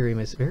Tiberium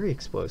is very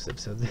explosive,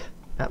 so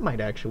that might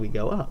actually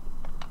go up.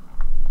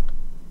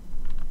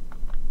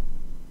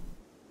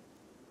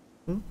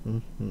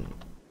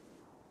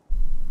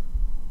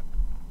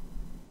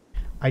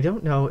 I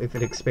don't know if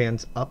it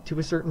expands up to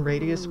a certain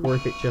radius or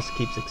if it just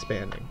keeps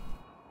expanding.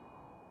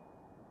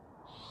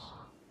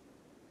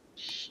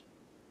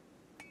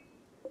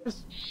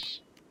 Just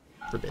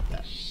forbid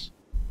that.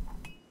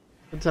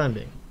 For the time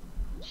being.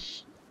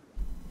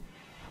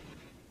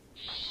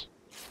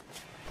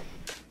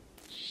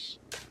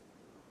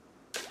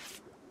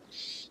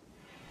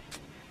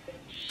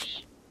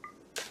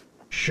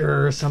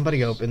 Sure,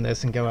 somebody open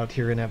this and go out to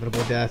your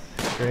inevitable death.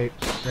 Great,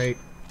 great.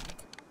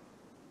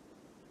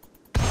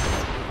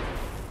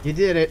 You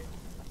did it.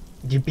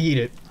 You beat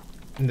it.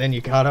 And then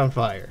you caught on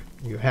fire.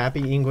 You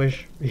happy,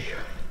 English?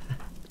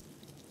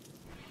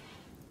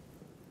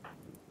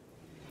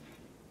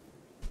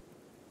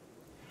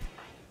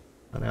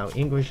 Oh, now,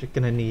 English is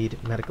gonna need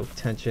medical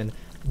attention.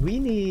 We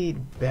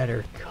need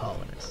better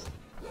colonists.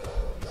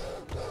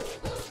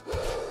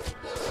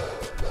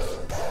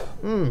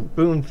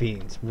 Boom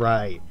fiends,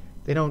 right.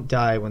 They don't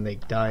die when they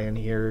die in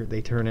here,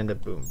 they turn into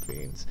boom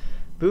fiends.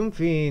 Boom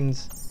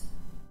fiends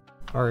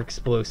are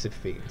explosive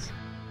fiends.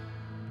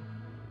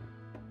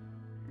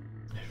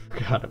 I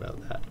forgot about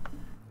that.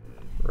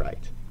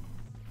 Right.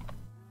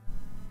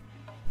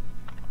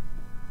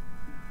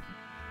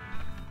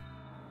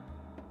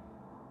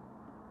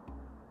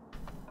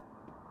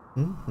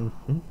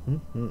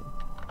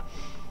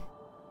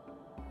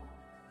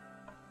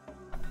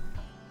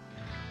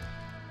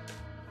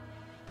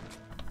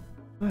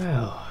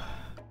 Well,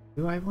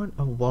 do I want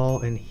a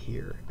wall in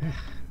here?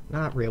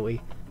 Not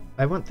really.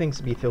 I want things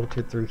to be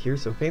filtered through here,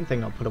 so main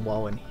thing, I'll put a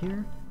wall in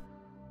here.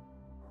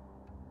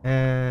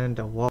 And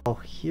a wall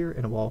here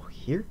and a wall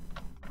here.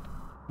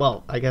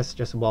 Well, I guess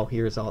just a wall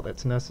here is all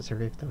that's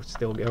necessary if those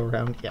still go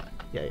around. Yeah.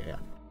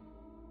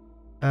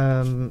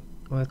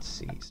 Let's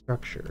see.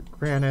 Structure.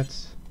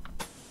 Granite.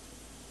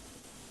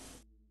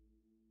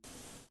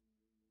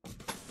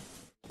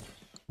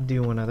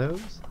 Do one of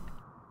those.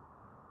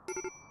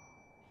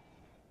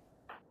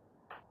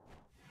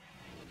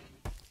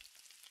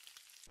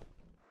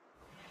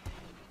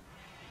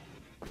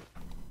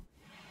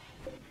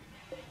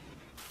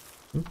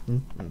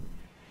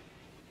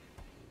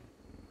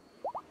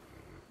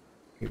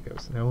 Here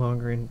goes no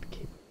longer in.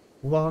 Keep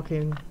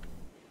walking.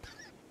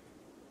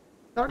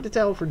 It's hard to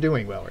tell if we're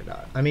doing well or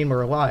not. I mean,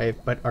 we're alive,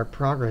 but our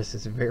progress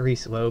is very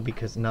slow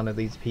because none of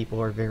these people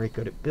are very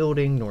good at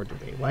building, nor do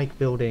they like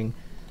building.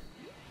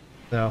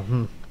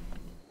 So,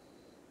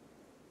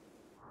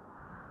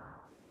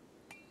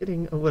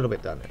 getting a little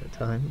bit done at a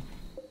time.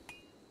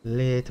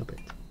 Little bit.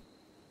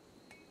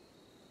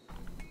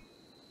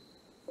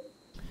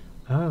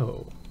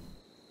 Oh.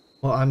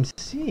 Well, I'm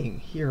seeing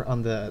here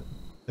on the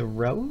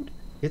road,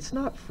 it's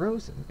not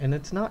frozen and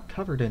it's not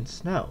covered in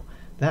snow.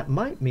 That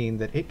might mean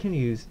that it can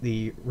use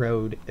the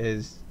road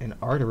as an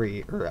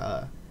artery or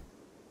a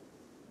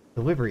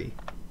delivery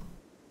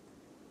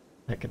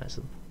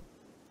mechanism.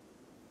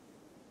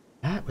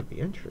 That would be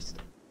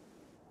interesting.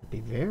 It'd be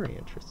very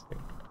interesting.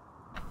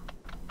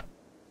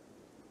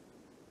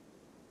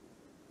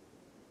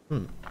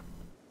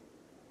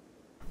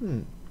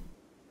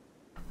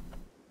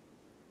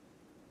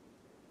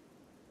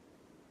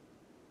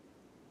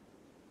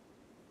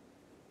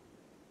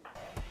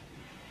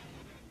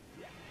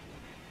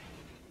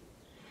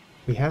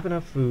 We have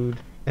enough food,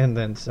 and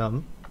then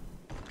some.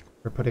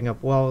 We're putting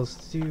up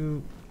walls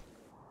to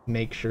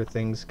make sure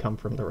things come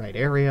from the right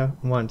area.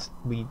 Once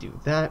we do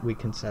that, we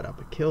can set up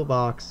a kill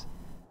box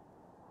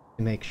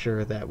to make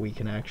sure that we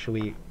can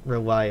actually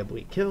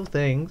reliably kill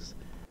things.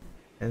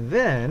 And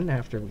then,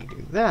 after we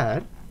do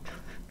that,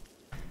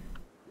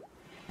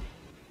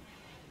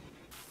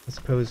 I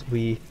suppose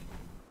we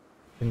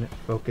can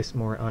focus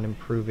more on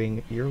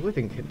improving your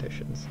living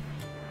conditions.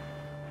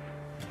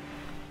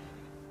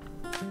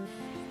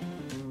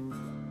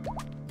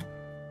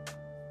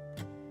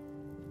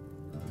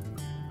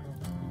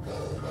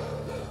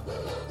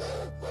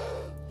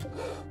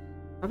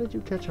 How did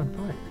you catch on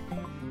fire?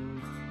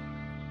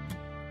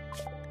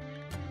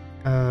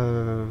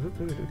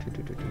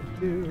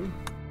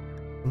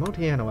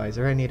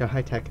 Multi-analyzer, I need a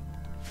high-tech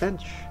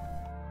bench.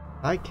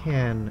 I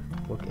can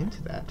look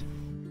into that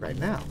right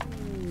now.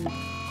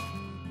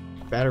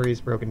 Battery's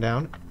broken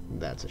down.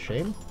 That's a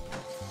shame.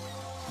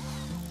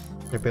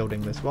 They're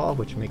building this wall,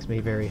 which makes me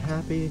very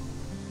happy.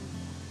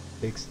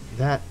 Fix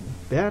that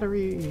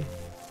battery.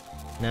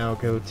 Now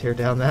go tear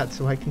down that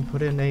so I can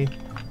put in a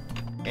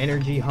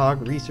energy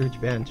hog research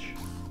bench.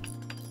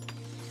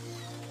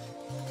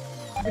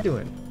 We're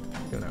doing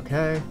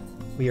okay.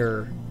 We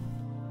are...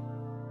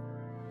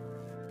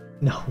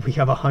 No, we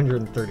have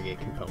 138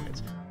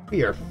 components.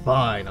 We are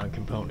fine on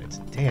components.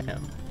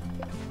 Damn.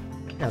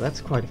 Yeah, that's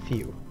quite a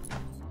few.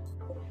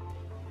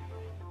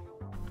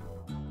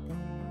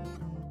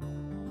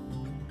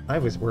 I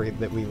was worried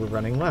that we were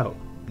running low.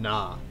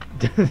 Nah.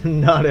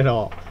 Not at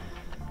all.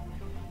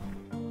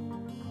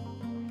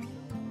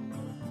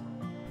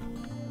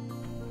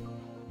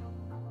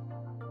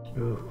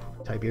 Ooh,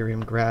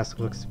 Tiberium grass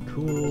looks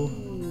cool.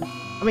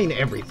 I mean,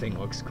 everything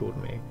looks cool to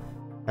me.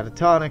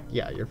 Catatonic,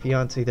 yeah, your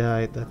fiance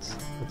died, that's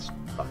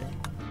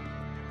fine.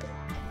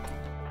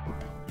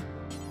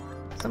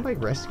 Somebody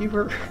rescue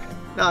her?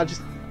 Nah,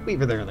 just leave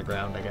her there on the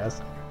ground, I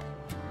guess.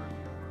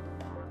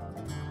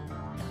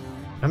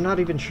 I'm not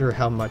even sure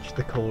how much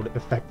the cold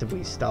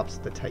effectively stops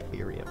the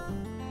Tiberium.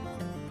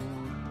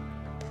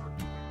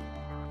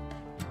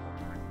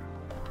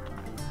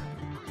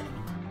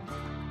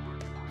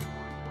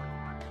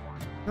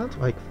 Sounds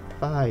like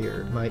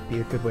fire might be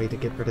a good way to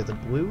get rid of the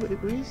blue,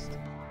 at least.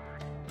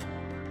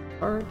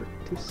 Hard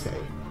to say.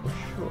 for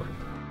sure.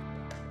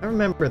 I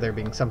remember there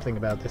being something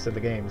about this in the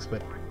games,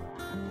 but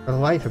for the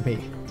life of me,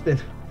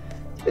 it's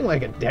been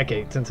like a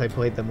decade since I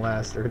played them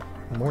last, or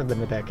more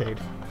than a decade.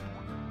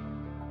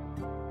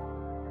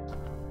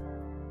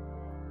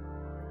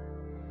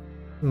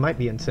 It might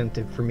be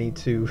incentive for me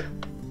to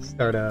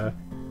start a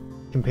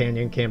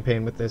companion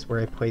campaign with this where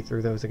I play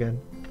through those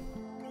again.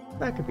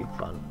 That could be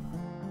fun.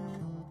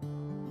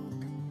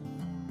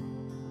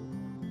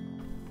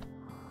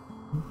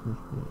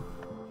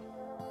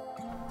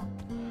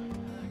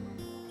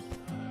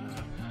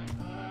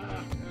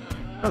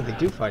 Oh, they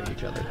do fight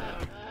each other.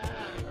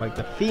 Like,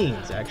 the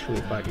fiends actually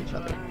fight each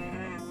other.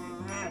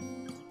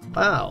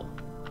 Wow.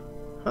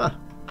 Huh.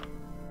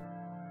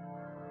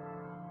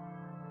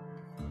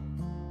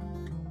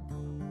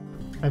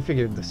 I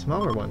figured the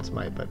smaller ones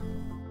might, but...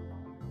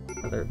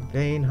 Another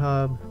vein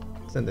hub.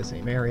 It's in the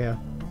same area.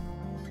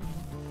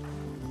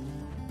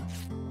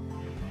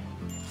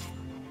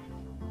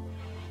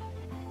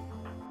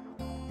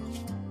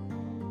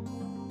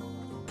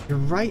 Your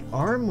right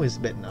arm was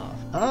bitten off.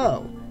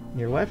 Oh!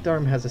 Your left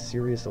arm has a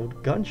serious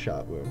old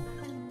gunshot wound.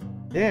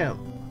 Damn.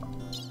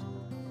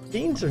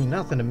 Fiends are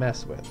nothing to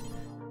mess with.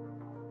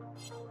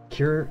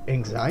 Cure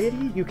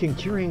anxiety? You can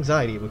cure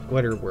anxiety with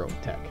Glitter World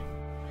tech.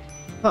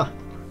 Huh.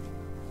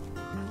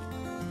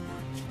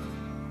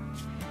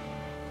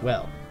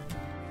 Well.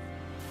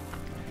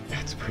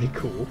 That's pretty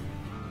cool.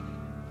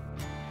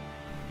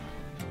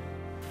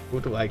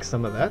 Would like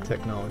some of that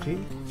technology.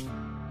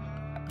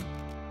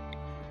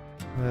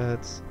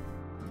 Let's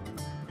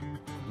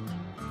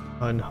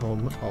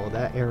unhome all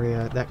that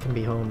area. That can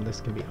be home, this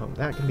can be home,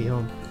 that can be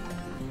home.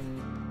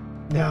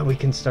 Now we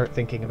can start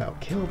thinking about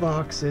kill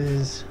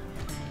boxes.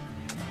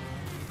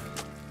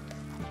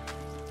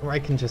 Or I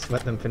can just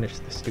let them finish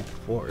the stupid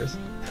floors.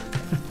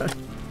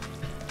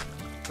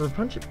 For a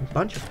bunch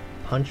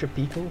of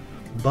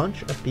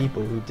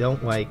people who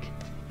don't like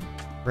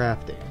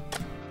crafting,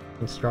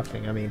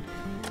 constructing, I mean,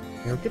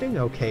 they're getting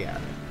okay at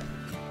it.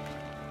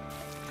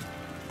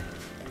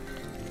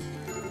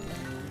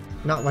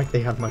 Not like they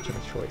have much of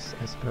a choice,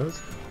 I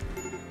suppose.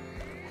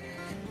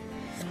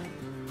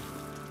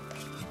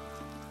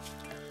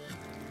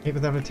 Hey,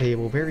 without a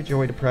table, very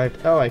joy deprived.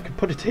 Oh, I could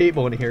put a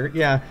table in here.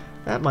 Yeah,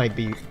 that might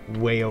be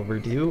way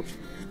overdue.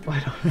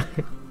 Why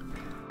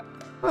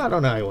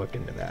don't I look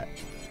into that?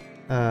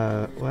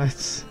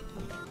 Let's...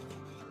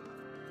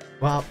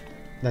 Well,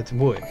 that's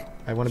wood.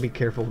 I want to be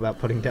careful about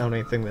putting down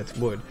anything that's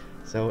wood.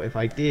 So if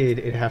I did,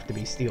 it'd have to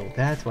be steel.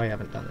 That's why I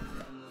haven't done it.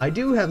 I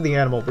do have the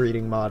animal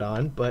breeding mod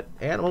on, but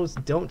animals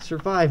don't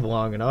survive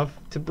long enough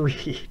to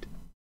breed.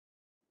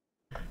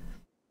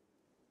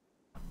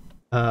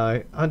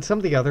 On some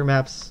of the other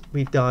maps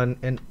we've done,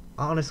 and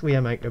honestly I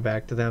might go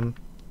back to them,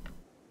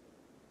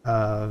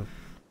 because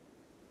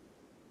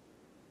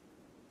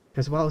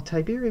while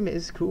Tiberium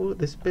is cool,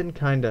 this has been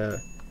kinda...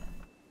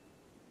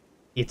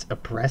 It's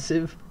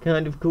oppressive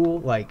kind of cool,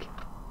 like...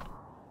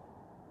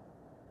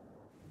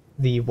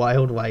 The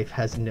wildlife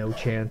has no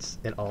chance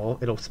at all.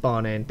 It'll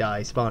spawn and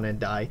die,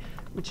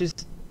 which is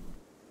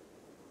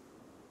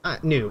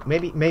new.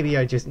 Maybe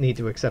I just need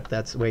to accept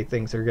that's the way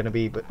things are gonna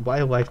be, but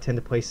wildlife tend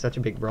to play such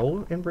a big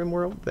role in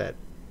RimWorld that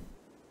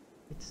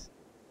it's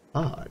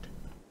odd.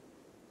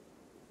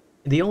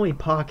 The only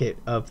pocket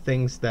of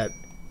things that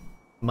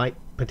might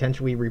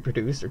potentially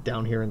reproduce are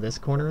down here in this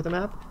corner of the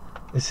map.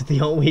 This is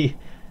the only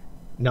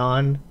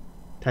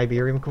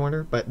non-Tiberium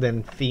corner, but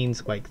then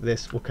fiends like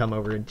this will come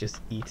over and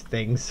just eat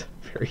things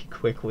very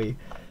quickly.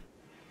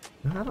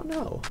 I don't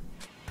know.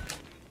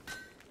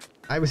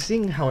 I was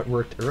seeing how it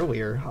worked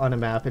earlier on a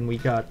map and we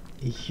got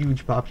a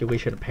huge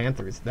population of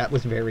panthers. That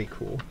was very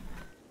cool.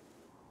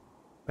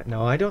 But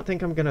no, I don't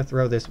think I'm gonna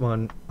throw this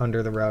one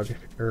under the rug,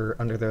 or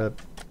under the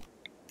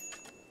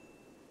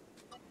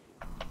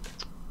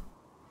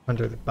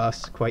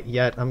bus quite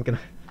yet.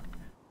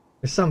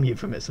 There's some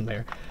euphemism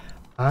there.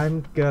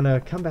 I'm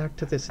gonna come back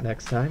to this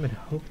next time and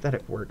hope that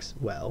it works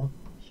well.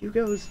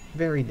 Hugo's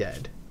very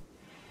dead.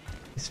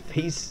 His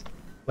face,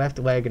 left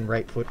leg, and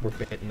right foot were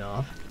bitten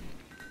off.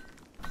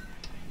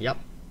 Yep.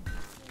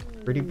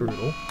 Pretty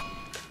brutal.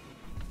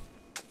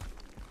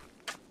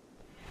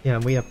 Yeah,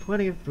 and we have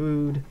plenty of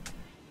food.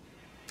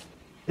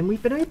 And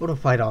we've been able to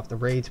fight off the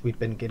raids we've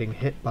been getting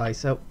hit by,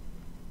 so...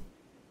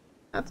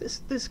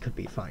 This could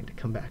be fine to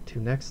come back to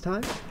next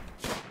time.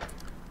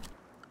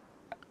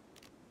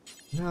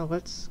 Now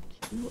let's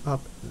queue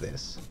up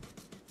this.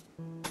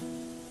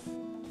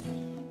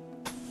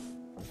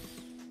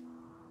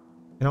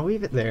 And I'll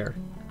leave it there.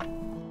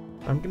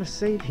 I'm gonna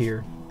save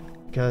here,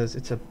 because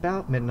it's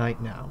about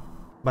midnight now.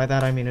 By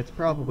that I mean it's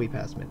probably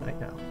past midnight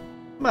now.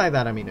 By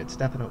that I mean it's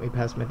definitely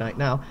past midnight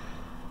now.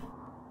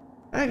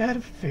 I've had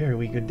a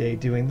fairly good day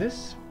doing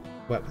this.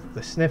 What with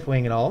the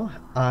sniffling and all.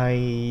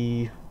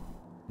 I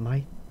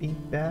might be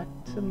back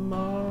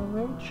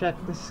tomorrow. Check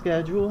the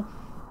schedule.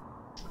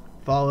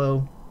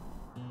 Follow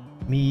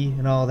me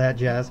and all that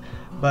jazz.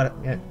 But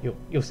yeah,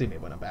 you'll see me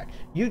when I'm back.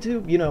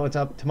 YouTube, you know what's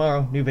up.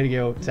 Tomorrow, new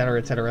video, etc.,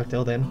 etc.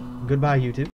 Till then, goodbye, YouTube.